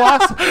one,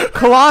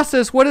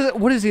 Colossus, what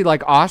is he,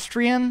 like,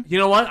 Austrian? You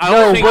know what? I No,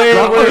 don't think wait,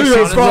 honestly, wait, he's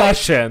honestly,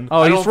 Russian.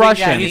 Oh, I don't he's think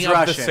Russian. any He's of the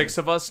Russian. 6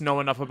 of us know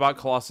enough about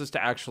Colossus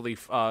to actually.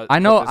 I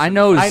know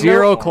I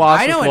zero know-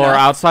 Colossus I know lore enough.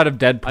 outside of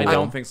Deadpool. I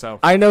don't think so.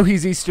 I know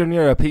he's Eastern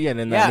European,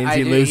 and that Yeah, means I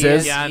he do. He loses.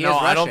 is- Yeah, He no,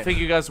 is I don't Russian. think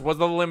you guys. What are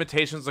the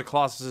limitations of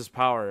Colossus's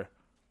power?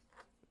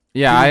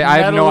 Yeah, I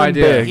have no metal and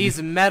idea. big.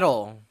 He's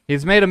metal.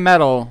 He's made of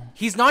metal.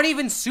 He's not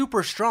even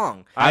super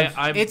strong.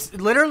 I'm- It's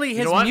literally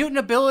his know what? mutant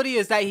ability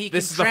is that he can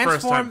This is the first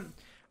transform.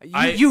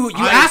 time. You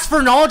asked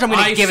for knowledge. I'm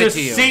going to give it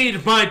to you.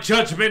 succeed my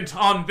judgment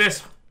on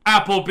this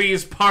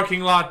Applebee's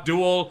parking lot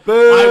duel. I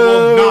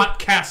will not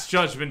cast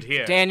judgment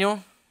here.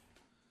 Daniel,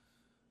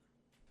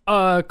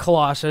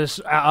 Colossus.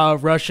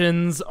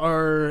 Russians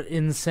are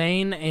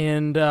insane,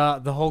 and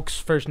the Hulk's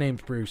first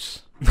name's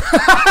Bruce. Those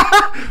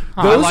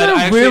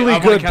I are really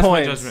wanna good cast my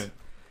points. judgment.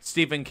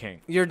 Stephen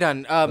King. you're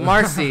done.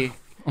 Marcy,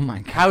 Oh my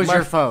god. how's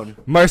your phone?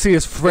 Marcy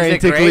is Is it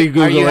frantically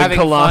great? Are you googling having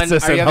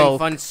Colossus fun? Are you and having Hulk.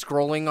 fun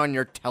scrolling on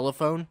your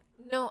telephone?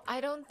 No,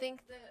 I don't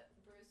think that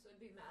Bruce would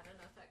be mad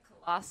enough at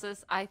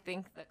Colossus. I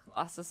think that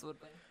Colossus would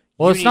win.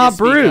 Well, You it's need to not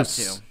speak up,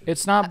 Bruce. too.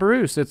 It's not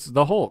Bruce. It's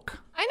the Hulk.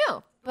 I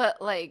know, but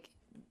like,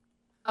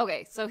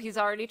 okay, so he's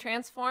already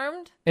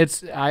transformed.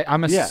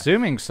 I'm Yeah.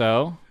 assuming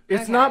so.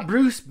 It's Okay. not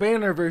Bruce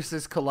Banner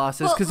versus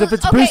Colossus, Well, because if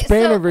it's okay, Bruce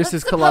Banner so versus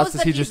let's suppose Colossus,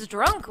 that he he's just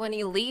drunk when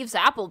he leaves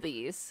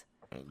Applebee's.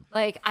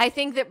 Like, I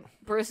think that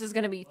Bruce is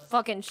gonna be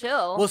fucking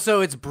chill. Well, so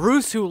it's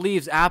Bruce who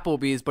leaves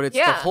Applebee's, but it's the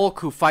Yeah.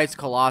 Hulk who fights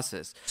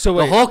Colossus. So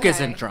the wait. Hulk Okay.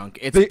 isn't drunk.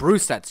 It's The-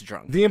 Bruce that's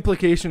drunk. the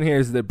implication here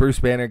is that Bruce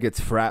Banner gets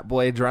frat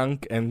boy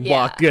drunk and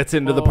Yeah. gets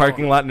into the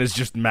parking lot and is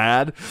just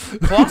mad.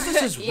 Colossus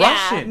is Yeah.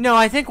 Russian. No,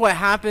 I think what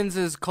happens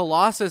is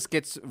Colossus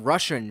gets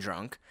Russian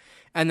drunk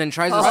and then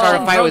tries to Oh. start a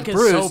Russian fight with drunk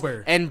is Bruce.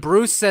 sober. And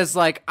Bruce says,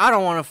 like, I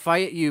don't want to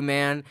fight you,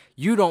 man.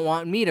 You don't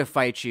want me to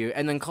fight you.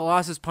 And then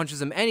Colossus punches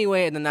him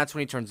anyway, and then that's when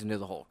he turns into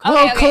the Hulk. Okay,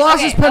 Well, okay,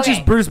 Colossus okay, punches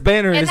okay. Bruce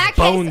Banner and In his that case-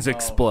 bones Oh,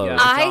 explode. yeah.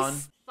 My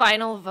John?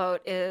 final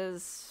vote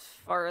is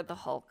for the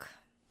Hulk.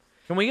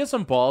 Can we get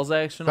some balls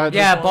action? on But- this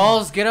Yeah, one?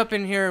 balls, get up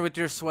in here with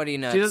your sweaty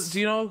nuts. Do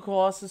you know who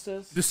Colossus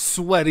is? The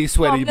sweaty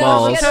Oh,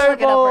 balls. we had to look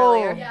it up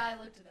earlier. Yeah, I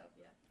looked it up.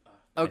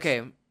 Yeah.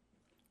 Okay,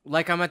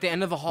 like I'm at the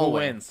end of the Who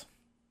hallway. wins?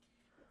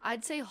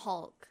 I'd say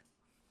Hulk.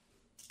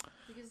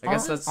 Because I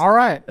guess that's All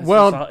right. It's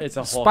Well, it's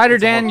a Hulk. Spider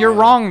It's a Dan, Hulk you're movie.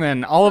 wrong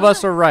then. All of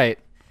us are right.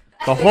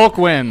 The Hulk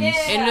wins.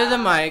 Into the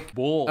mic.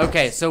 Bull.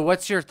 Okay, so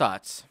what's your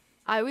thoughts?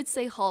 I would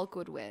say Hulk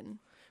would win.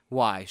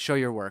 Why? Show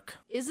your work.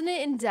 Isn't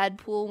it in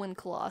Deadpool when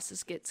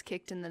Colossus gets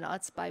kicked in the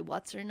nuts by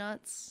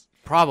What's-Her-Nuts?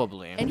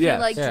 Probably. And Yes.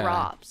 he, like, Yeah.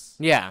 drops.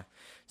 Yeah.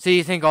 So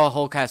you think all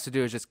Hulk has to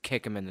do is just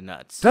kick him in the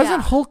nuts? Doesn't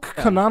Yeah. Hulk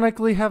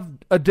canonically have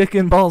a dick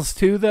and balls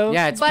too, though?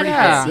 Yeah, it's But pretty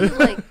Yeah. has crazy. he,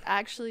 like,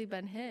 actually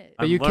been hit?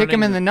 But you kick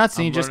him in the nuts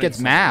and he just gets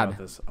mad.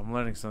 I'm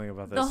learning something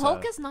about this. The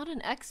Hulk is not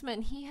an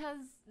X-Men. He has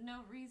no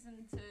reason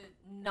to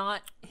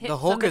not hit The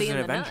Hulk somebody is an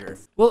in the Avenger.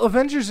 nuts. Well,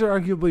 Avengers are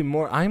arguably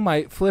more. I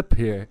might flip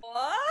here.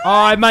 Oh,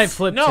 I might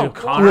flip No, too.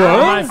 Connor.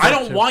 What? I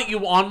don't want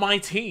you on my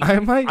team. I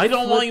might I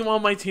don't flip- want you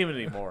on my team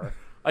anymore.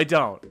 I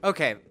don't.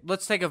 Okay,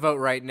 let's take a vote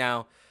right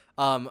now.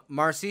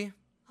 Marcy,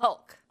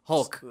 Hulk.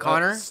 Hulk,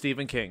 Connor,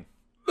 Stephen King.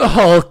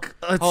 Hulk.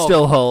 It's Hulk.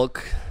 still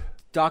Hulk.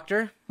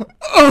 Doctor.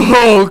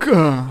 Hulk.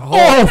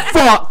 Oh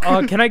fuck.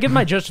 Can I give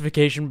my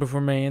justification before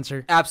my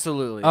answer?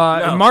 Absolutely.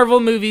 No. Marvel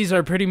movies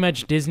are pretty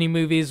much Disney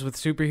movies with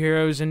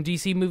superheroes, and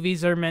DC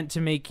movies are meant to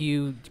make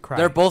you cry.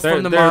 They're both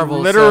from the They're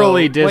Marvels.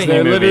 literally so- Disney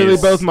They're literally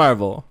movies. both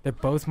Marvel. They're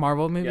both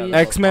Marvel movies. Yeah,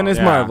 X-Men is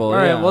Yeah. Marvel. All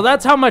right, yeah. well,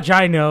 that's how much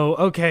I know.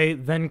 Okay,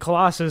 then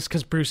Colossus,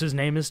 because Bruce's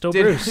name is still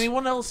Did Bruce.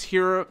 anyone else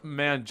hear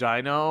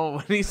Mangino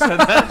when he said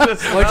that?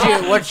 Just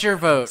What's your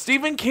vote?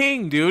 Stephen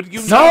King, dude.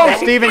 You No, know.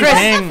 Stephen Chris.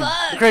 King.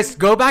 Chris,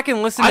 go back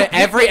and listen I to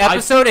every picked- I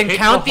episode and picked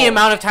count the Hulk.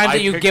 amount of times I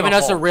that you've picked given the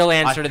us a Hulk. real I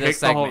answer to this picked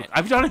the Hulk. segment.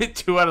 I've done it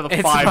 2 out of the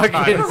It's 5 fucking-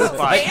 times. it's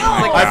like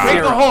I picked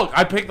zero. the Hulk.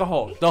 I picked the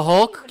Hulk. The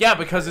Hulk? Yeah,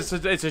 because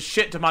it's a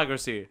shit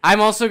democracy.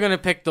 I'm also gonna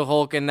pick the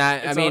Hulk in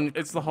that. It's I mean,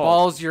 it's the Hulk.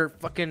 balls. You're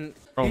fucking.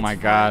 Oh my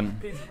god.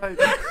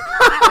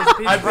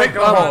 I picked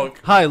the Hulk.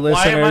 Hi, Why am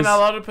I listeners. not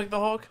allowed to pick the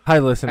Hulk? Hi,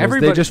 listeners. They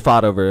Everybody- just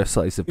fought over a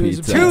slice of It was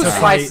a pizza. Two It's a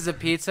slices of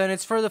pizza, and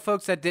it's for the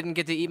folks that didn't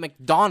get to eat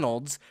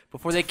McDonald's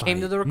before they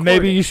came to the recording.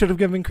 Maybe you should have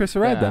given Chris a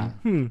ride Yeah.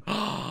 then.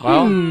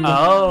 Well,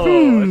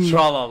 Oh,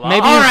 tra-la-la.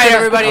 Maybe All you right, should-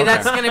 everybody, Okay.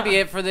 that's gonna be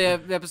it for the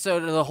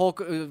episode. The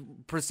Hulk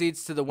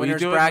proceeds to the We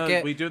winners doing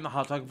bracket. we doing the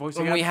hot dog voice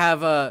When again? we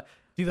have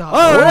Do the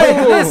all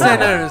right,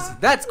 listeners,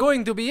 that's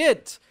going to be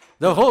it.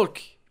 The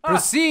Hulk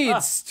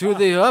proceeds to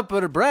the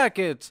upper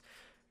bracket.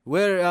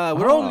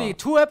 We're only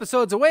 2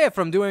 episodes away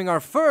from doing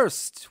our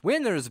first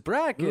winners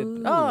bracket.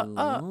 I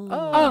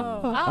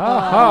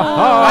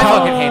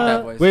fucking hate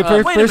that voice. Wait, wait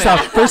a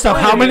first off,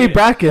 Wait how a many minute.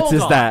 brackets Hold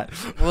is on. that?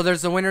 well,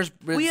 there's the winners.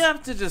 We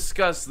have to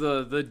discuss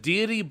the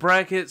deity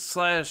bracket /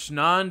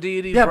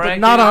 non-deity Yeah,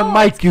 bracket. but not on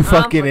mic, you fucking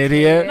complicated.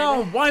 idiot.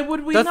 No, why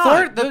would we The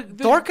not?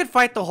 Thor could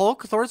fight the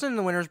Hulk. Thor's in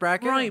the winners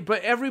bracket. Right,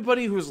 but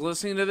everybody who's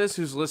listening to this,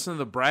 who's listening to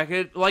the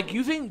bracket, like,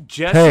 you think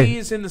Jesse Hey.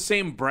 is in the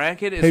same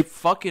bracket as Hey.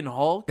 fucking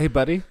Hulk? Hey,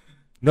 buddy.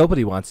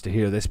 Nobody wants to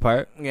hear this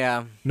part.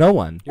 Yeah. No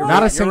one. You're Not right.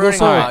 a You're single ruining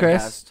the soul, podcast.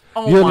 Chris.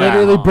 Oh You're my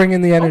literally God.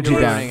 bringing the energy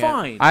Okay, down.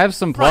 fine. I have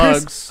some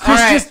plugs. All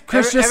right.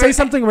 Chris, just Every- say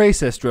something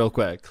racist real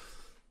quick.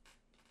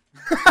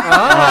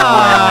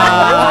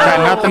 Got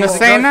nothing to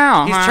say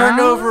now. He's huh? turned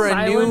over a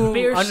Silent new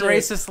beer shit.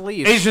 unracist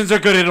leaf. Asians are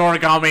good at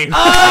origami.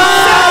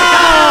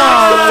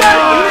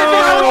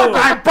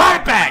 I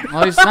brought it back.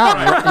 Well, he's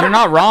not. You're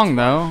not wrong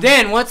though.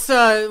 Dan, what's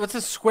the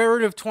square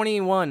root of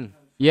 21?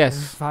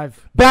 Yes.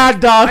 5.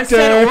 Bad I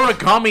said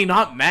doctor. origami,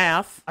 not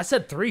math. I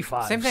said 3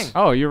 5s. Same thing.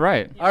 Oh, you're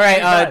right. All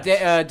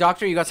right,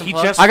 doctor, you got some He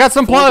plugs? just I got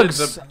some folded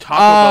plugs. the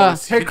Taco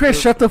Bell Hey, Chris,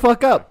 shut the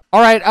fuck up.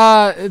 All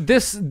right.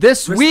 This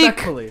week.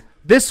 Respectfully.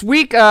 This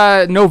week,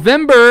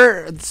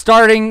 November,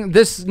 starting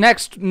this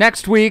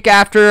next week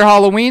after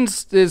Halloween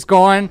is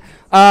going,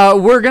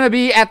 we're gonna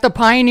be at the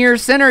Pioneer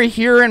Center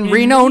here in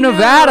Reno,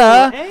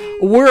 Nevada.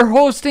 We're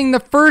hosting the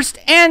first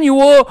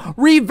annual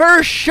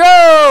Reverse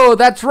Show.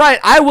 That's right.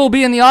 I will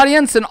be in the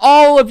audience, and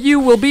all of you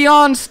will be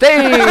on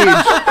stage.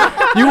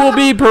 You will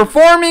be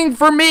performing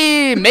for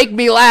me. Make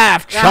me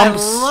laugh,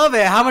 chumps. I love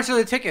it. How much are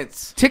the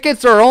tickets?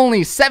 Tickets are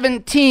only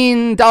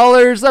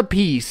 $17 a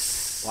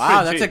piece.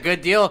 Wow, that's a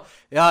good deal.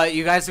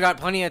 You guys got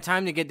plenty of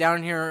time to get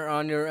down here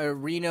on your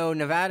Reno,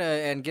 Nevada,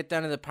 and get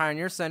down to the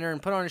Pioneer Center and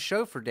put on a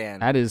show for Dan.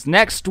 That is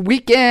next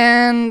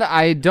weekend.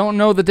 I don't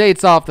know the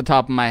dates off the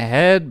top of my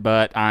head,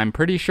 but I'm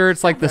pretty sure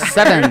it's like the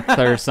 7th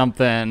or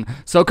something.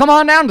 So come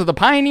on down to the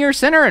Pioneer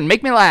Center and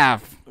make me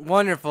laugh.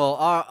 Wonderful.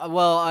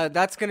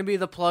 That's gonna be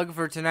the plug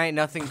for tonight.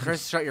 Nothing,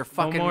 Chris. Shut your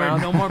fucking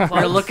mouth. No more You're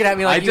plugs. looking at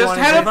me I like you just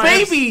wanted had to a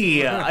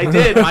baby. I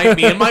did.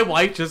 Me and my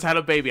wife just had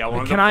a baby. I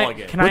wanted to plug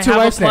it. Can What's I your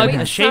have wife's a plug? name?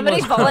 A Somebody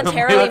shameless plug.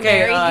 voluntarily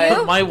Okay, married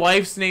you? My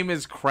wife's name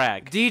is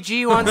Craig.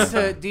 DG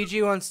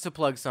wants to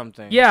plug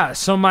something. Yeah,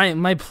 so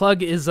my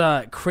plug is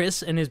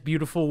Chris and his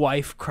beautiful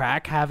wife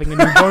Crack having a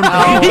newborn baby.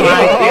 Oh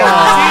my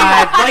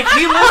God. Like,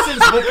 he listens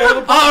before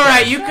the podcast. All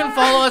right, you can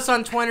follow us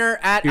on Twitter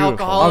at Beautiful.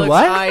 Alcoholics On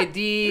what?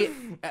 ID.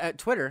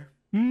 Twitter.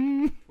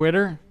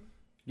 Twitter?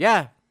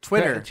 Yeah,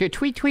 Twitter.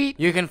 Tweet.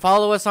 You can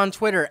follow us on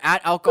Twitter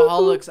at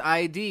Alcoholics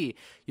ID.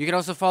 You can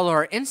also follow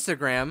our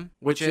Instagram,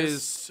 which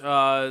is you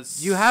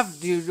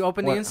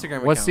open the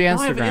Instagram. What's the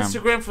account. I have Instagram?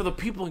 Instagram for the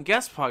People and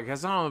Guest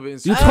podcast. I don't have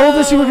Instagram. You told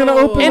us you were gonna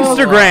open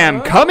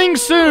Instagram coming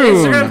soon.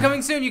 Instagram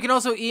coming soon. You can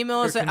also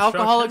email us at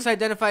construction?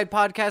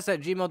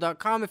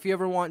 alcoholicsidentifiedpodcast@gmail.com if you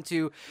ever want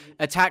to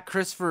attack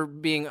Chris for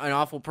being an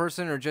awful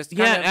person or just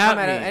Yeah, kind of come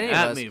at at any me, of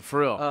at us. me, for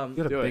real. You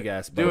got a Do big it.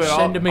 ass Do it. butt.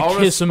 Send him a I'll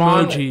kiss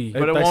respond, emoji.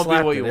 but it I won't be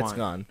slapped what it, you it's want.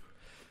 gone.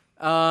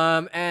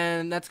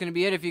 And that's gonna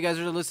be it. If you guys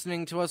are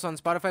listening to us on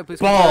Spotify, please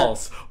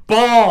Balls.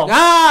 I'm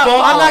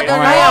not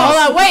gonna. Balls.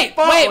 Hold on.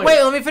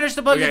 Wait. Let me finish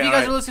the plugs. Okay, if you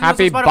guys alright. are listening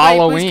Happy to us on Spotify,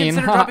 Balloween. please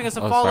consider dropping us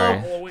a Oh, follow.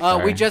 sorry. We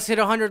Sorry. just hit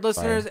 100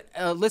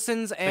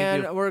 listens,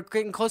 and we're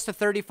getting close to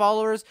 30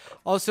 followers.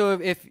 Also,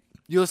 if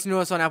you listen to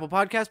us on Apple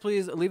Podcasts,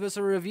 please leave us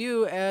a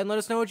review and let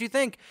us know what you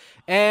think.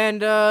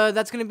 And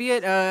that's gonna be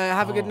it.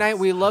 Have a good night.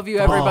 We love you,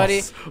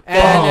 everybody.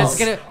 And it's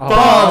gonna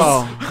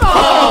balls.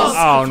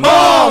 Oh no.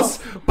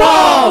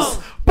 Balls.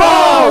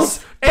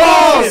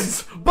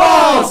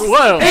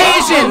 Whoa.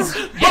 Asians.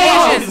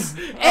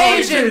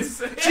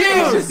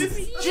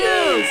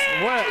 Jews.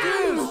 What?